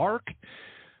dark,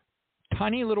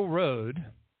 tiny little road,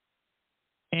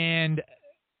 and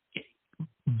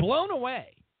blown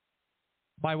away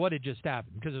by what had just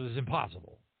happened, because it was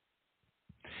impossible.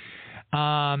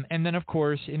 And then, of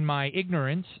course, in my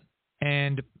ignorance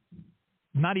and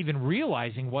not even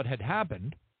realizing what had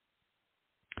happened,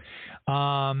 we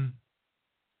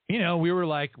were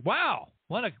like, wow,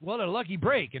 what a lucky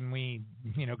break. And we,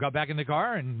 got back in the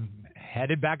car and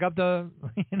headed back up to,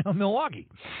 Milwaukee.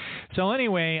 So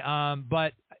anyway,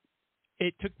 but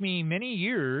it took me many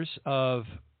years of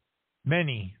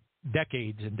many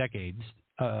decades and decades,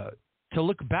 to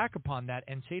look back upon that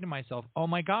and say to myself, oh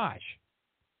my gosh.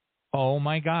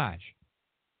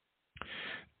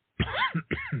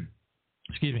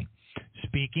 Excuse me.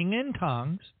 Speaking in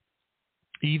tongues,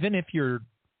 even if you're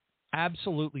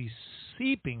absolutely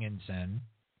seeping in sin,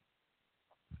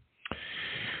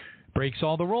 breaks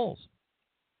all the rules.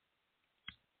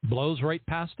 Blows right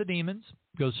past the demons,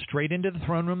 goes straight into the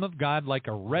throne room of God like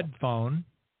a red phone,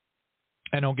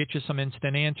 and it'll get you some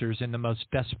instant answers in the most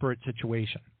desperate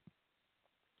situation.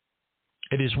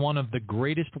 It is one of the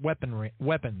greatest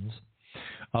weapons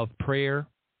of prayer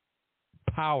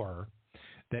power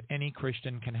that any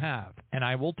Christian can have. And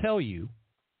I will tell you,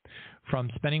 from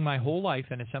spending my whole life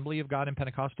in Assembly of God and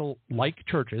Pentecostal-like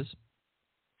churches,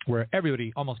 where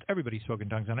almost everybody spoke in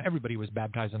tongues and everybody was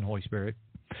baptized in the Holy Spirit,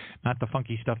 not the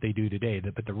funky stuff they do today,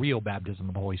 but the real baptism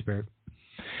of the Holy Spirit,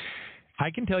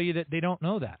 I can tell you that they don't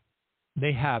know that.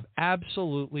 They have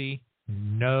absolutely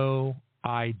no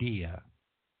idea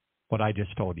what I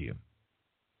just told you.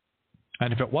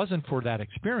 And if it wasn't for that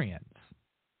experience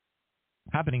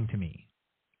happening to me,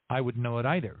 I wouldn't know it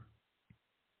either.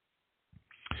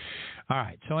 All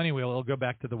right, so anyway, we'll go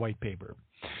back to the white paper.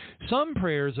 Some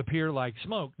prayers appear like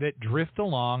smoke that drift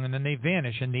along and then they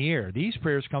vanish in the air. These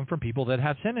prayers come from people that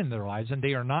have sin in their lives and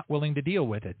they are not willing to deal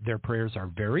with it. Their prayers are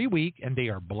very weak and they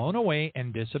are blown away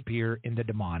and disappear in the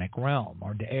demonic realm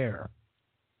or the air.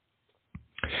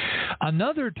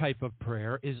 Another type of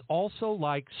prayer is also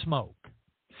like smoke.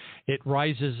 It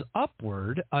rises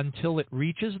upward until it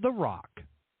reaches the rock.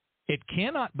 It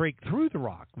cannot break through the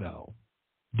rock, though.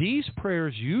 These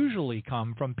prayers usually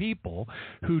come from people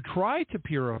who try to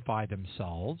purify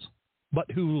themselves, but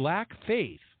who lack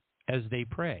faith as they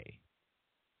pray.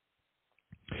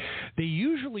 They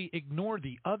usually ignore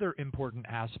the other important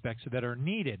aspects that are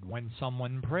needed when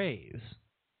someone prays.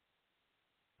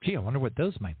 Gee, I wonder what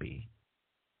those might be.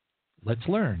 Let's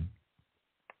learn.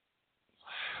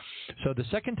 So the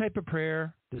second type of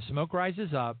prayer, the smoke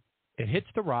rises up, it hits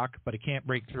the rock, but it can't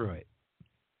break through it.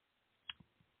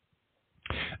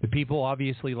 The people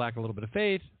obviously lack a little bit of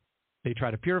faith. They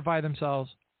try to purify themselves.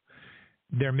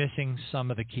 They're missing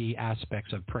some of the key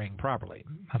aspects of praying properly.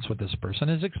 That's what this person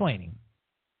is explaining.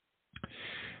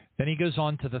 Then he goes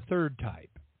on to the third type.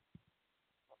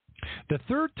 The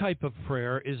third type of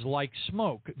prayer is like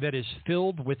smoke that is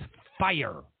filled with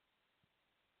fire.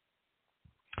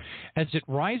 As it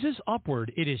rises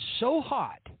upward, it is so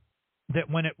hot that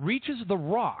when it reaches the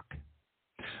rock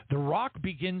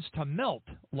begins to melt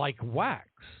like wax.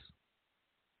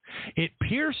 It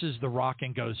pierces the rock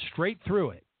and goes straight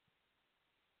through it.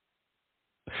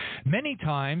 Many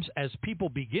times, as people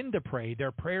begin to pray,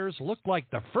 their prayers look like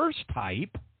the first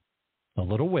type, a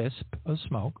little wisp of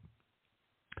smoke.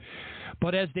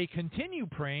 But as they continue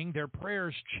praying, their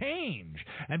prayers change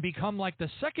and become like the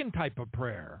second type of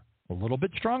prayer, a little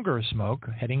bit stronger smoke,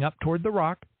 heading up toward the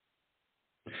rock.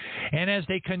 And as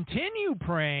they continue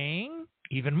praying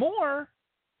even more,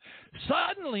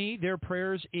 suddenly their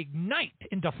prayers ignite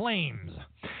into flames.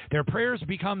 Their prayers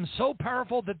become so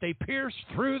powerful that they pierce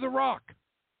through the rock.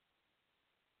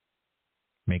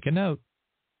 Make a note.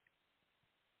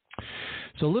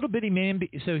 So little bitty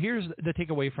so here's the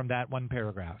takeaway from that one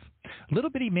paragraph. Little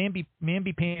bitty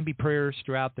mamby-pamby prayers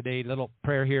throughout the day. Little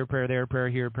prayer here, prayer there, prayer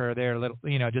here, prayer there. Little,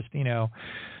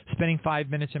 spending 5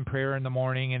 minutes in prayer in the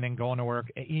morning and then going to work.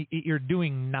 You're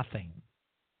doing nothing.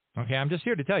 Okay, I'm just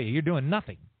here to tell you, you're doing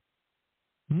nothing.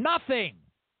 Nothing.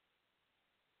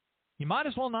 You might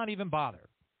as well not even bother,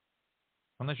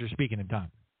 unless you're speaking in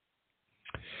tongues.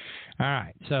 All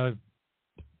right, so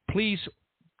please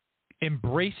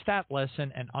embrace that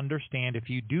lesson and understand if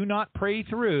you do not pray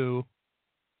through,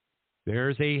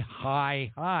 there's a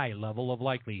high level of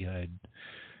likelihood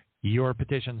your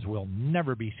petitions will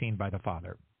never be seen by the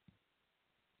Father.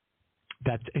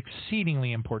 That's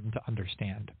exceedingly important to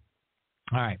understand.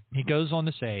 All right, he goes on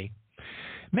to say,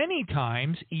 many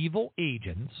times evil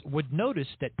agents would notice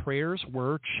that prayers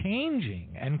were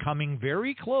changing and coming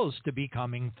very close to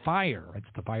becoming fire. It's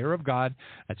the fire of God.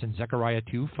 That's in Zechariah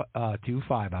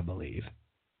 2:5, I believe.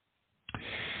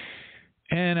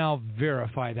 And I'll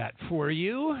verify that for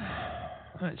you.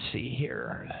 Let's see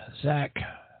here. Zech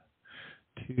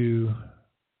 2:5.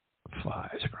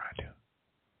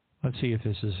 Let's see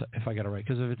if I got it right.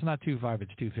 Because if it's not 2:5,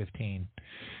 it's 2:15.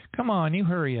 Come on, you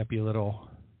hurry up, you little.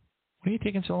 What are you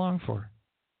taking so long for?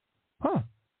 Huh.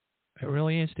 It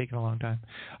really is taking a long time.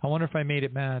 I wonder if I made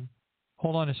it mad.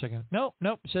 Hold on a second. Nope.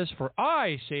 It says, for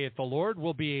I, saith the Lord,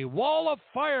 will be a wall of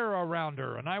fire around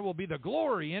her, and I will be the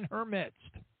glory in her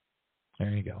midst. There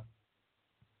you go.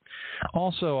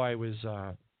 Also, I was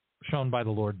shown by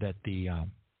the Lord that the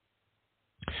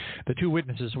The two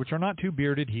witnesses, which are not two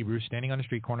bearded Hebrews standing on a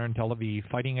street corner in Tel Aviv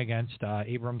fighting against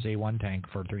Abrams A-1 tank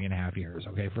for 3.5 years.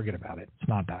 Okay, forget about it. It's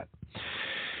not that.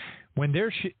 When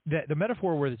they're the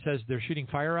metaphor where it says they're shooting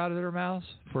fire out of their mouths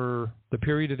for the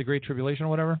period of the Great Tribulation or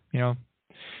whatever,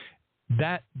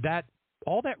 that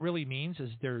all that really means is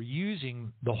they're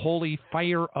using the holy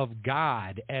fire of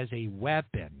God as a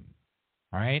weapon.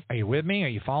 All right? Are you with me? Are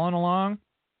you following along?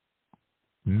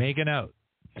 Make a note.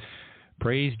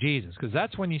 Praise Jesus, because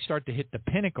that's when you start to hit the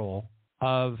pinnacle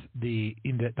of the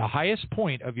highest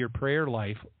point of your prayer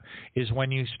life is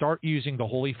when you start using the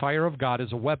holy fire of God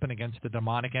as a weapon against the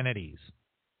demonic entities.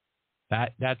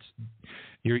 That's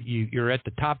you're at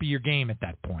the top of your game at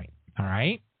that point. All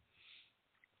right.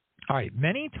 All right.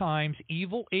 Many times,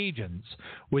 evil agents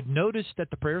would notice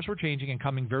that the prayers were changing and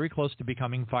coming very close to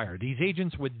becoming fire. These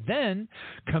agents would then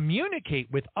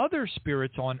communicate with other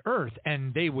spirits on earth,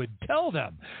 and they would tell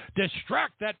them,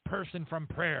 distract that person from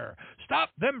prayer, stop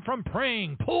them from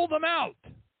praying, pull them out.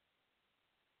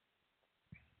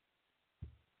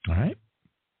 All right.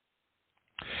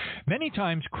 Many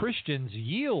times, Christians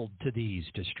yield to these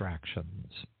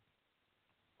distractions.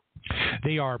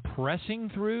 They are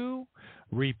pressing through,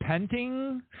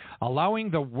 repenting, allowing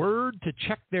the word to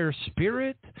check their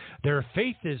spirit. Their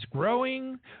faith is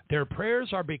growing. Their prayers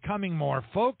are becoming more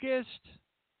focused.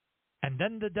 And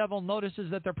then the devil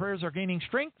notices that their prayers are gaining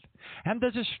strength, and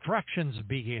the distractions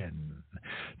begin.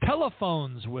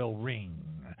 Telephones will ring.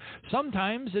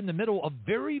 Sometimes in the middle of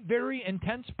very, very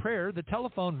intense prayer, the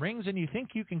telephone rings and you think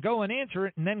you can go and answer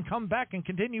it and then come back and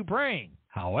continue praying.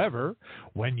 However,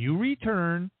 when you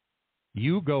return,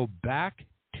 you go back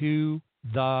to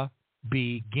the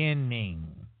beginning.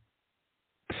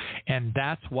 And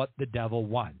that's what the devil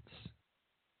wants.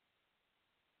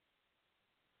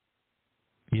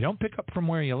 You don't pick up from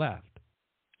where you left.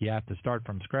 You have to start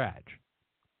from scratch.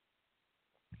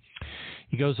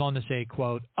 He goes on to say,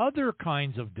 quote, other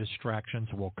kinds of distractions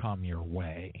will come your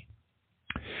way.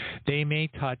 They may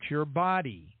touch your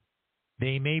body.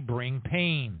 They may bring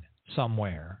pain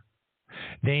somewhere.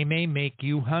 They may make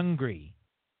you hungry,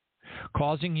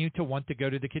 causing you to want to go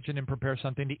to the kitchen and prepare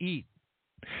something to eat.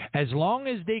 As long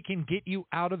as they can get you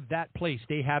out of that place,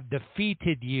 they have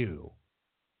defeated you.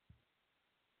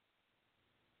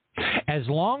 As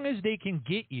long as they can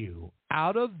get you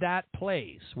out of that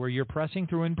place where you're pressing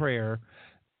through in prayer,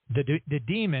 the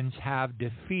demons have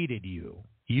defeated you.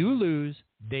 You lose,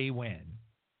 they win.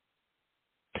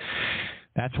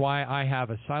 That's why I have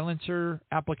a silencer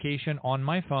application on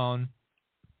my phone.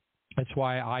 That's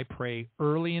why I pray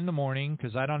early in the morning,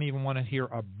 because I don't even want to hear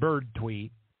a bird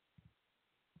tweet.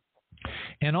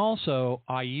 And also,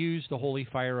 I use the holy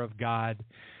fire of God.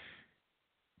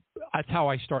 That's how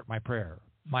I start my prayer.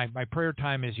 My prayer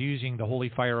time is using the holy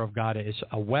fire of God as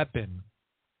a weapon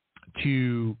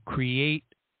to create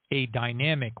a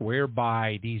dynamic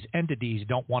whereby these entities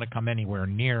don't want to come anywhere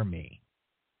near me.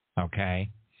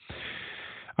 Okay?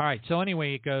 All right, so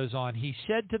anyway, it goes on. He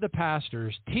said to the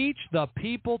pastors, teach the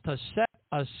people to set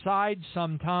aside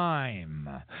some time,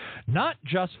 not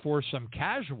just for some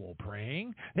casual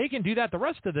praying. They can do that the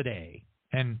rest of the day.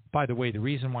 And by the way, the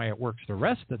reason why it works the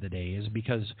rest of the day is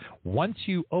because once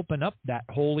you open up that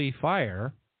holy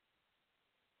fire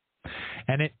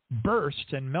and it bursts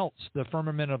and melts the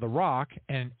firmament of the rock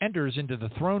and enters into the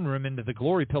throne room, into the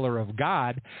glory pillar of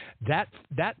God, that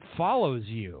follows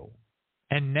you.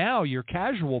 And now your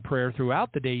casual prayer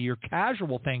throughout the day, your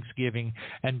casual thanksgiving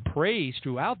and praise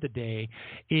throughout the day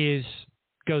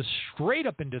goes straight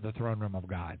up into the throne room of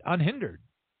God, unhindered.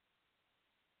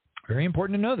 Very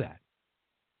important to know that.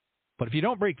 But if you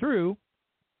don't break through,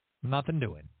 nothing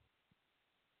doing.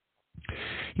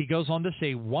 He goes on to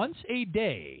say, once a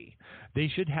day, they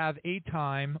should have a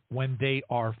time when they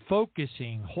are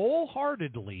focusing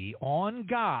wholeheartedly on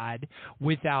God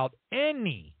without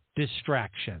any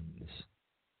distractions.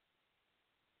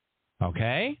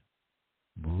 Okay?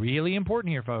 Really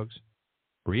important here, folks.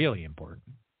 Really important.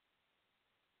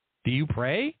 Do you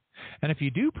pray? And if you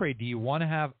do pray, do you want to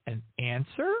have an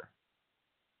answer?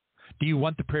 Do you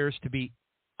want the prayers to be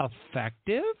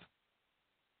effective?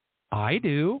 I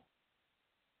do.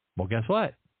 Well, guess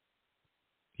what?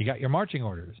 You got your marching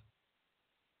orders.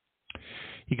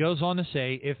 He goes on to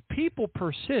say, if people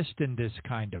persist in this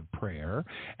kind of prayer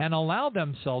and allow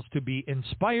themselves to be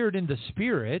inspired in the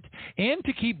Spirit and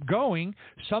to keep going,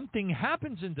 something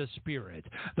happens in the Spirit.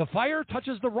 The fire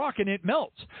touches the rock and it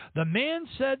melts. The man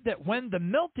said that when the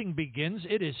melting begins,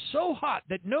 it is so hot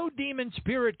that no demon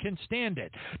spirit can stand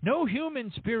it. No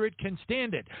human spirit can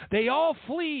stand it. They all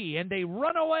flee and they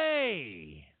run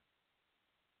away.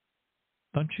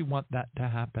 Don't you want that to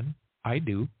happen? I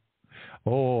do.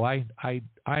 Oh, I'm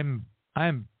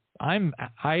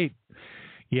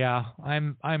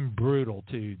brutal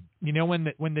too. You know,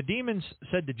 when the demons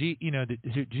said to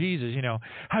to Jesus,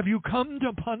 have you come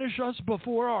to punish us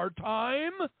before our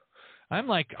time? I'm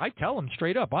like, I tell them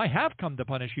straight up, I have come to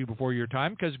punish you before your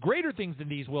time, because greater things than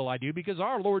these will I do, because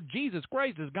our Lord Jesus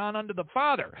Christ has gone unto the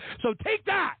Father. So take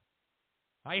that.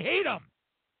 I hate them.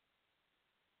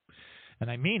 And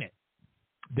I mean it.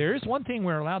 There is one thing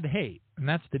we're allowed to hate, and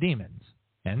that's the demons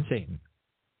and Satan.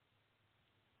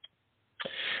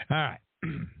 All right.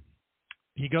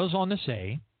 He goes on to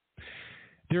say,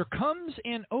 there comes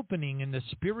an opening in the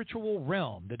spiritual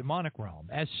realm, the demonic realm.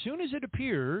 As soon as it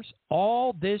appears,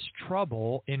 all this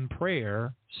trouble in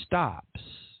prayer stops.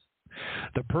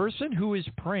 The person who is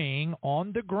praying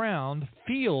on the ground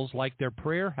feels like their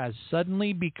prayer has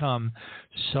suddenly become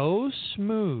so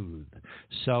smooth,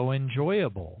 so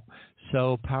enjoyable,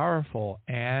 so powerful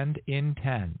and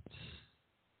intense.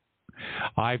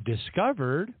 I've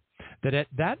discovered that at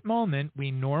that moment we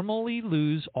normally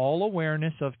lose all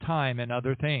awareness of time and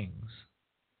other things,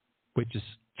 which is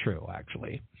true,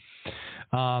 actually.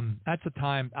 That's a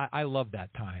time, I love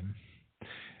that time.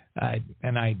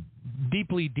 And I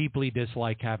deeply, deeply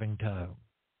dislike having to,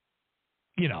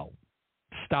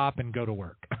 stop and go to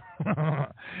work.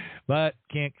 But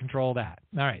can't control that.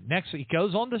 All right. Next, he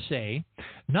goes on to say,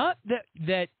 not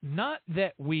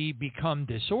that we become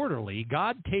disorderly.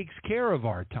 God takes care of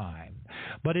our time,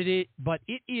 but it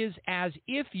is as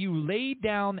if you lay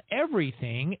down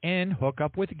everything and hook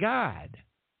up with God.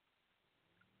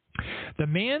 The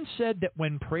man said that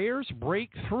when prayers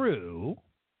break through,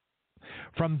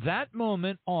 from that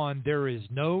moment on, there is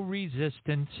no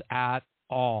resistance at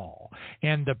all.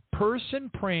 And the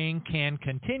person praying can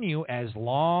continue as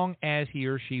long as he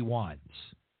or she wants.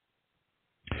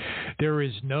 There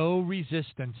is no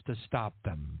resistance to stop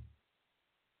them.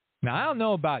 Now, I don't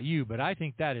know about you, but I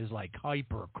think that is like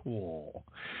hyper cool.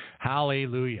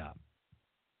 Hallelujah.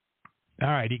 All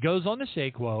right, he goes on to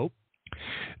say, quote,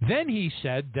 then he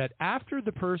said that after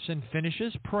the person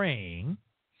finishes praying,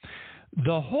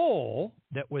 the hole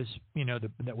that was,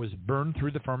 that was burned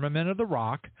through the firmament of the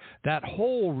rock, that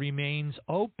hole remains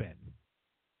open.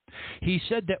 He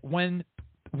said that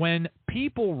when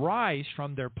people rise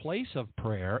from their place of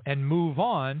prayer and move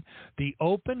on, the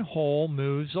open hole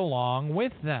moves along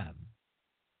with them.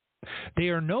 They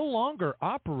are no longer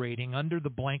operating under the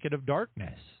blanket of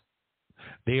darkness.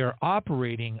 They are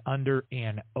operating under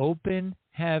an open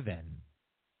heaven.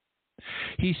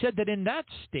 He said that in that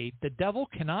state, the devil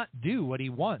cannot do what he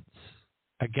wants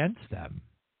against them.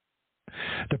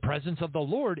 The presence of the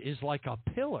Lord is like a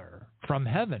pillar from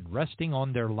heaven resting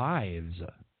on their lives.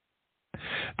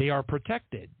 They are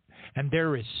protected, and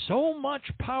there is so much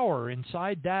power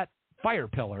inside that fire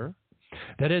pillar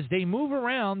that as they move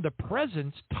around, the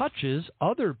presence touches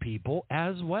other people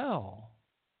as well.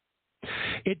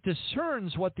 It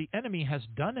discerns what the enemy has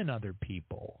done in other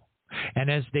people.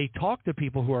 And as they talk to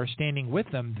people who are standing with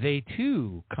them, they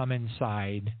too come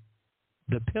inside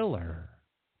the pillar.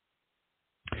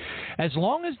 As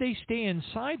long as they stay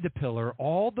inside the pillar,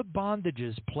 all the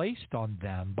bondages placed on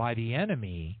them by the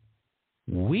enemy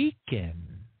weaken.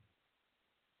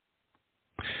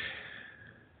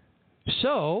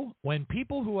 So, when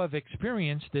people who have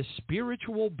experienced this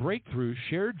spiritual breakthrough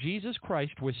share Jesus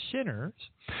Christ with sinners,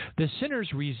 the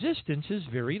sinner's resistance is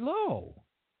very low.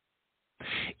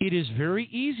 It is very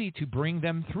easy to bring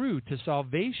them through to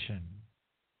salvation.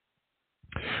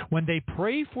 When they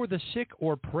pray for the sick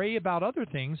or pray about other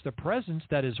things, the presence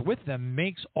that is with them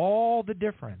makes all the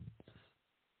difference.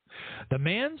 The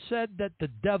man said that the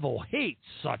devil hates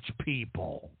such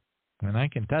people. And I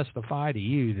can testify to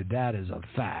you that that is a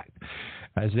fact.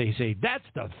 As they say, that's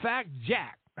the fact,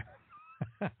 Jack.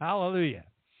 Hallelujah.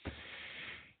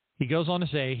 He goes on to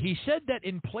say, he said that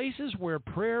in places where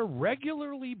prayer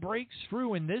regularly breaks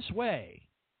through in this way,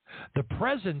 the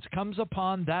presence comes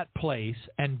upon that place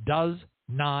and does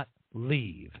not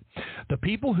leave. The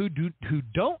people who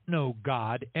don't know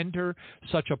God enter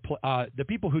such a the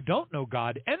people who don't know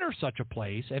God enter such a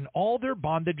place, and all their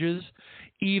bondages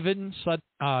even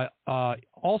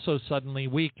also suddenly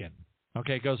weaken.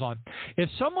 Okay, it goes on. If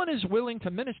someone is willing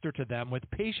to minister to them with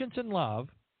patience and love,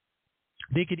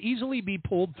 they could easily be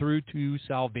pulled through to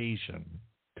salvation.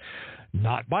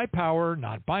 Not by power,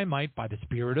 not by might, by the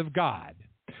Spirit of God,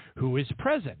 who is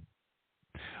present.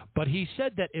 But he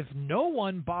said that if no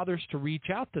one bothers to reach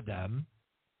out to them,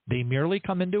 they merely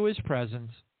come into his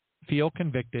presence, feel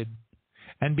convicted,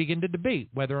 and begin to debate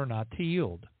whether or not to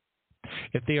yield.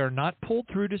 If they are not pulled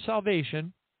through to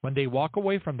salvation, when they walk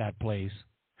away from that place,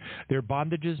 their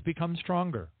bondages become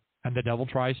stronger, And the devil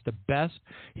tries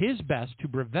his best to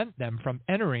prevent them from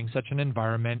entering such an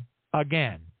environment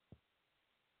again.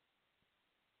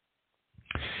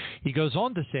 He goes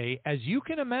on to say, as you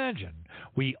can imagine,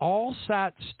 we all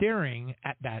sat staring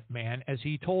at that man as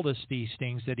he told us these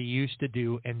things that he used to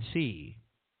do and see.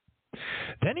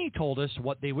 Then he told us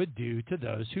what they would do to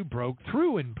those who broke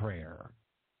through in prayer.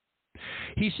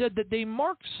 He said that they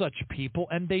marked such people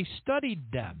and they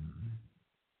studied them.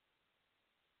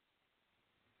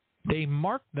 They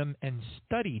marked them and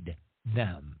studied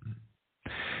them.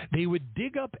 They would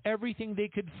dig up everything they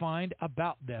could find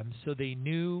about them so they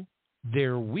knew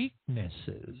their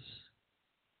weaknesses.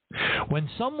 When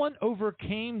someone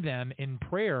overcame them in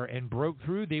prayer and broke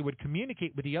through, they would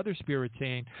communicate with the other spirit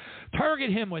saying,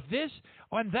 target him with this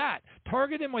and that.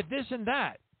 Target him with this and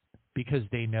that. Because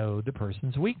they know the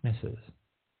person's weaknesses.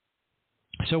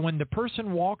 So when the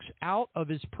person walks out of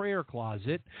his prayer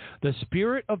closet, the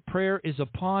spirit of prayer is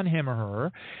upon him or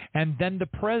her, and then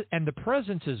the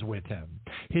presence is with him.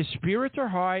 His spirits are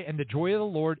high, and the joy of the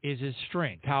Lord is his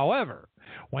strength. However,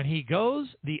 when he goes,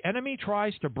 the enemy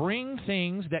tries to bring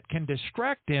things that can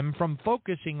distract him from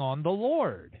focusing on the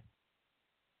Lord.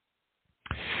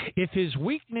 If his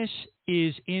weakness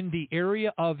is in the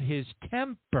area of his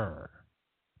temper,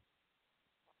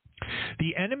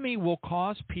 the enemy will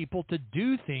cause people to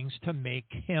do things to make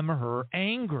him or her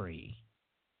angry.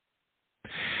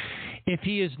 If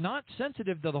he is not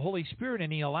sensitive to the Holy Spirit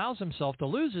and he allows himself to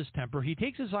lose his temper, he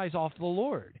takes his eyes off the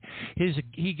Lord.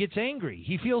 He gets angry.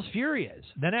 He feels furious.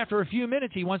 Then after a few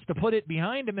minutes, he wants to put it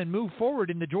behind him and move forward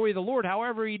in the joy of the Lord.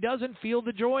 However, he doesn't feel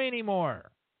the joy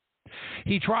anymore.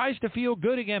 He tries to feel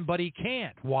good again, but he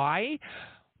can't. Why?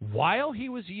 While he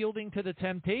was yielding to the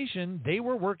temptation, they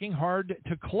were working hard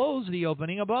to close the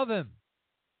opening above him.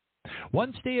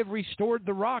 Once they have restored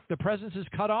the rock, the presence is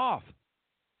cut off.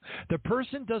 The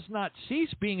person does not cease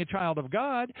being a child of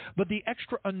God, but the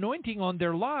extra anointing on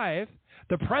their life,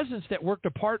 the presence that worked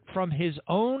apart from his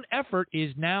own effort,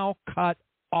 is now cut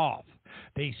off.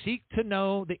 They seek to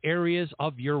know the areas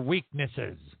of your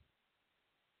weaknesses.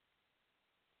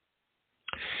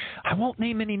 I won't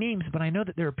name any names, but I know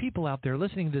that there are people out there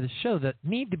listening to this show that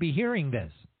need to be hearing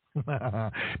this.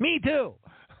 Me too.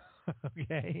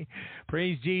 Okay.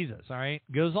 Praise Jesus. All right.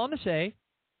 Goes on to say,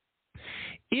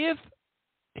 if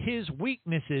his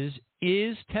weaknesses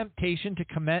is temptation to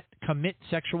commit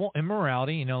sexual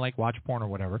immorality, like watch porn or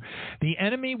whatever, the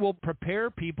enemy will prepare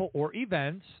people or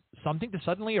events, something to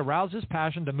suddenly arouse his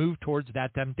passion to move towards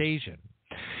that temptation.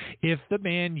 If the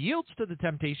man yields to the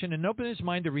temptation and opens his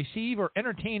mind to receive or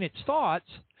entertain its thoughts,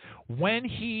 when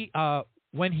he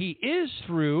is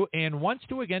through and wants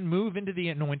to again move into the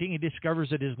anointing, he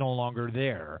discovers it is no longer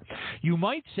there. You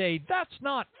might say, that's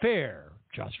not fair.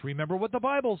 Just remember what the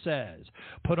Bible says.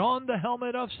 Put on the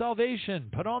helmet of salvation.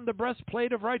 Put on the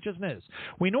breastplate of righteousness.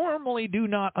 We normally do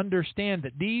not understand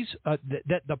that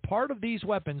that the part of these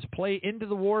weapons play into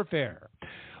the warfare.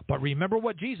 But remember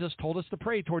what Jesus told us to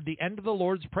pray toward the end of the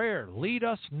Lord's Prayer. Lead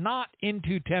us not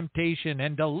into temptation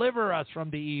and deliver us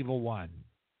from the evil one.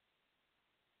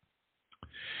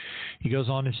 He goes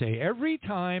on to say, every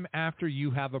time after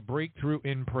you have a breakthrough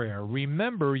in prayer,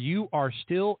 remember you are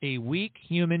still a weak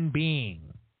human being.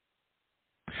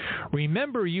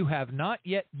 Remember you have not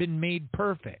yet been made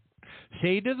perfect.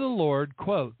 Say to the Lord,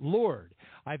 quote, Lord,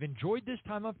 I've enjoyed this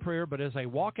time of prayer, but as I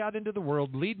walk out into the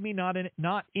world, lead me not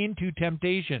into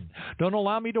temptation. Don't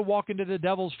allow me to walk into the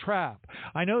devil's trap.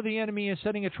 I know the enemy is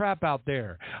setting a trap out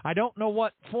there. I don't know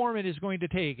what form it is going to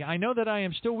take. I know that I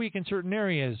am still weak in certain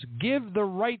areas. Given the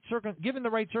right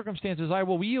circumstances, I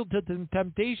will yield to the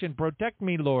temptation. Protect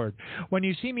me, Lord. When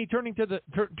you see me turning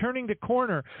the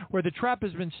corner where the trap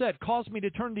has been set, cause me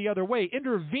to turn the other way.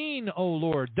 Intervene, O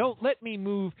Lord. Don't let me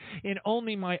move in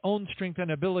only my own strength and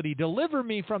ability. Deliver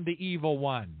me from the evil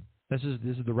one. This is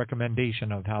the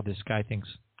recommendation of how this guy thinks,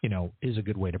 is a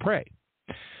good way to pray.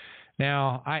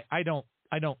 Now, I don't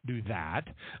do that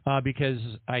because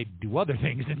I do other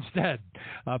things instead.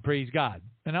 Praise God.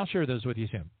 And I'll share those with you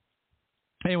soon.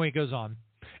 Anyway, it goes on.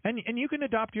 And you can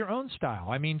adopt your own style.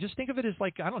 I mean, just think of it as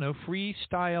like, I don't know,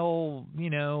 freestyle,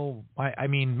 I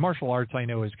mean, martial arts I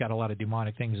know has got a lot of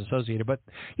demonic things associated, but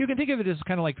you can think of it as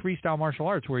kind of like freestyle martial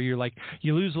arts where you're like,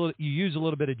 you use a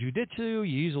little bit of jiu-jitsu,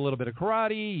 you use a little bit of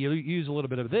karate, you use a little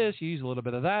bit of this, you use a little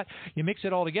bit of that, you mix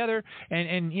it all together,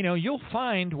 and you'll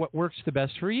find what works the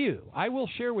best for you. I will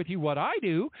share with you what I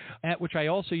do, which I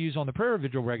also use on the prayer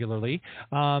vigil regularly,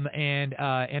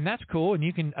 and that's cool, and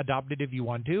you can adopt it if you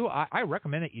want to. I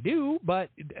recommend that you do, but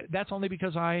that's only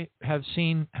because I have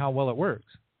seen how well it works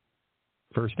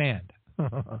firsthand.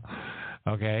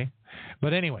 Okay?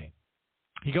 But anyway,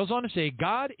 He goes on to say,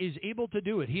 God is able to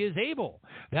do it. He is able.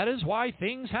 That is why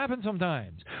things happen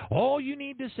sometimes. All you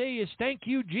need to say is, thank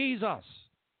you, Jesus.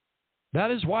 That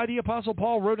is why the Apostle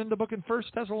Paul wrote in the book in 1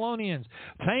 Thessalonians,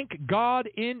 thank God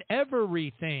in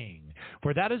everything,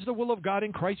 for that is the will of God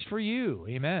in Christ for you.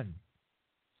 Amen.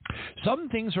 Some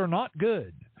things are not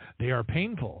good. They are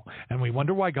painful, and we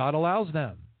wonder why God allows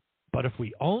them. But if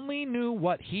we only knew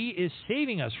what He is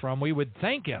saving us from, we would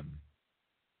thank Him.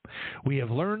 We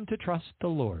have learned to trust the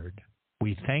Lord.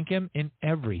 We thank Him in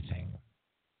everything.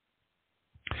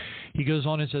 He goes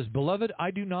on and says, Beloved,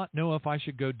 I do not know if I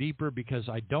should go deeper because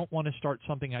I don't want to start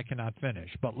something I cannot finish.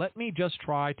 But let me just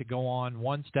try to go on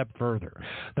one step further.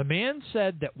 The man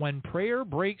said that when prayer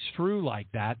breaks through like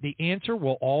that, the answer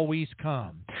will always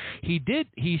come. He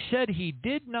said he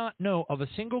did not know of a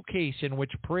single case in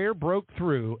which prayer broke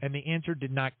through and the answer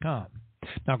did not come.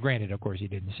 Now, granted, of course, he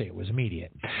didn't say it was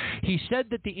immediate. He said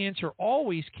that the answer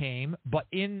always came, but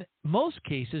in most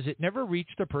cases, it never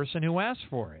reached the person who asked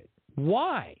for it.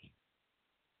 Why?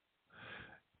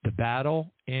 The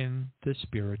battle in the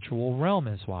spiritual realm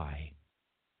is why.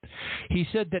 He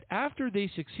said that after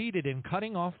they succeeded in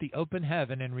cutting off the open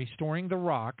heaven and restoring the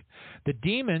rock, the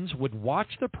demons would watch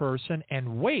the person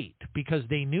and wait because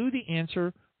they knew the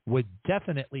answer would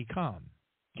definitely come.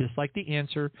 Just like the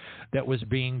answer that was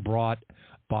being brought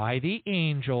by the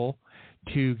angel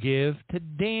to give to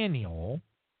Daniel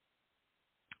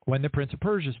when the Prince of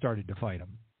Persia started to fight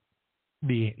him.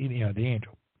 The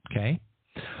angel. Okay?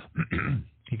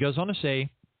 He goes on to say,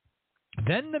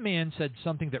 then the man said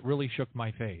something that really shook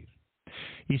my faith.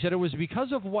 He said, it was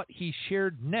because of what he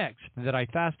shared next that I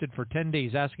fasted for 10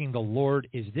 days asking the Lord,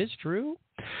 is this true?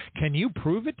 Can you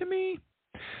prove it to me?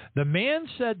 The man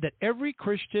said that every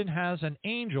Christian has an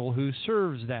angel who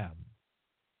serves them.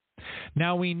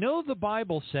 Now we know the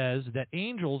Bible says that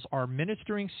angels are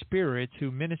ministering spirits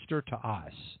who minister to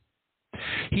us.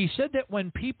 He said that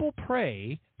when people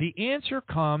pray, the answer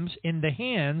comes in the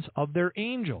hands of their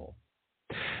angel.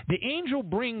 The angel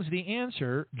brings the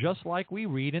answer just like we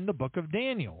read in the book of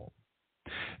Daniel.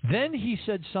 Then he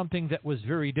said something that was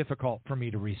very difficult for me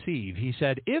to receive. He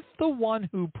said, if the one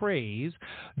who prays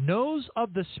knows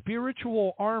of the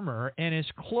spiritual armor and is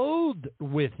clothed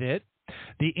with it,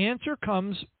 the answer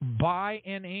comes by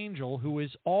an angel who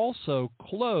is also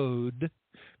clothed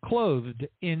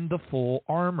in the full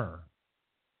armor.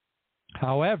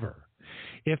 However,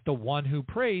 if the one who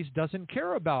prays doesn't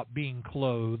care about being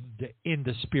clothed in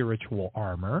the spiritual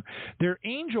armor, their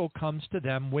angel comes to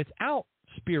them without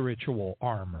spiritual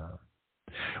armor.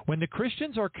 When the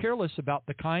Christians are careless about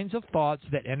the kinds of thoughts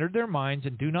that enter their minds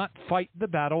and do not fight the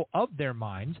battle of their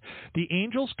minds, the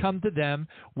angels come to them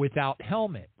without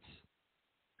helmets.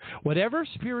 Whatever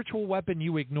spiritual weapon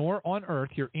you ignore on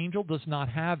earth, your angel does not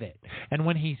have it. And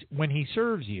when he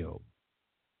serves you.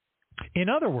 In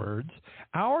other words,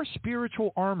 our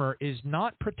spiritual armor is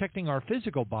not protecting our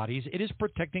physical bodies. It is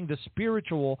protecting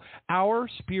our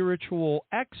spiritual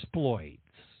exploits.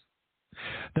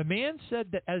 The man said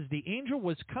that as the angel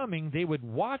was coming, they would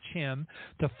watch him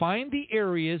to find the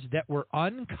areas that were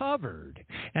uncovered,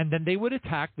 and then they would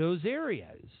attack those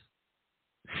areas.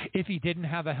 If he didn't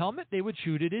have a helmet, they would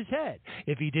shoot at his head.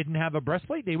 If he didn't have a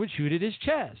breastplate, they would shoot at his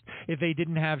chest. If they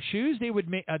didn't have shoes, they would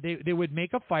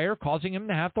make a fire, causing him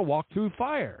to have to walk through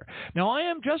fire. Now, I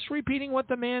am just repeating what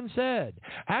the man said.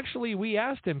 Actually, we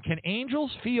asked him, can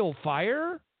angels feel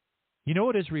fire? You know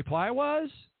what his reply was?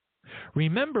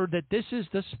 Remember that this is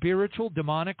the spiritual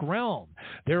demonic realm.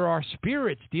 There are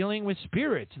spirits dealing with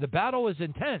spirits. The battle is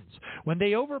intense. When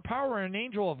they overpower an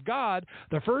angel of God,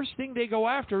 the first thing they go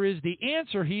after is the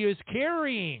answer he is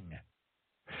carrying.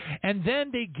 And then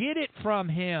they get it from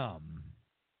him.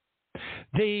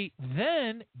 They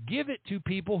then give it to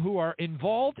people who are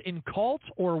involved in cults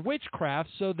or witchcraft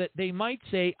so that they might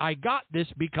say, I got this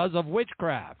because of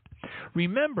witchcraft.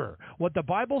 Remember what the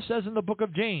Bible says in the book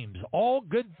of James. All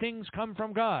good things come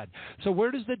from God. So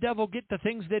where does the devil get the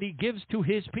things that he gives to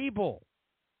his people?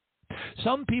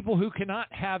 Some people who cannot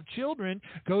have children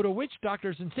go to witch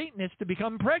doctors and Satanists to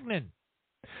become pregnant.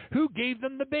 Who gave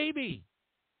them the baby?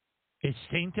 Is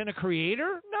Satan a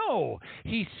creator? No.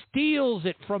 He steals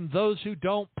it from those who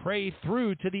don't pray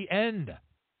through to the end.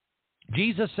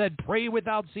 Jesus said, pray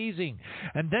without ceasing.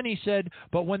 And then he said,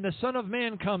 but when the Son of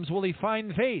Man comes, will he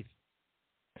find faith?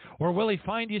 Or will he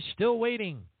find you still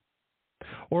waiting?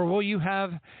 Or will you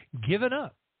have given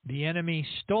up, the enemy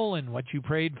stolen what you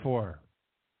prayed for?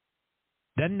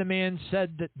 Then the man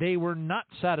said that they were not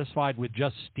satisfied with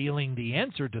just stealing the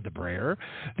answer to the prayer.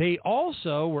 They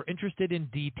also were interested in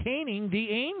detaining the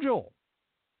angel.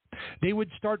 They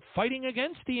would start fighting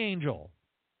against the angel.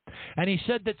 And he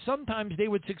said that sometimes they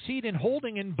would succeed in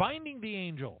holding and binding the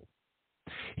angel.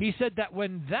 He said that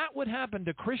when that would happen,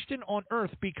 the Christian on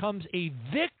earth becomes a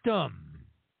victim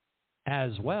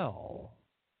as well.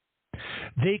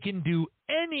 They can do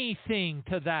anything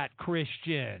to that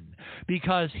Christian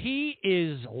because he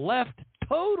is left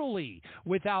totally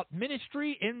without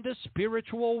ministry in the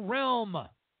spiritual realm.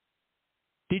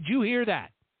 Did you hear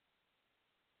that?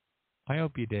 I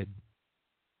hope you did.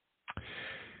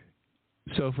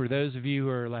 So for those of you who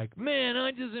are like, man,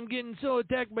 I just am getting so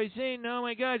attacked by Satan. Oh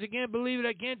my gosh, I can't believe it.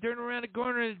 I can't turn around the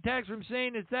corner. It's attacks from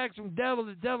Satan. It's attacks from the devil.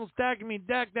 The devil's attacking me.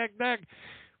 Dack.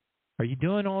 Are you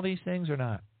doing all these things or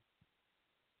not?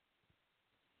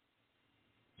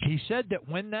 He said that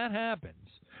when that happens,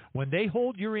 when they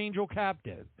hold your angel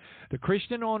captive, the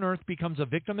Christian on earth becomes a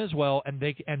victim as well, and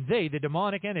they, the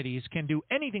demonic entities, can do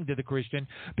anything to the Christian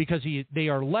because they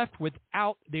are left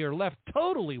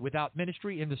totally without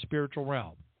ministry in the spiritual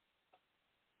realm.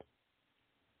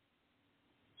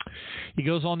 He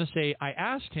goes on to say, I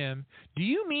asked him, do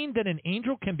you mean that an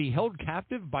angel can be held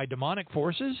captive by demonic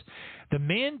forces? The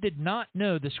man did not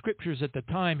know the scriptures at the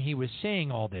time he was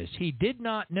saying all this. He did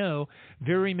not know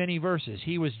very many verses.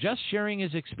 He was just sharing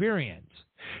his experience.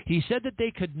 He said that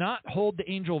they could not hold the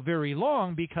angel very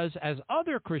long because as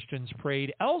other Christians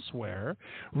prayed elsewhere,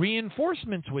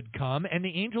 reinforcements would come and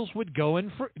the angels would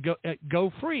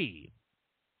go free.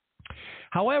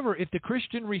 However, if the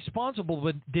Christian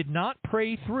responsible did not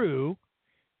pray through,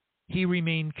 he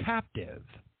remained captive.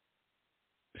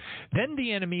 Then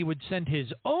the enemy would send his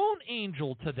own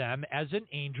angel to them as an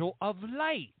angel of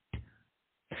light.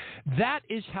 That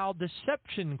is how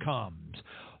deception comes.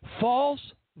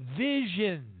 False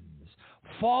visions,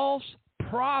 false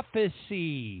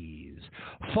prophecies,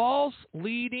 false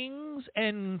leadings,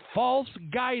 and false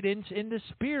guidance in the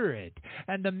spirit,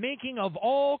 and the making of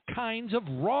all kinds of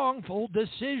wrongful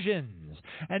decisions.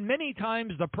 And many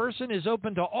times the person is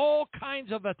open to all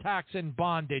kinds of attacks and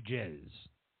bondages.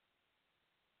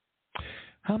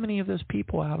 How many of those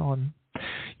people out on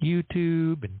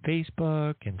YouTube and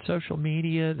Facebook and social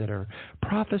media that are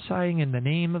prophesying in the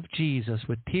name of Jesus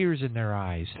with tears in their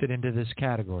eyes fit into this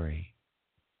category?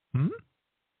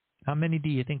 How many do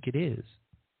you think it is?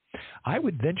 I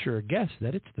would venture a guess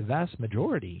that it's the vast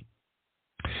majority.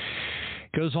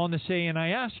 Goes on to say, and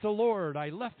I asked the Lord, I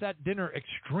left that dinner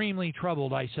extremely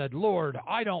troubled. I said, Lord,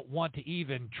 I don't want to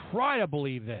even try to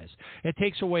believe this. It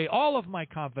takes away all of my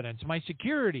confidence, my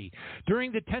security.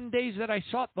 During the 10 days that I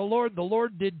sought the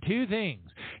Lord did two things.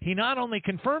 He not only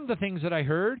confirmed the things that I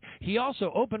heard, he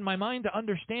also opened my mind to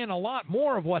understand a lot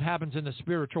more of what happens in the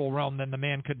spiritual realm than the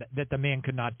man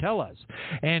could not tell us.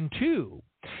 And two,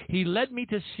 he led me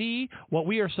to see what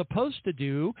we are supposed to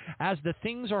do as the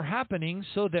things are happening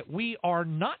so that we are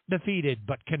not defeated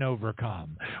but can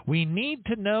overcome. We need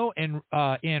to know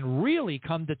and really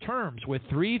come to terms with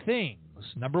three things.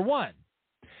 Number one,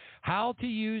 how to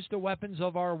use the weapons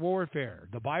of our warfare.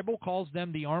 The Bible calls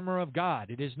them the armor of God.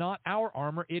 It is not our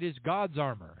armor, it is God's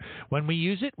armor. When we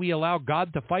use it, we allow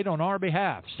God to fight on our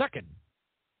behalf. Second,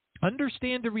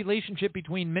 understand the relationship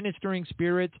between ministering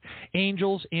spirits,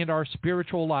 angels, and our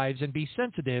spiritual lives, and be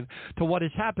sensitive to what is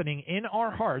happening in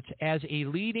our hearts as a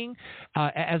leading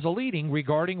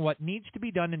regarding what needs to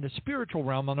be done in the spiritual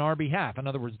realm on our behalf. In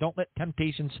other words, don't let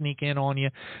temptation sneak in on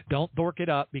you. Don't dork it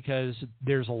up because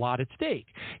there's a lot at stake.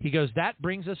 He goes, that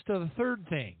brings us to the third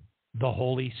thing, the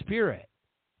Holy Spirit.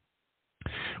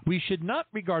 We should not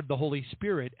regard the Holy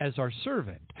Spirit as our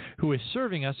servant who is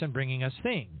serving us and bringing us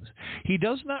things. He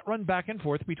does not run back and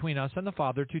forth between us and the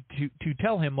Father to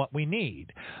tell him what we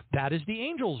need. That is the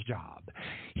angel's job.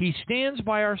 He stands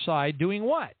by our side doing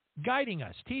what? Guiding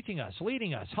us, teaching us,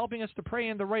 leading us, helping us to pray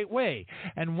in the right way.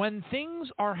 And when things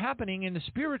are happening in the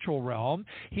spiritual realm,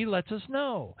 he lets us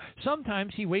know.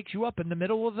 Sometimes he wakes you up in the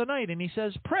middle of the night and he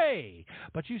says, pray.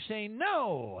 But you say,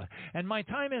 no, and my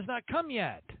time has not come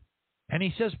yet. And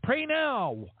he says, pray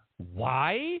now.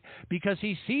 Why? Because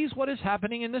he sees what is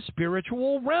happening in the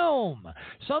spiritual realm.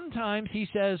 Sometimes he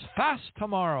says, fast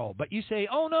tomorrow. But you say,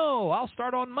 oh no, I'll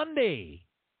start on Monday.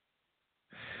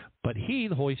 But he,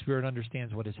 the Holy Spirit,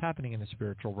 understands what is happening in the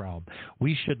spiritual realm.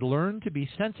 We should learn to be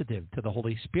sensitive to the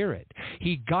Holy Spirit.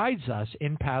 He guides us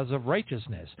in paths of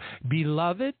righteousness.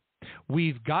 Beloved,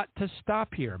 we've got to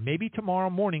stop here. Maybe tomorrow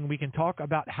morning we can talk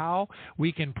about how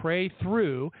we can pray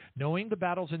through knowing the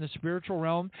battles in the spiritual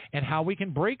realm and how we can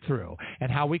break through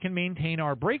and how we can maintain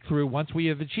our breakthrough once we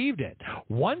have achieved it.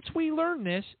 Once we learn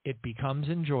this, it becomes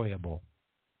enjoyable.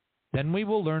 Then we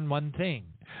will learn one thing.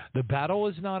 The battle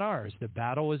is not ours. The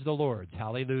battle is the Lord's.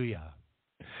 Hallelujah.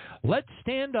 Let's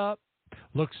stand up,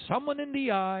 look someone in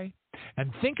the eye,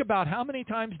 and think about how many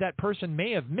times that person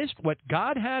may have missed what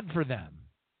God had for them.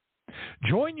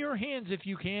 Join your hands, if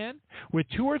you can, with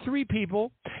 2 or 3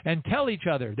 people and tell each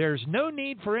other there's no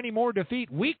need for any more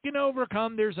defeat. We can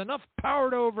overcome. There's enough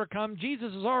power to overcome.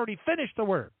 Jesus has already finished the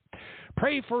work.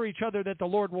 Pray for each other that the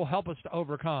Lord will help us to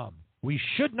overcome. We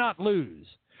should not lose.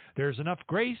 There's enough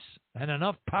grace and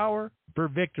enough power for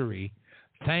victory.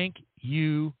 Thank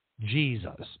you,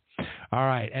 Jesus. All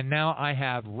right, and now I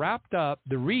have wrapped up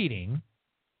the reading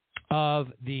of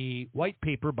the white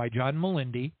paper by John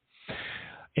Melindy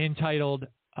entitled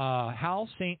How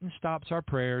Satan Stops Our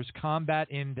Prayers, Combat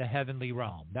in the Heavenly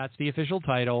Realm. That's the official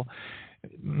title.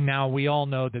 Now, we all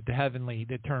know that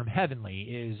the term heavenly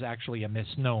is actually a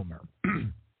misnomer.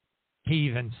 He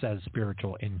even says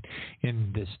spiritual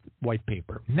in this white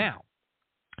paper. Now,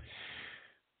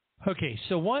 okay,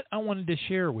 so what I wanted to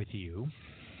share with you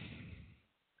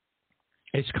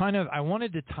is I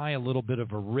wanted to tie a little bit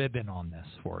of a ribbon on this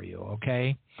for you,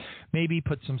 okay? Maybe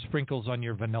put some sprinkles on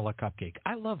your vanilla cupcake.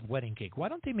 I love wedding cake. Why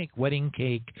don't they make wedding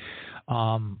cake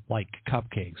like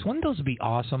cupcakes? Wouldn't those be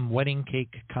awesome, wedding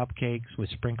cake cupcakes with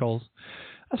sprinkles?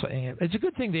 It's a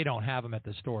good thing they don't have them at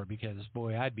the store because,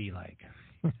 boy, I'd be like,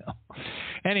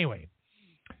 Anyway,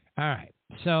 all right.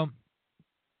 So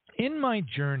in my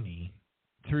journey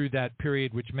through that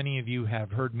period, which many of you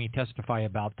have heard me testify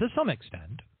about to some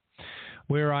extent,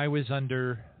 where I was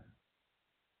under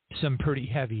some pretty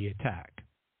heavy attack.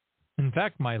 In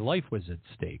fact, my life was at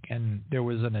stake, and there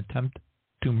was an attempt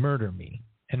to murder me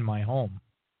in my home.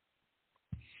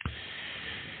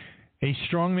 A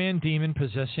strongman demon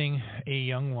possessing a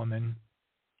young woman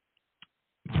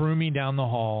threw me down the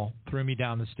hall, threw me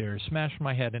down the stairs, smashed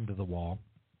my head into the wall,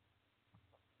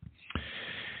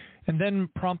 and then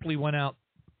promptly went out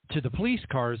to the police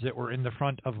cars that were in the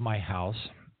front of my house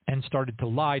and started to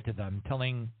lie to them,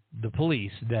 telling the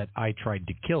police that I tried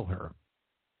to kill her.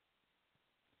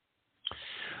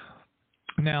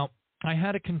 Now, I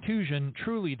had a contusion,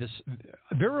 truly,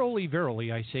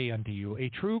 verily, I say unto you, a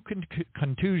true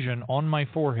contusion on my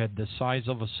forehead the size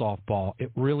of a softball.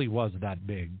 It really was that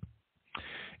big.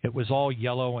 It was all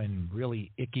yellow and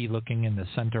really icky looking in the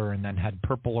center and then had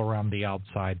purple around the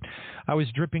outside. I was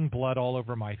dripping blood all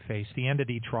over my face. The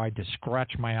entity tried to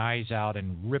scratch my eyes out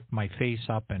and rip my face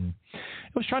up, and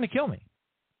it was trying to kill me.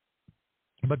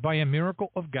 But by a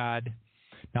miracle of God,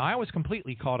 now I was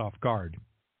completely caught off guard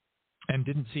and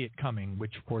didn't see it coming,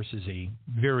 which, of course, is a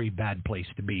very bad place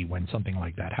to be when something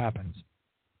like that happens.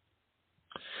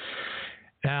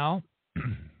 Now,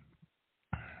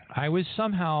 I was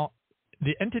somehow...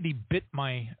 The entity bit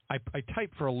I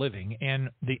type for a living,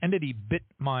 and the entity bit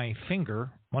my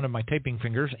finger, one of my typing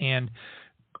fingers, and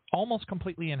almost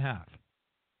completely in half.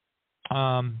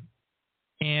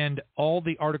 And all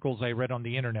the articles I read on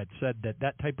the internet said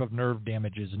that type of nerve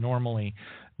damage is normally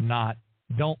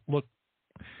don't look.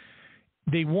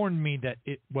 They warned me that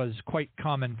it was quite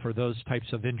common for those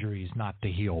types of injuries not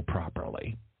to heal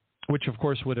properly, which of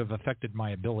course would have affected my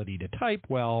ability to type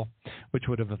well, which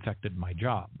would have affected my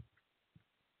job.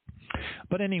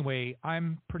 But anyway,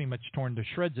 I'm pretty much torn to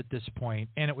shreds at this point,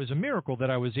 and it was a miracle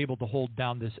that I was able to hold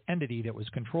down this entity that was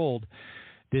controlled.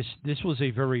 This was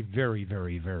a very, very,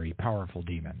 very, very powerful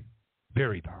demon.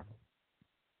 Very powerful.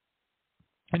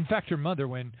 In fact,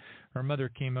 when her mother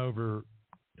came over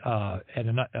at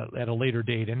a later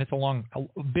date, and it's a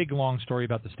big, long story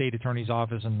about the state attorney's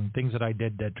office and things that I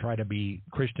did to try to be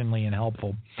Christianly and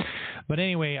helpful. But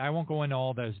anyway, I won't go into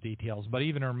all those details, but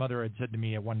even her mother had said to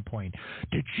me at one point,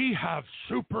 "Did she have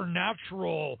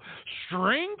supernatural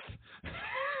strength?"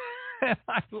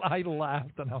 I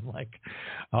laughed, and I'm like,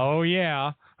 "Oh,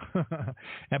 yeah."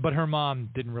 But her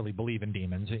mom didn't really believe in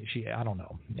demons. I don't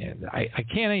know. I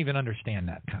can't even understand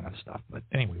that kind of stuff. But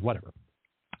anyway, whatever.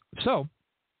 So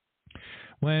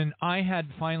when I had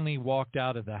finally walked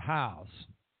out of the house,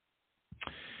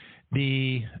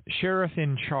 the sheriff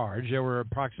in charge, there were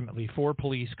approximately 4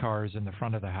 police cars in the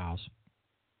front of the house.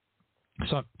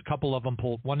 So a couple of them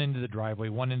pulled, one into the driveway,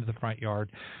 one into the front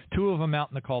yard, 2 of them out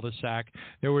in the cul-de-sac.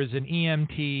 There was an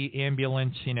EMT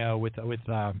ambulance, with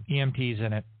EMTs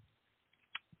in it.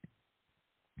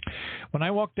 When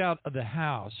I walked out of the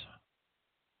house,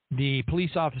 the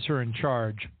police officer in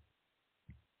charge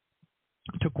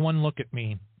took one look at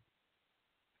me,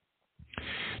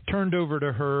 turned over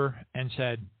to her, and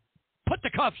said, "Put the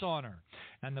cuffs on her."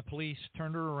 And the police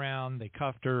turned her around, they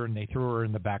cuffed her, and they threw her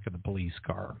in the back of the police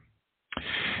car.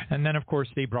 And then, of course,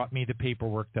 they brought me the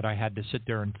paperwork that I had to sit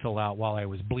there and fill out while I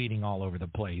was bleeding all over the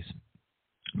place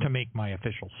to make my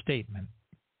official statement,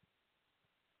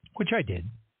 which I did.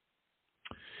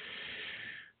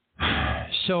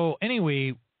 So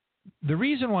anyway, the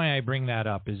reason why I bring that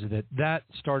up is that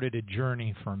started a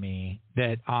journey for me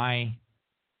that I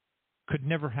could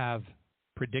never have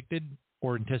predicted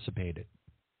or anticipated.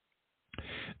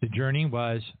 The journey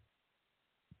was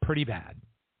pretty bad.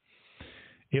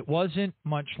 It wasn't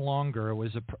much longer. It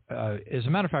was as a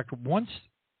matter of fact, once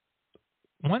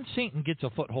Satan gets a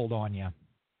foothold on you,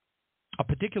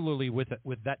 particularly with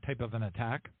that type of an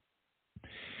attack,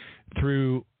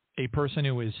 through a person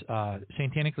who is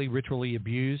satanically ritually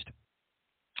abused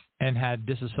and had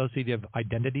dissociative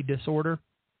identity disorder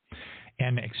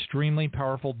and extremely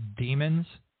powerful demons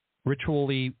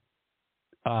ritually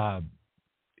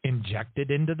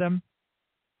injected into them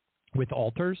with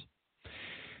altars,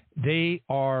 they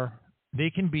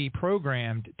can be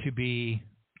programmed to be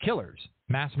killers,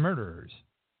 mass murderers,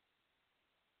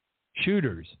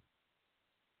 shooters,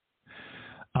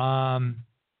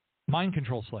 mind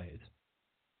control slaves.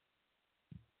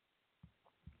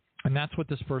 And that's what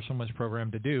this person was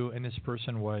programmed to do, and this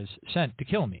person was sent to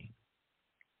kill me.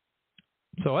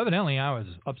 So evidently I was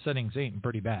upsetting Satan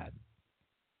pretty bad.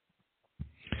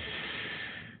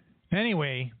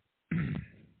 Anyway,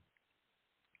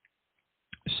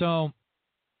 so,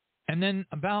 and then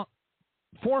about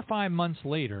 4 or 5 months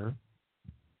later,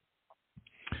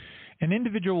 an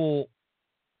individual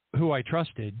who I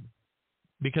trusted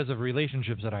because of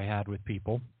relationships that I had with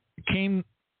people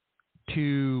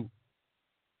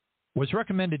was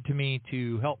recommended to me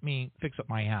to help me fix up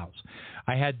my house.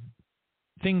 I had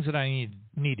things that I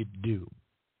needed to do.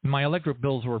 My electric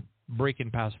bills were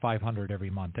breaking past $500 every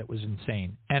month. It was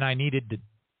insane, and I needed to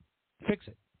fix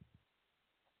it.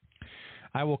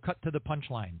 I will cut to the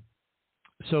punchline.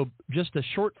 So just a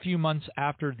short few months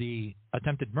after the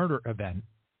attempted murder event,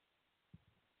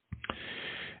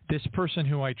 this person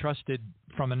who I trusted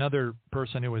from another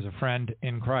person who was a friend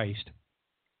in Christ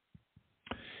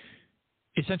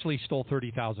essentially stole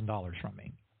 $30,000 from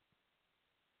me.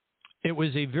 It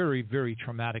was a very, very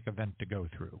traumatic event to go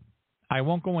through. I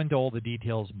won't go into all the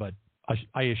details, but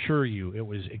I assure you it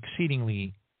was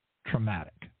exceedingly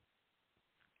traumatic.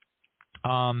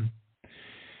 I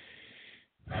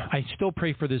still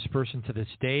pray for this person to this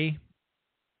day.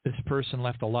 This person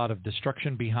left a lot of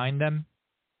destruction behind them,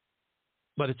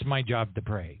 but it's my job to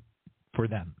pray for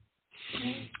them.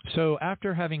 So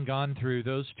after having gone through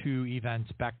those two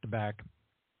events back to back,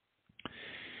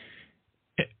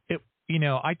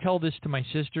 I tell this to my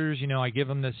sisters. I give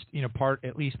them this,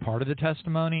 at least part of the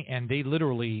testimony, and they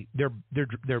literally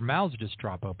their mouths just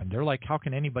drop open. They're like, "How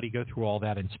can anybody go through all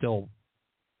that and still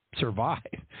survive?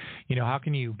 How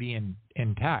can you be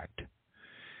intact?"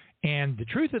 And the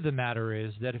truth of the matter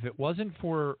is that if it wasn't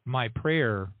for my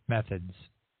prayer methods,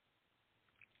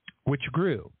 which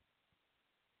grew,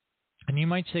 and you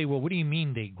might say, "Well, what do you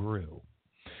mean they grew?"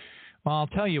 Well, I'll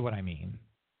tell you what I mean.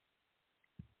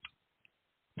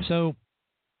 So,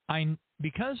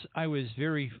 because I was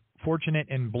very fortunate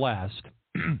and blessed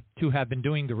to have been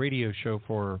doing the radio show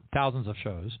for thousands of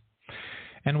shows,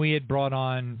 and we had brought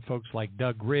on folks like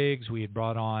Doug Riggs, we had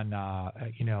brought on,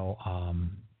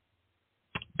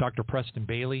 Dr. Preston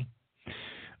Bailey,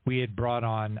 we had brought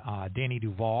on Danny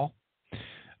Duval,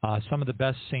 some of the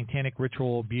best satanic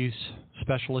ritual abuse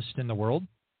specialists in the world,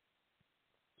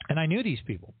 and I knew these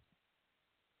people.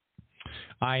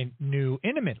 I knew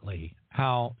intimately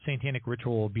how satanic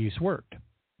ritual abuse worked.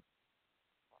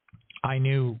 I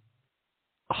knew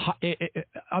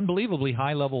unbelievably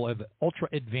high level of ultra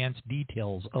advanced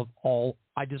details of all.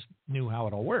 I just knew how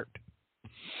it all worked.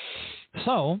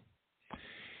 So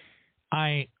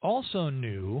I also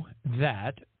knew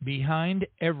that behind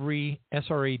every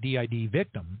SRA-DID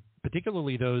victim,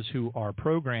 particularly those who are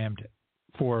programmed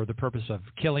for the purpose of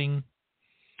killing,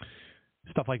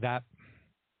 stuff like that,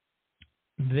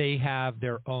 they have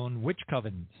their own witch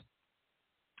covens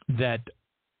that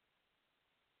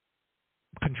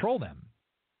control them.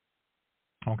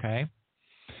 Okay?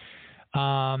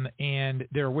 And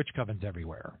there are witch covens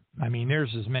everywhere. I mean,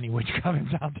 there's as many witch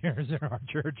covens out there as there are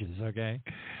churches, okay?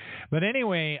 But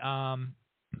anyway,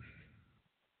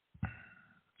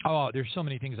 there's so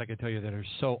many things I could tell you that are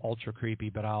so ultra creepy,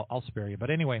 but I'll spare you.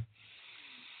 But anyway,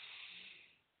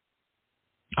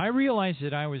 I realized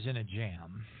that I was in a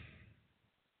jam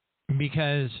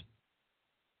because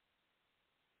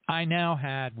I now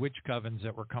had witch covens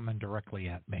that were coming directly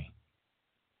at me.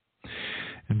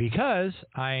 And because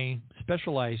I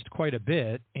specialized quite a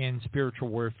bit in spiritual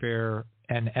warfare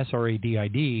and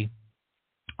SRA-DID,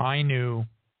 I knew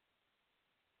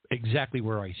exactly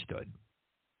where I stood.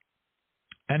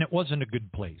 And it wasn't a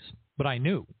good place, but I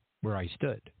knew where I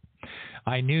stood.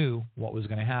 I knew what was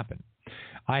going to happen.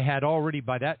 I had already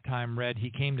by that time read He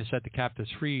Came to Set the Captives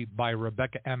Free by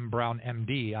Rebecca M. Brown,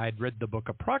 M.D. I had read the book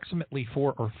approximately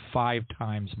 4 or 5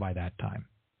 times by that time.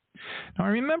 Now, I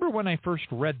remember when I first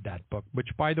read that book, which,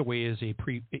 by the way, is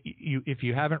if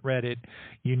you haven't read it,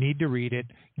 you need to read it.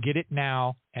 Get it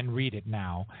now and read it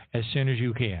now as soon as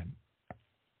you can.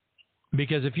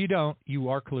 Because if you don't, you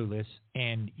are clueless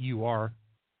and you are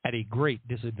at a great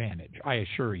disadvantage, I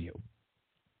assure you.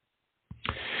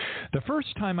 The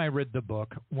first time I read the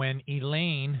book, when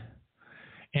Elaine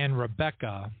and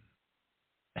Rebecca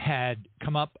had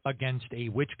come up against a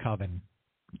witch coven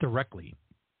directly,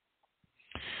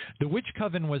 the witch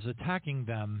coven was attacking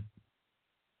them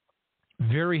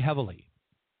very heavily.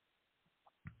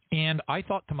 And I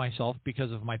thought to myself,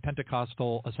 because of my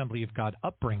Pentecostal Assembly of God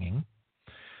upbringing,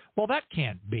 well, that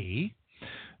can't be.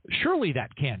 Surely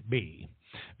that can't be.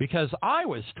 Because I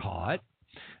was taught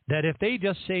that if they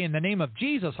just say, in the name of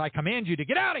Jesus, I command you to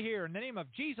get out of here, in the name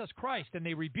of Jesus Christ, and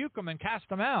they rebuke them and cast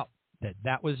them out,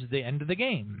 that was the end of the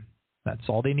game. That's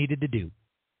all they needed to do.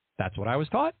 That's what I was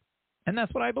taught, and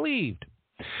that's what I believed.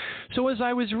 So as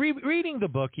I was reading the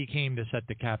book, He Came to Set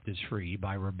the Captives Free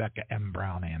by Rebecca M.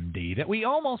 Brown, M.D., that we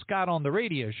almost got on the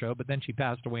radio show, but then she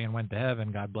passed away and went to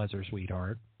heaven. God bless her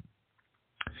sweetheart.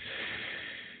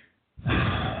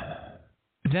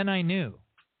 Then I knew,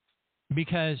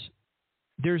 because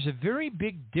there's a very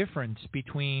big difference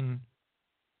between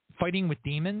fighting with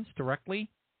demons directly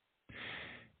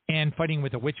and fighting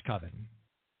with a witch coven.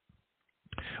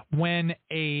 When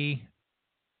a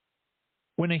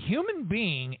human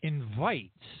being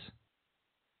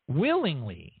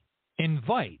willingly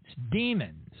invites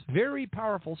demons, very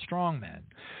powerful strongmen,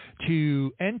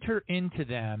 to enter into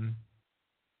them,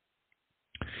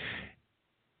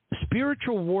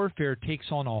 spiritual warfare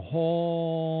takes on a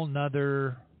whole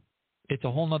nother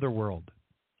world.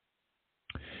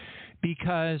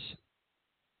 Because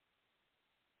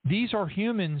these are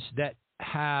humans that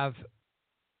have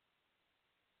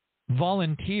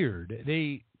volunteered.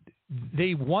 They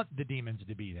want the demons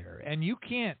to be there, and you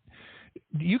can't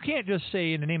just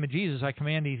say, in the name of Jesus, I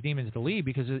command these demons to leave,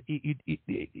 because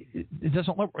it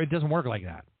doesn't work like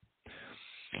that.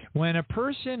 When a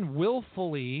person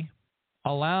willfully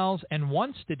allows and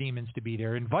wants the demons to be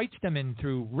there, invites them in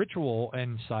through ritual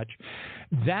and such,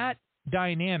 that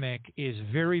dynamic is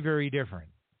very, very different.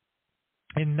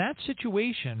 In that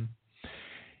situation,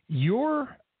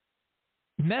 your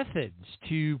methods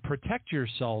to protect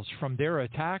yourselves from their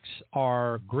attacks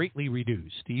are greatly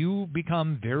reduced. You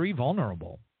become very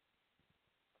vulnerable,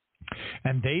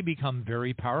 and they become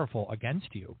very powerful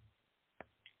against you.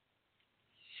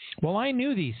 Well, I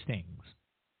knew these things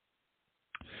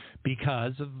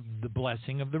because of the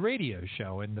blessing of the radio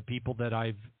show and the people that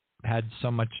I've had so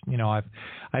much,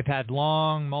 I've had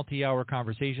long multi-hour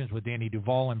conversations with Danny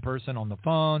Duvall in person on the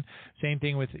phone. Same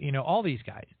thing with, all these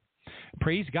guys.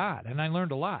 Praise God. And I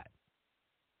learned a lot.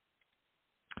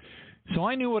 So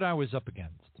I knew what I was up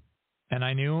against, and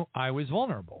I knew I was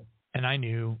vulnerable, and I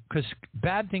knew, because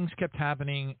bad things kept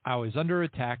happening. I was under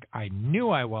attack. I knew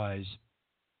I was,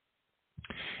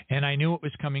 and I knew it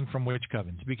was coming from witch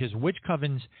covens, because witch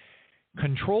covens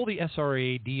control the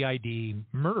SRA DID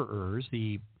murderers,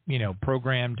 the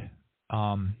programmed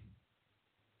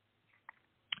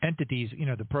entities,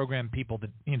 the programmed people that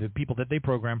the people that they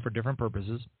program for different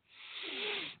purposes,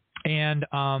 and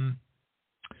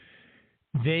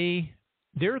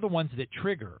they're the ones that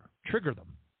trigger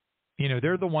them.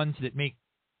 They're the ones that make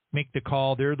the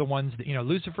call. They're the ones that,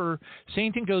 Lucifer,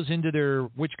 Satan goes into their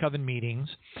witch coven meetings,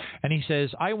 and he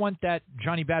says, I want that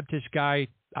Johnny Baptist guy,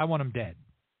 I want him dead.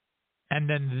 And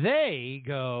then they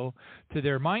go to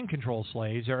their mind control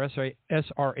slaves, their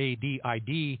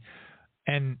SRADID,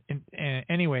 and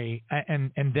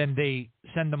then they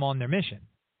send them on their mission.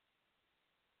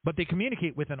 But they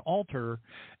communicate with an altar,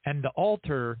 and the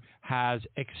altar has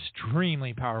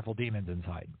extremely powerful demons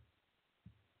inside.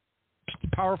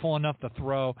 Powerful enough to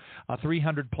throw a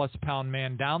 300-plus pound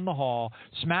man down the hall,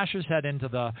 smash his head into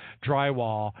the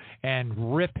drywall,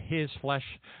 and rip his flesh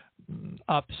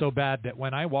up so bad that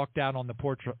when I walked out on the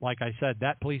porch, like I said,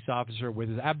 that police officer, with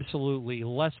absolutely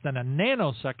less than a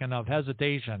nanosecond of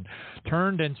hesitation,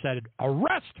 turned and said,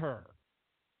 "Arrest her."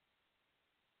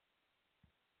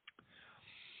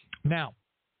 Now,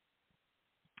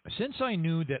 since I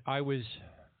knew that I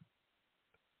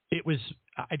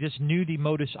just knew the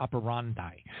modus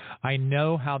operandi. I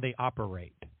know how they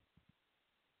operate.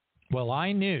 Well,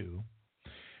 I knew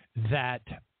that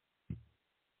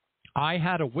I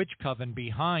had a witch coven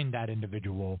behind that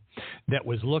individual that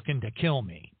was looking to kill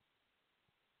me.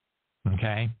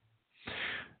 Okay?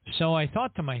 So I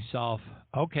thought to myself,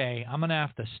 okay, I'm going to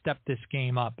have to step this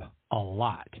game up a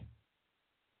lot.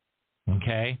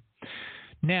 Okay?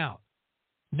 Now,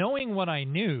 knowing what I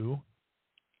knew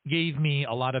gave me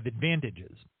a lot of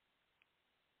advantages.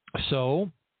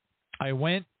 So I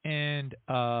went and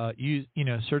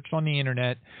searched on the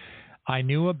internet. I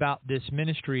knew about this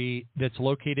ministry that's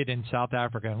located in South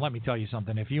Africa. And let me tell you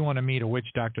something. If you want to meet a witch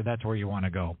doctor, that's where you want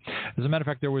to go. As a matter of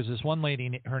fact, there was this one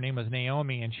lady, her name was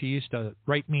Naomi, and she used to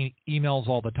write me emails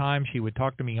all the time. She would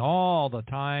talk to me all the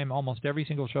time, almost every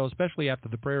single show, especially after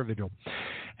the prayer vigil.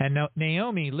 And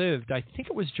Naomi lived, I think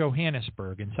it was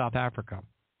Johannesburg in South Africa.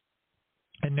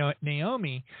 And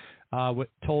Naomi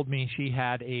told me she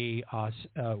had a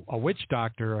witch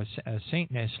doctor, a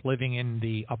Saintess, living in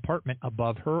the apartment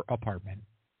above her apartment.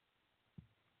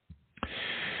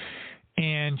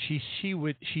 And she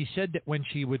said that when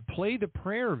she would play the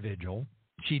prayer vigil,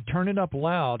 she'd turn it up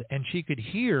loud, and she could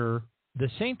hear the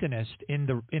Satanist in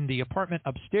the apartment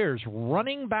upstairs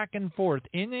running back and forth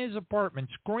in his apartment,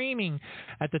 screaming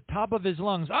at the top of his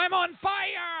lungs, "I'm on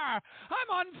fire! I'm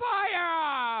on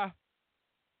fire!"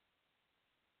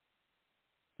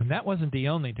 And that wasn't the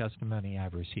only testimony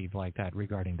I've received like that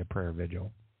regarding the prayer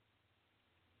vigil.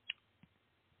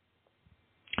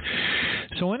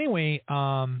 So anyway,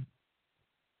 I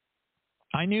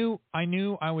knew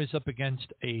I was up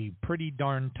against a pretty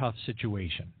darn tough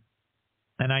situation.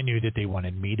 And I knew that they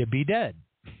wanted me to be dead.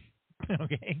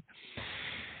 Okay?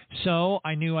 So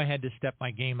I knew I had to step my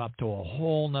game up to a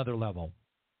whole nother level.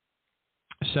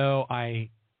 So I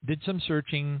did some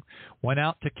searching, went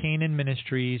out to Canaan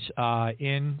Ministries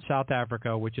in South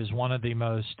Africa, which is one of the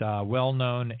most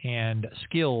well-known and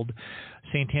skilled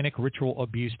satanic ritual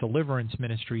abuse deliverance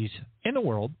ministries in the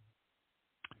world,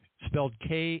 spelled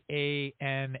K-A-N-A-A-N,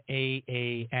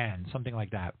 something like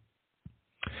that.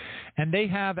 And they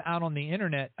have out on the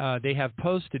internet, they have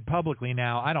posted publicly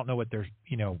now. I don't know what they're,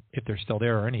 if they're still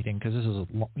there or anything, because this is,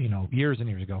 years and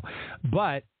years ago.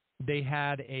 But they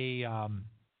had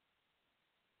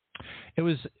it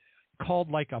was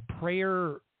called like a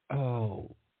prayer.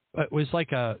 It was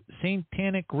like a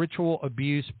satanic ritual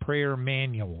abuse prayer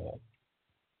manual.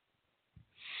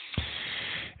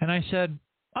 And I said,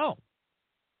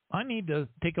 I need to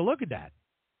take a look at that.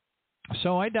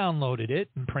 So I downloaded it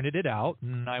and printed it out,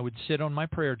 and I would sit on my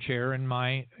prayer chair in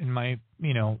my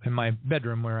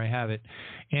bedroom where I have it,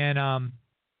 and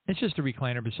it's just a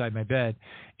recliner beside my bed,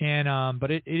 and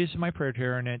but it is my prayer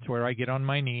chair, and it's where I get on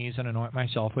my knees and anoint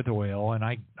myself with oil, and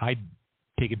I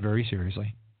take it very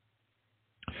seriously.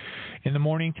 In the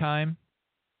morning time,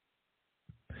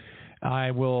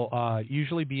 I will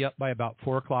usually be up by about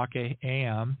 4 o'clock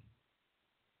a.m.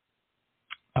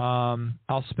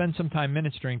 I'll spend some time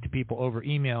ministering to people over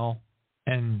email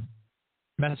and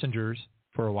messengers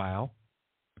for a while.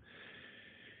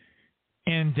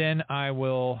 And then I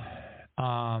will,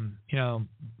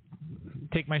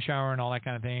 take my shower and all that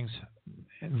kind of things,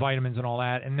 and vitamins and all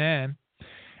that. And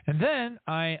then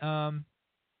I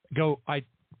go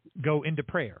into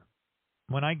prayer.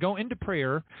 When I go into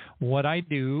prayer, what I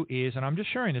do is, and I'm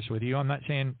just sharing this with you. I'm not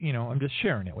saying, I'm just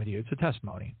sharing it with you. It's a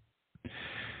testimony.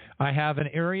 I have an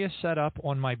area set up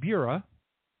on my bureau.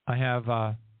 I have,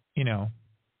 I don't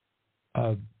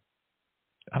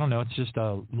know, it's just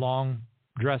a long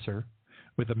dresser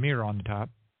with a mirror on the top.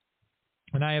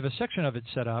 And I have a section of it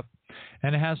set up,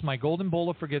 and it has my golden bowl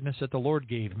of forgiveness that the Lord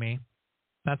gave me.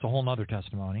 That's a whole other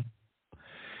testimony.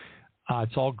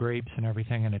 It's all grapes and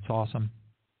everything, and it's awesome.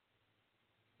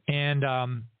 And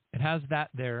it has that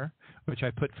there, which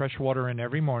I put fresh water in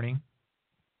every morning.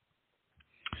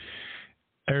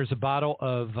 There's a bottle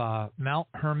of Mount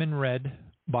Hermon Red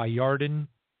by Yarden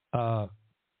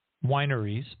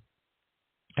Wineries,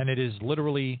 and it is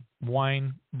literally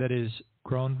wine that is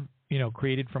grown,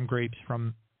 created from grapes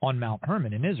on Mount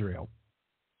Hermon in Israel.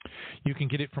 You can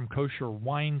get it from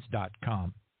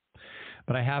kosherwines.com.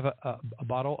 But I have a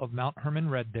bottle of Mount Hermon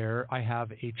Red there. I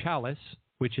have a chalice,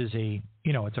 which is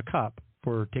it's a cup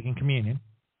for taking communion.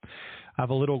 I have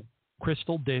a little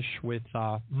crystal dish with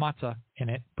matzah in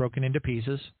it, broken into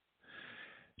pieces,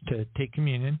 to take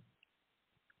communion.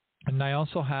 And I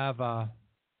also have a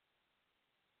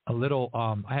little.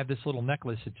 I have this little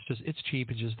necklace. It's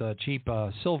cheap. It's just a cheap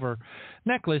silver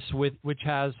necklace which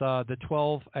has the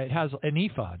 12. It has an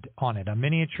ephod on it, a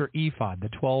miniature ephod, the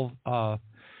 12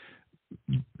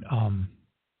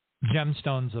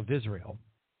 gemstones of Israel,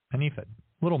 an ephod,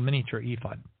 little miniature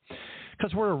ephod,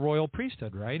 because we're a royal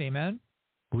priesthood, right? Amen.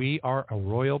 We are a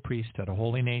royal priesthood, a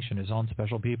holy nation, his own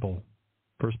special people.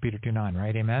 1 Peter 2:9,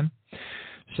 right? Amen?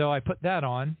 So I put that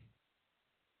on.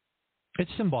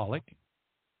 It's symbolic.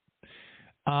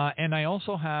 And I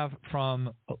also have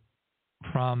from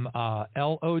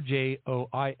LOJOIL.com.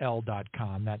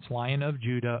 That's Lion of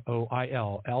Judah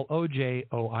OIL,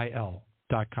 LOJOIL.com,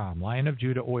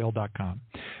 lionofjudahoil.com.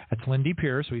 That's Lindy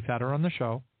Pierce. We've had her on the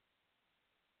show.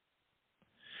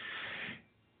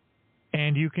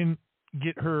 And you can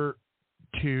get her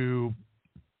to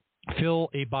fill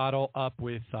a bottle up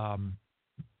with,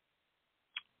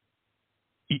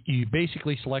 you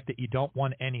basically select that you don't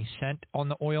want any scent on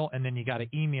the oil, and then you got to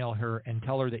email her and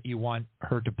tell her that you want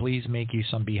her to please make you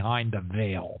some Behind the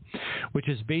Veil, which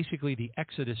is basically the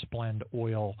Exodus blend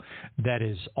oil that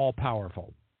is all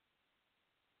powerful.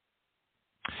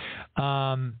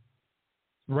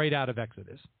 Right out of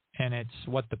Exodus. And it's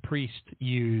what the priest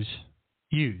used,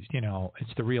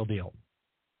 it's the real deal.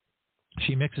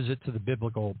 She mixes it to the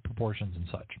biblical proportions and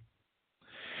such.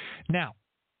 Now,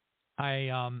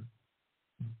 I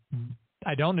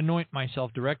don't anoint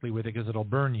myself directly with it because it'll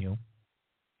burn you.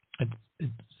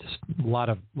 It's just a lot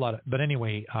of. But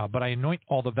anyway, but I anoint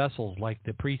all the vessels like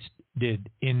the priest did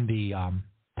in the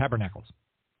tabernacles,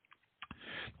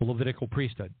 the Levitical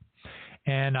priesthood.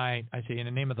 And I say, in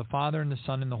the name of the Father and the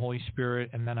Son and the Holy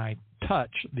Spirit, and then I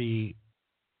touch the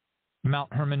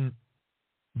Mount Hermon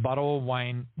bottle of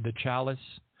wine, the chalice.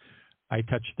 I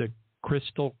touch the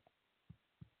crystal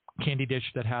candy dish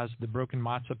that has the broken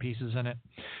matzah pieces in it.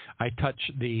 I touch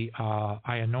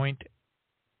I anoint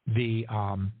the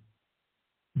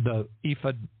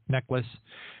ephod necklace,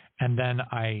 and then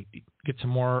I get some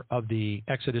more of the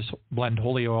Exodus blend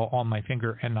holy oil on my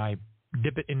finger, and I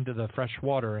dip it into the fresh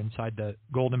water inside the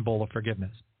golden bowl of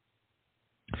forgiveness.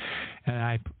 And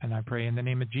I pray in the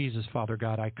name of Jesus, Father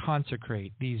God, I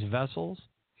consecrate these vessels,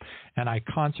 and I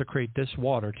consecrate this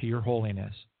water to your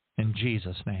holiness in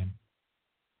Jesus' name.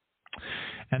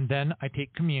 And then I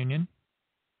take communion,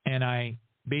 and I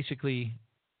basically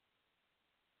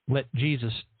let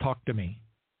Jesus talk to me.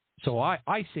 So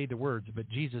I say the words, but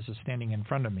Jesus is standing in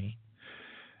front of me,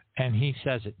 and he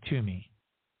says it to me.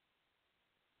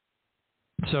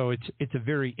 So it's a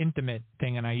very intimate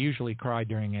thing, and I usually cry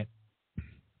during it.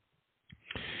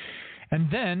 And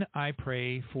then I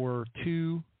pray for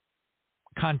 2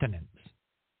 continents.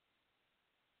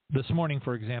 This morning,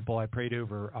 for example, I prayed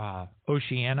over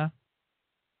Oceania,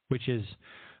 which is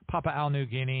Papua New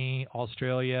Guinea,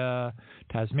 Australia,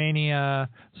 Tasmania,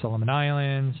 Solomon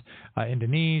Islands,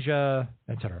 Indonesia,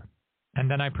 etc. And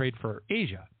then I prayed for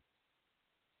Asia.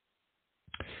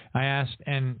 I asked,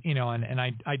 and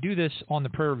I do this on the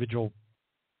prayer vigil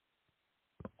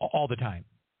all the time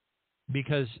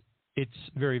because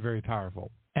it's very, very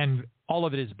powerful. And all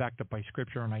of it is backed up by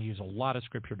Scripture, and I use a lot of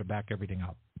Scripture to back everything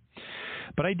up.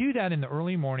 But I do that in the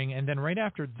early morning, and then right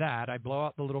after that, I blow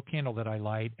out the little candle that I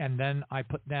light, and then I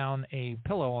put down a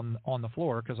pillow on the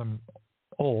floor because I'm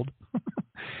old,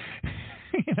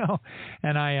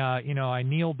 and I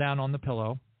kneel down on the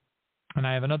pillow, and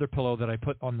I have another pillow that I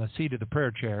put on the seat of the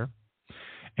prayer chair,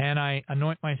 and I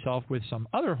anoint myself with some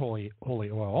other holy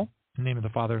oil, in the name of the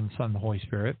Father and the Son and the Holy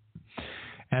Spirit,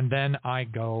 and then I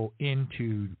go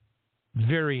into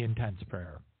very intense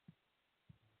prayer.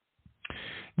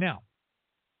 Now,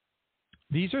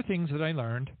 these are things that I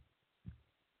learned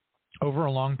over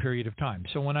a long period of time.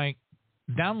 So when I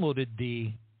downloaded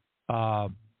the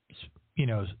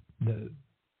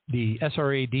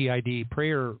SRADID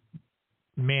prayer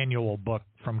manual book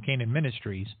from Canaan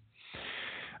Ministries,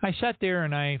 I sat there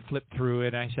and I flipped through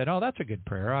it. I said, "Oh, that's a good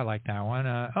prayer. I like that one.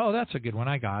 Oh, that's a good one.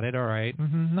 I got it. All right.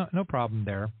 No problem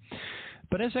there."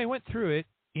 But as I went through it,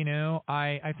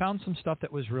 I found some stuff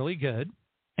that was really good,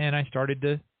 and I started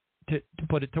to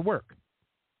put it to work.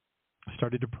 I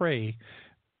started to pray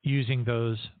using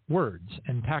those words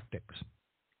and tactics.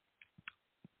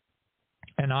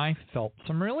 And I felt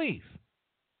some relief.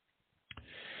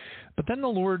 But then the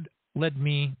Lord led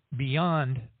me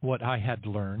beyond what I had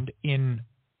learned in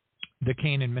the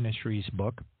Canaan Ministries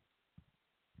book.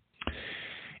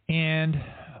 And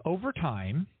over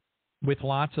time, with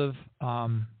lots of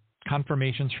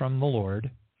confirmations from the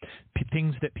Lord,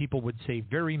 things that people would say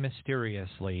very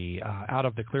mysteriously out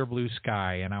of the clear blue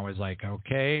sky. And I was like,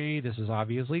 okay, this is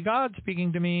obviously God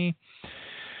speaking to me.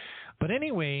 But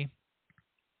anyway,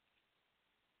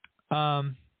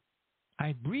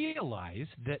 I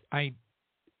realized that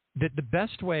the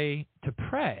best way to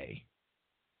pray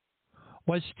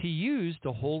was to use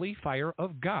the holy fire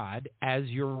of God as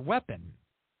your weapon.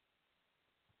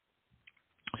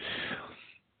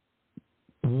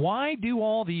 Why do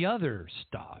all the other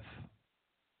stuff?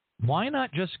 Why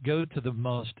not just go to the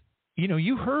most,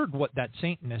 you heard what that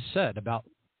Satanist said about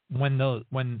when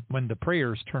the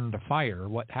prayers turn to fire,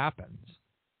 what happens.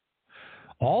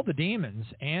 all the demons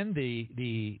and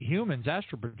the humans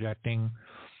astral projecting,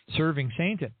 serving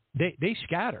Satan, they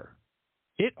scatter.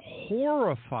 It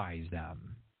horrifies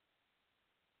them.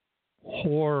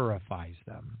 Horrifies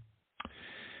them.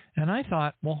 And I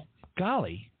thought, well,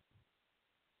 golly,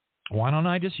 why don't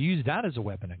I just use that as a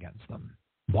weapon against them?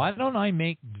 Why don't I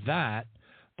make that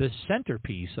the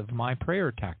centerpiece of my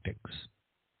prayer tactics?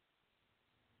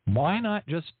 Why not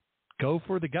just go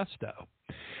for the gusto?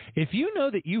 If you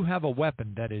know that you have a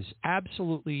weapon that is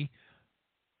absolutely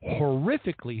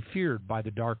horrifically feared by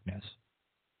the darkness,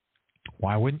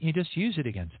 why wouldn't you just use it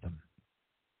against them?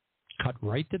 Cut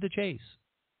right to the chase.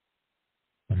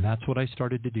 And that's what I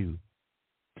started to do.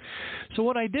 So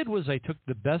what I did was I took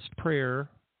the best prayer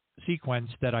sequence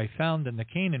that I found in the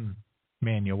Canaan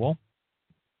manual,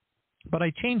 but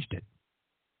I changed it.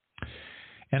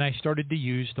 And I started to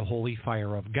use the holy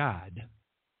fire of God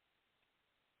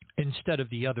instead of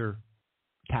the other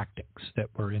tactics that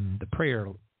were in the prayer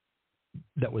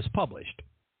that was published.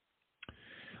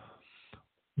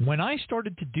 When I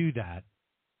started to do that,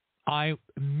 I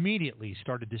immediately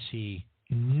started to see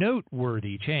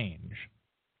noteworthy change.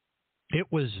 It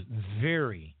was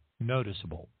very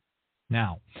noticeable.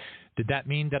 Now, did that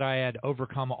mean that I had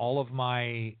overcome all of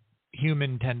my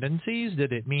human tendencies?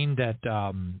 Did it mean that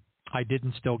I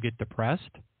didn't still get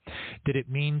depressed? Did it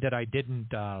mean that I didn't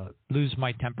lose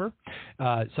my temper?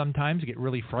 Sometimes get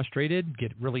really frustrated,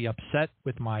 get really upset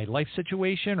with my life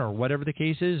situation or whatever the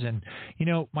case is. And you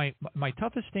know, my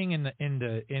toughest thing in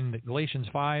the Galatians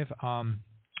 5,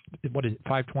 what is it,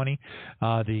 5:20?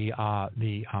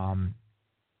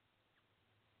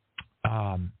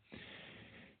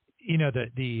 You know,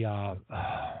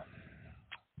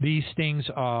 these things.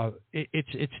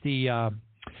 It's the.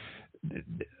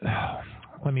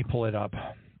 Let me pull it up.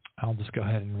 I'll just go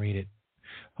ahead and read it.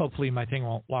 Hopefully my thing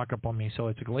won't lock up on me. So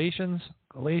it's Galatians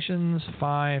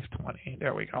 5:20.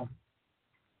 There we go.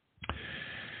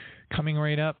 Coming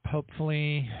right up,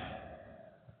 hopefully.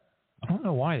 I don't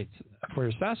know why it's for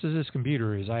as fast as this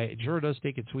computer is. It sure does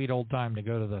take its sweet old time to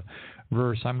go to the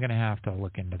verse. I'm going to have to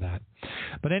look into that.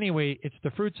 But anyway, it's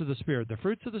the fruits of the Spirit. The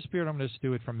fruits of the Spirit, I'm going to just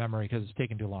do it from memory because it's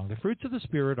taken too long. The fruits of the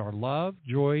Spirit are love,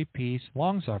 joy, peace,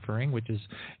 long-suffering, which is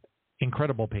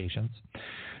incredible patience,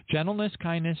 gentleness,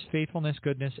 kindness, faithfulness,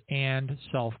 goodness, and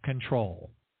self-control.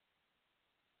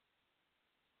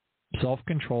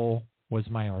 Self-control was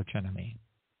my archenemy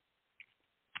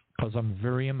because I'm a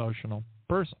very emotional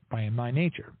person by my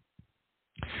nature.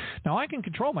 Now, I can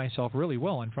control myself really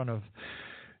well in front of,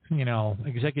 you know,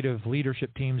 executive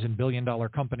leadership teams and billion-dollar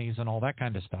companies and all that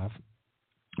kind of stuff.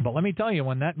 But let me tell you,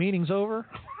 when that meeting's over,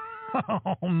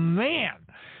 oh, man,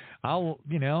 I'll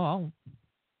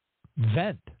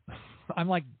vent. I'm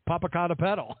like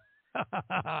Popocatépetl.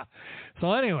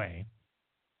 So anyway,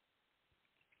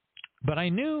 but I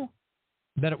knew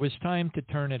that it was time to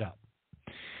turn it up.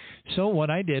 So what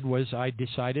I did was I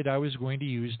decided I was going to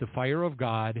use the fire of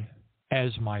God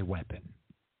as my weapon.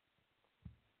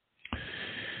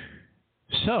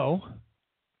 So,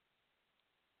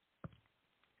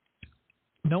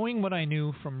 knowing what I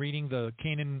knew from reading the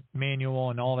Canaan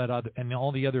manual and all that other and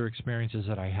all the other experiences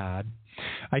that I had,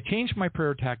 I changed my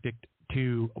prayer tactic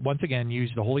to once again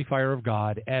use the holy fire of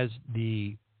God as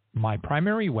my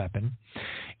primary weapon,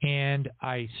 and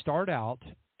I start out.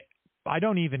 I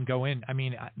don't even go in. I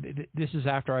mean, this is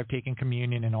after I've taken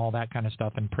communion and all that kind of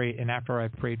stuff, and pray, and after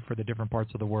I've prayed for the different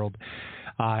parts of the world,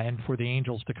 and for the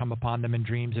angels to come upon them in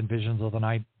dreams and visions of the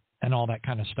night, and all that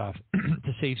kind of stuff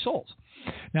to save souls.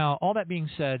 Now, all that being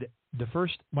said,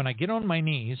 when I get on my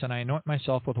knees and I anoint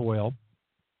myself with oil,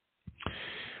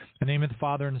 in the name of the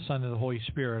Father and the Son and the Holy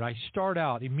Spirit, I start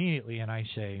out immediately and I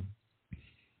say,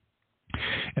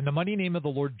 in the mighty name of the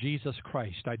Lord Jesus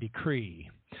Christ, I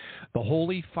decree the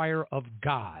holy fire of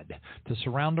God to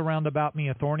surround around about me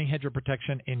a thorny hedge of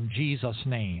protection in Jesus'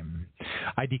 name.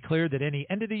 I declare that any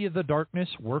entity of the darkness,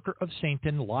 worker of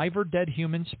Satan, live or dead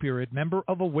human spirit, member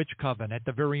of a witch coven, at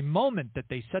the very moment that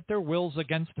they set their wills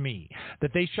against me,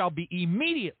 that they shall be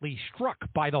immediately struck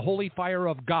by the holy fire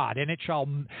of God, and it shall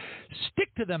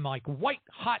stick to them like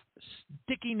white-hot,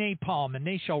 sticky napalm, and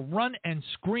they shall run and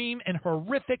scream in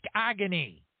horrific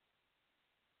agony.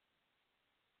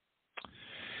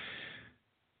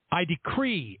 I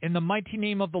decree in the mighty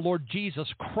name of the Lord Jesus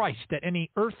Christ that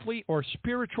any earthly or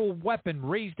spiritual weapon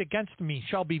raised against me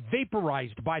shall be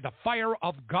vaporized by the fire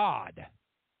of God.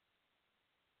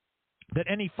 That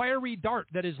any fiery dart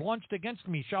that is launched against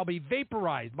me shall be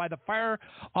vaporized by the fire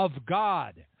of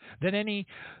God. That any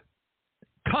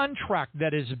contract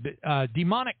that is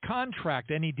demonic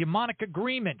contract, any demonic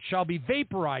agreement shall be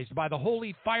vaporized by the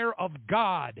holy fire of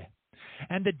God.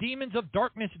 And the demons of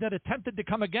darkness that attempted to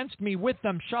come against me with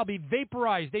them shall be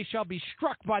vaporized. They shall be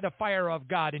struck by the fire of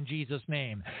God in Jesus'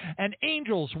 name. And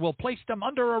angels will place them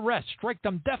under arrest, strike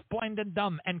them deaf, blind, and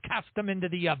dumb, and cast them into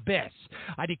the abyss.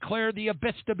 I declare the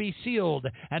abyss to be sealed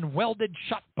and welded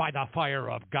shut by the fire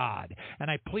of God. And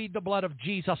I plead the blood of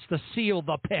Jesus to seal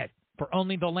the pit, for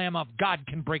only the Lamb of God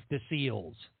can break the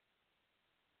seals.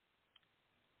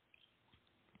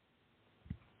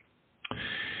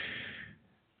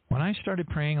 When I started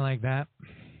praying like that,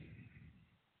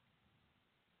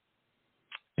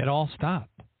 it all stopped.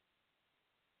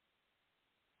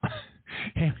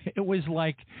 It was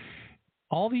like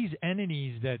all these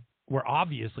entities that were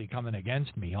obviously coming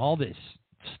against me, all this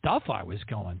stuff I was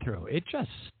going through, it just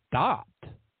stopped.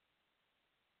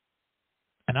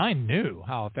 And I knew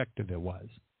how effective it was.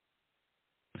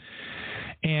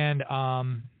 And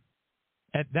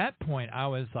at that point, I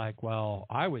was like, well,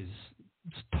 I was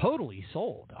totally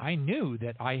sold. I knew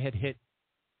that I had hit,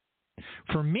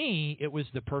 for me, it was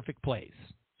the perfect place.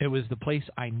 It was the place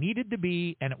I needed to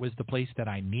be, and it was the place that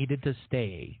I needed to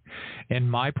stay in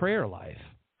my prayer life.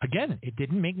 Again, it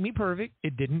didn't make me perfect.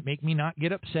 It didn't make me not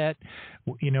get upset,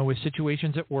 with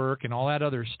situations at work and all that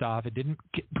other stuff. It didn't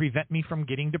prevent me from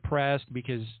getting depressed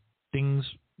because things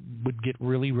would get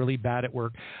really, really bad at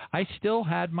work. I still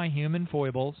had my human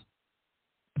foibles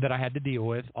that I had to deal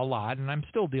with a lot, and I'm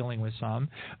still dealing with some,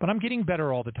 but I'm getting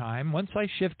better all the time. Once I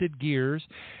shifted gears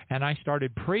and I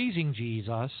started praising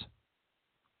Jesus,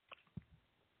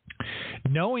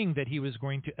 knowing that he was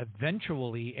going to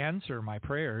eventually answer my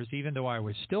prayers, even though I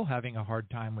was still having a hard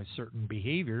time with certain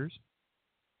behaviors,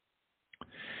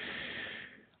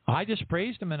 I just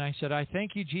praised him, and I said, I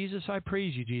thank you, Jesus. I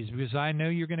praise you, Jesus, because I know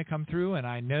you're going to come through, and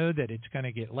I know that it's going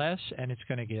to get less, and it's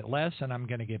going to get less, and I'm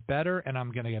going to get better, and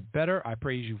I'm going to get better. I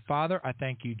praise you, Father. I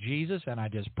thank you, Jesus. And I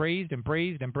just praised and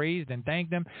praised and praised and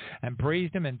thanked him and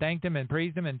praised him and thanked him and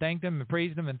praised him and thanked him and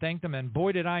praised him and thanked him. And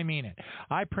boy, did I mean it.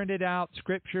 I printed out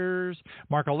scriptures,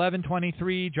 Mark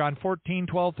 11:23, John 14,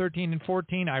 12, 13, and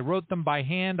 14. I wrote them by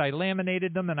hand. I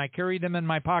laminated them, and I carried them in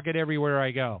my pocket everywhere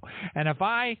I go. And if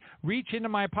I reach into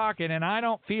my pocket and I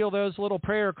don't feel those little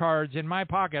prayer cards in my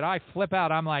pocket, I flip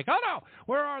out. I'm like, oh no,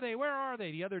 where are they? Where are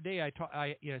they? The other day,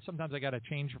 sometimes I got to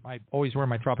change. I always wear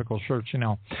my tropical shirts,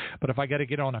 but if I got to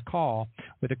get on a call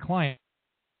with a client,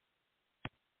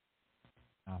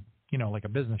 like a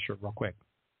business shirt real quick.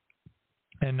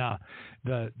 And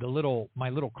my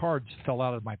little cards fell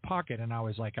out of my pocket, and I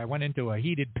was like, I went into a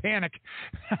heated panic.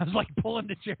 I was like pulling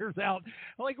the chairs out.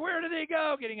 I'm like, where did they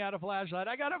go? Getting out a flashlight.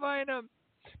 I got to find them.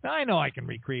 Now, I know I can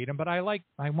recreate them, but I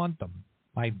want them.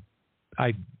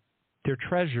 They're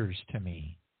treasures to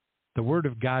me. The Word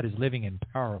of God is living and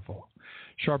powerful,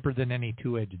 sharper than any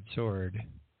two-edged sword.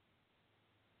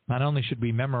 Not only should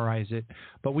we memorize it,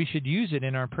 but we should use it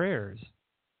in our prayers,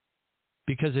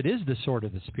 because it is the sword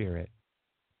of the Spirit.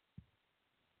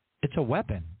 It's a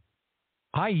weapon.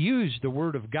 I use the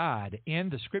Word of God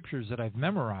and the Scriptures that I've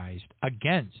memorized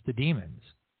against the demons,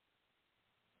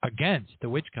 against the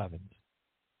witch covens.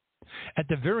 At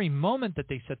the very moment that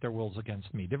they set their wills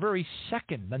against me, the very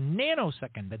second, the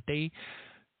nanosecond that they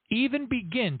even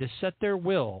begin to set their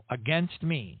will against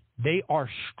me, they are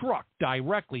struck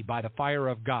directly by the fire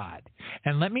of God.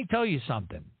 And let me tell you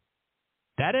something.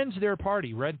 That ends their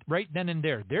party right then and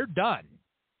there. They're done.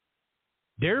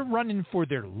 They're running for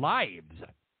their lives.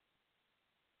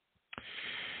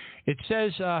 It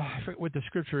says, I forget what the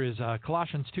scripture is,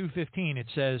 Colossians 2:15, it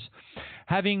says,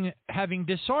 having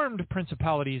disarmed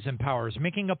principalities and powers,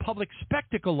 making a public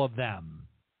spectacle of them.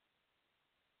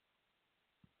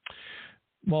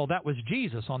 Well, that was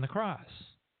Jesus on the cross.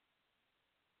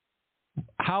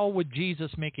 How would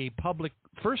Jesus make a public,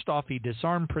 first off, he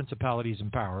disarmed principalities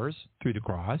and powers through the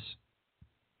cross.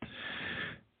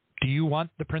 Do you want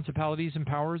the principalities and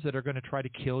powers that are going to try to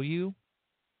kill you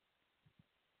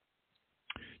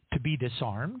to be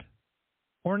disarmed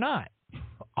or not?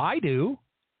 I do.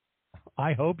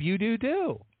 I hope you do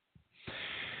too.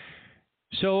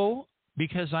 So,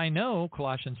 because I know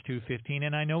Colossians 2:15,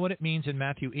 and I know what it means in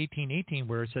Matthew 18:18,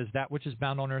 where it says, that which is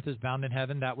bound on earth is bound in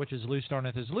heaven, that which is loosed on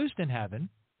earth is loosed in heaven,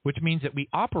 which means that we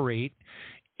operate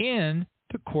in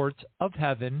the courts of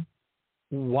heaven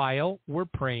while we're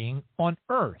praying on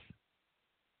earth.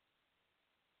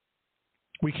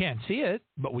 We can't see it,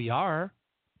 but we are.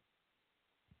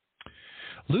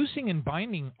 Loosing and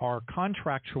binding are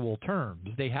contractual terms.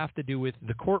 They have to do with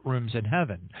the courtrooms in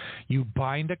heaven. You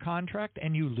bind a contract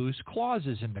and you loose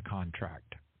clauses in the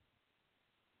contract.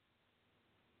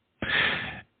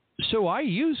 So I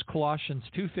use Colossians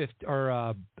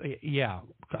 2:15,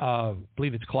 I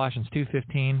believe it's Colossians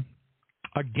 2:15,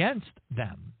 against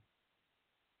them.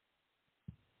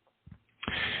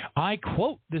 I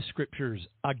quote the scriptures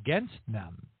against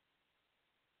them,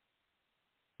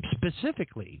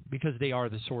 specifically because they are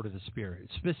the sword of the Spirit,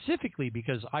 specifically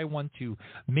because I want to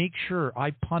make sure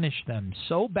I punish them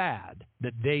so bad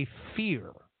that they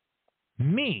fear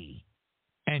me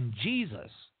and Jesus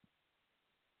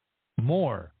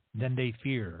more than they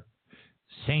fear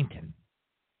Satan.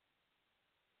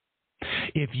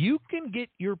 If you can get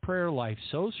your prayer life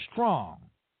so strong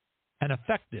and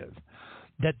effective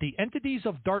that the entities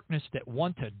of darkness that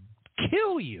want to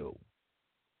kill you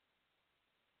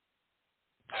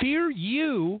fear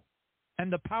you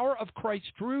and the power of Christ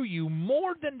through you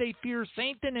more than they fear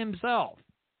Satan himself,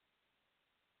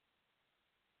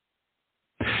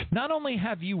 not only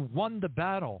have you won the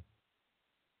battle,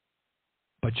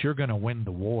 but you're going to win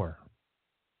the war.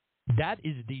 That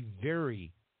is the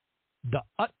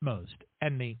utmost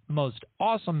and the most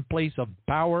awesome place of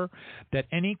power that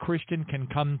any Christian can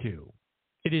come to.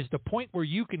 It is the point where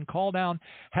you can call down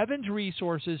heaven's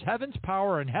resources, heaven's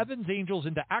power, and heaven's angels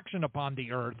into action upon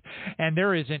the earth, and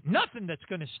there isn't nothing that's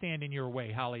going to stand in your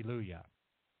way. Hallelujah.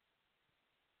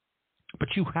 But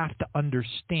you have to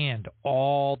understand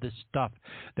all this stuff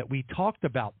that we talked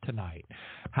about tonight.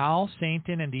 How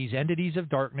Satan and these entities of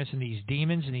darkness and these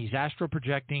demons and these astral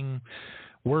projecting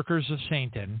workers of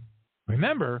Satan,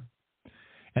 remember,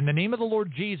 in the name of the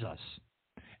Lord Jesus,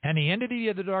 and the entity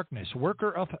of the darkness,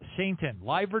 worker of Satan,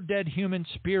 live or dead human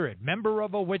spirit, member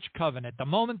of a witch covenant, the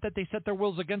moment that they set their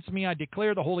wills against me, I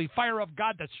declare the holy fire of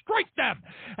God to strike them,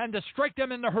 and to strike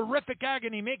them in the horrific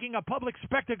agony, making a public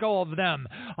spectacle of them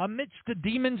amidst the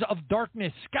demons of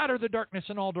darkness. Scatter the darkness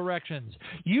in all directions.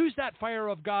 Use that fire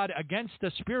of God against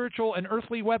the spiritual and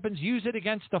earthly weapons. Use it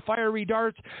against the fiery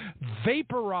darts.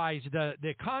 Vaporize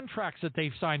the contracts that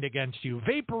they've signed against you.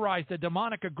 Vaporize the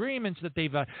demonic agreements that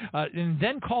they've and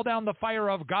then call down the fire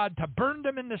of God to burn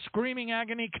them in the screaming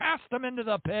agony, cast them into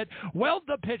the pit, weld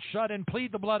the pit shut, and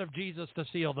plead the blood of Jesus to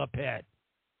seal the pit.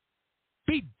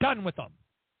 Be done with them.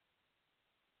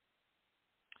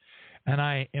 And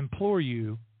I implore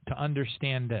you to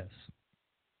understand this.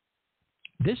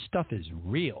 This stuff is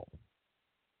real.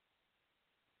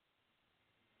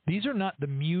 These are not the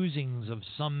musings of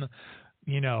some,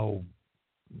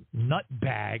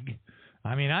 nutbag.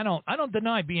 I mean, I don't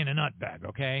deny being a nutbag,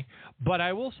 okay? But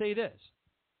I will say this.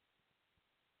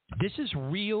 This is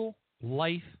real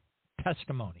life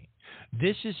testimony.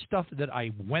 This is stuff that I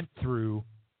went through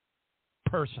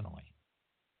personally.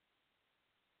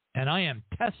 And I am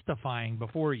testifying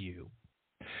before you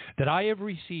that I have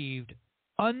received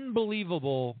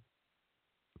unbelievable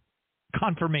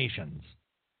confirmations.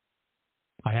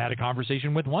 I had a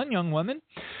conversation with one young woman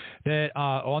that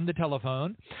on the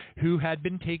telephone who had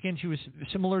been taken. She was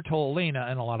similar to Elena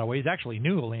in a lot of ways, actually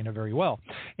knew Elena very well.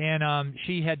 And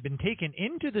she had been taken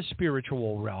into the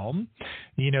spiritual realm,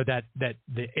 that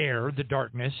the air, the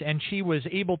darkness, and she was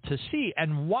able to see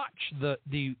and watch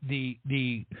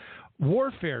the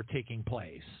warfare taking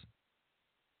place.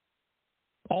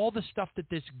 All the stuff that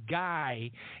this guy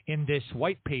in this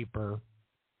white paper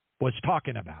was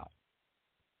talking about.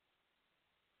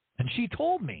 And she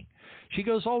told me, she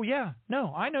goes, oh, yeah,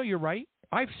 no, I know you're right.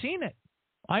 I've seen it.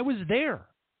 I was there.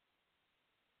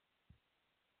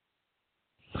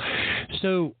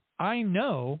 So I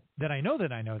know that I know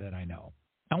that I know that I know.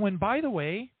 And when, by the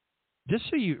way, just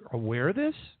so you're aware of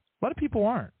this, a lot of people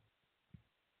aren't.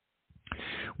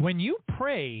 When you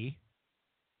pray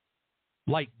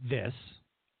like this,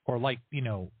 or like,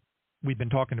 we've been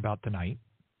talking about tonight,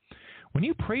 when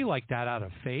you pray like that out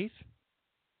of faith,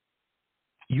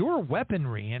 your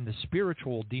weaponry in the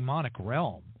spiritual demonic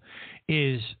realm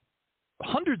is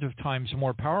hundreds of times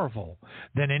more powerful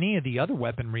than any of the other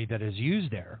weaponry that is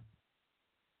used there.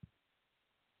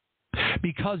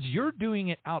 Because you're doing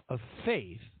it out of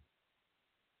faith,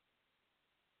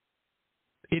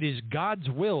 it is God's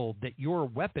will that your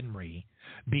weaponry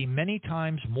be many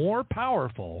times more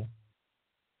powerful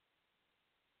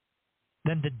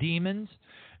than the demons,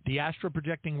 the astral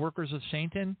projecting workers of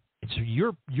Satan. So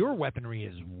your weaponry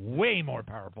is way more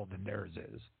powerful than theirs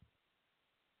is.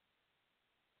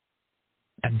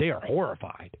 And they are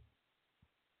horrified.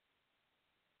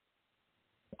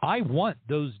 I want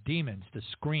those demons to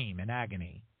scream in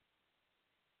agony.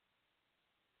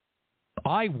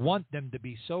 I want them to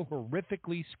be so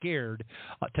horrifically scared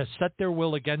to set their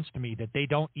will against me that they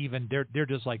don't even, they're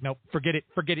just like, no, forget it,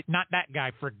 not that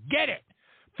guy, forget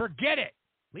it,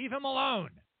 leave him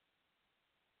alone.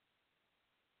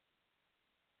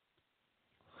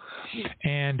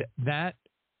 And that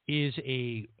is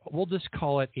we'll just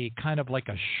call it a kind of like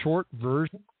a short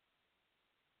version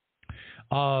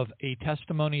of a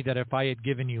testimony that if I had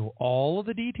given you all of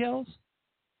the details,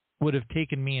 would have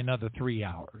taken me another 3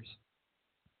 hours.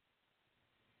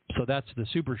 So that's the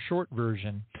super short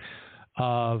version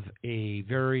of a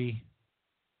very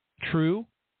true,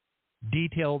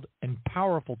 detailed, and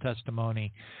powerful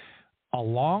testimony,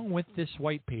 along with this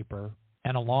white paper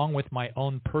and along with my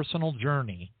own personal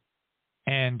journey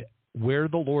and where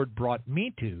the Lord brought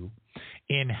me to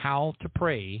in how to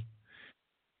pray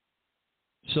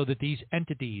so that these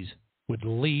entities would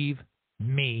leave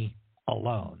me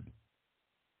alone.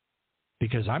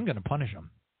 Because I'm going to punish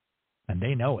them, and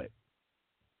they know it,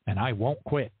 and I won't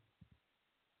quit.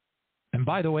 And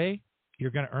by the way,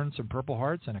 you're going to earn some Purple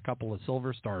Hearts and a couple of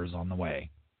silver stars on the way,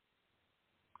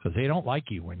 because they don't like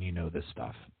you when you know this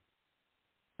stuff.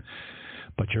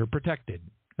 But you're protected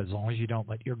as long as you don't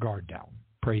let your guard down.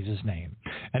 Praise his name.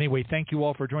 Anyway, thank you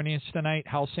all for joining us tonight.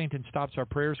 How Satan Stops Our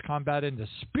Prayers, Combat in the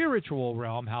Spiritual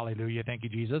Realm. Hallelujah. Thank you,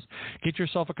 Jesus. Get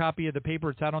yourself a copy of the paper.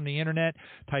 It's out on the internet.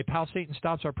 Type How Satan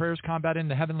Stops Our Prayers, Combat in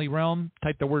the Heavenly Realm.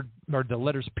 Type the word or the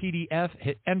letters PDF.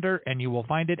 Hit enter, and you will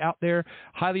find it out there.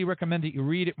 Highly recommend that you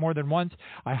read it more than once.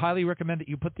 I highly recommend that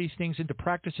you put these things into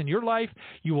practice in your life.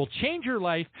 You will change your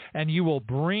life, and you will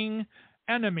bring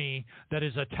enemy that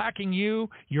is attacking you,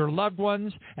 your loved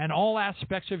ones, and all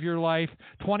aspects of your life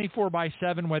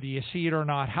 24/7, whether you see it or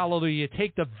not. Hallelujah.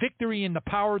 Take the victory and the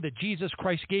power that Jesus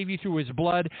Christ gave you through his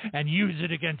blood and use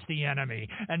it against the enemy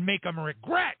and make them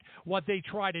regret what they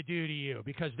try to do to you,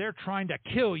 because they're trying to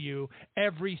kill you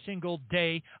every single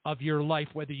day of your life,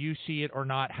 whether you see it or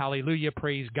not. Hallelujah.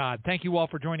 Praise God. Thank you all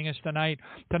for joining us tonight.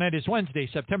 Tonight is Wednesday,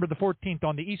 September the 14th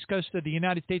on the East Coast of the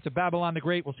United States of Babylon the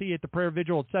Great. We'll see you at the prayer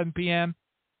vigil at 7 p.m.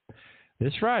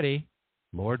 this Friday,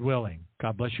 Lord willing.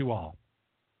 God bless you all.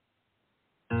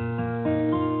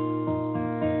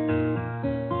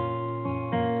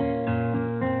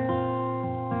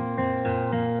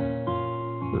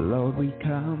 Lord, we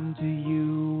come to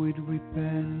you with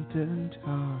repentant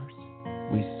hearts.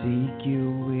 We seek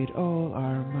you with all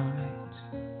our might.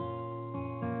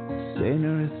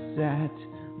 Sinners at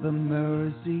the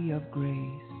mercy of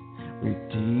grace,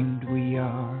 redeemed we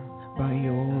are by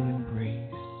your embrace.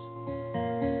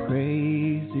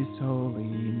 Praise his holy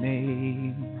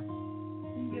name.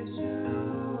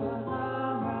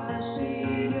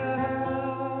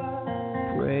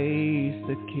 Praise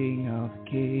the King of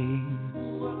Kings.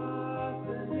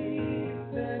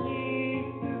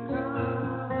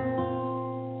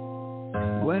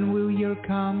 When will your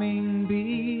coming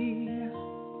be?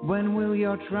 When will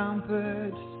your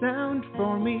trumpet sound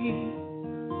for me?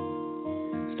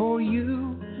 For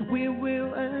you we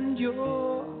will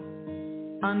endure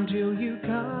until you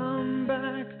come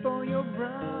back for your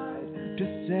bride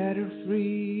to set her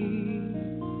free.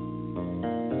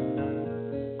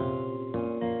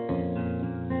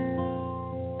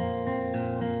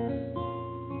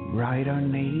 Write our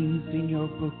names in your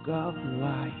book of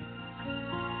life.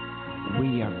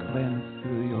 We are cleansed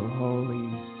through your holy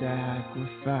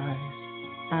sacrifice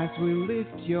as we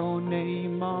lift your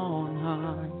name on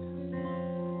high.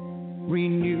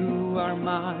 Renew our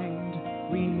mind,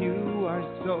 renew our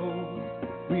soul,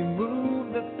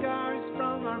 remove the scars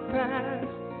from our past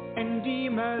and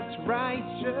deem us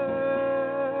righteous.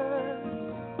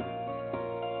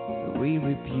 We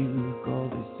rebuke all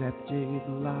deceptive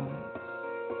lies.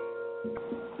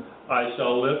 I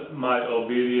shall lift my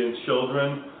obedient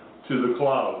children to the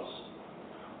clouds,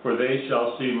 for they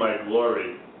shall see my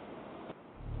glory.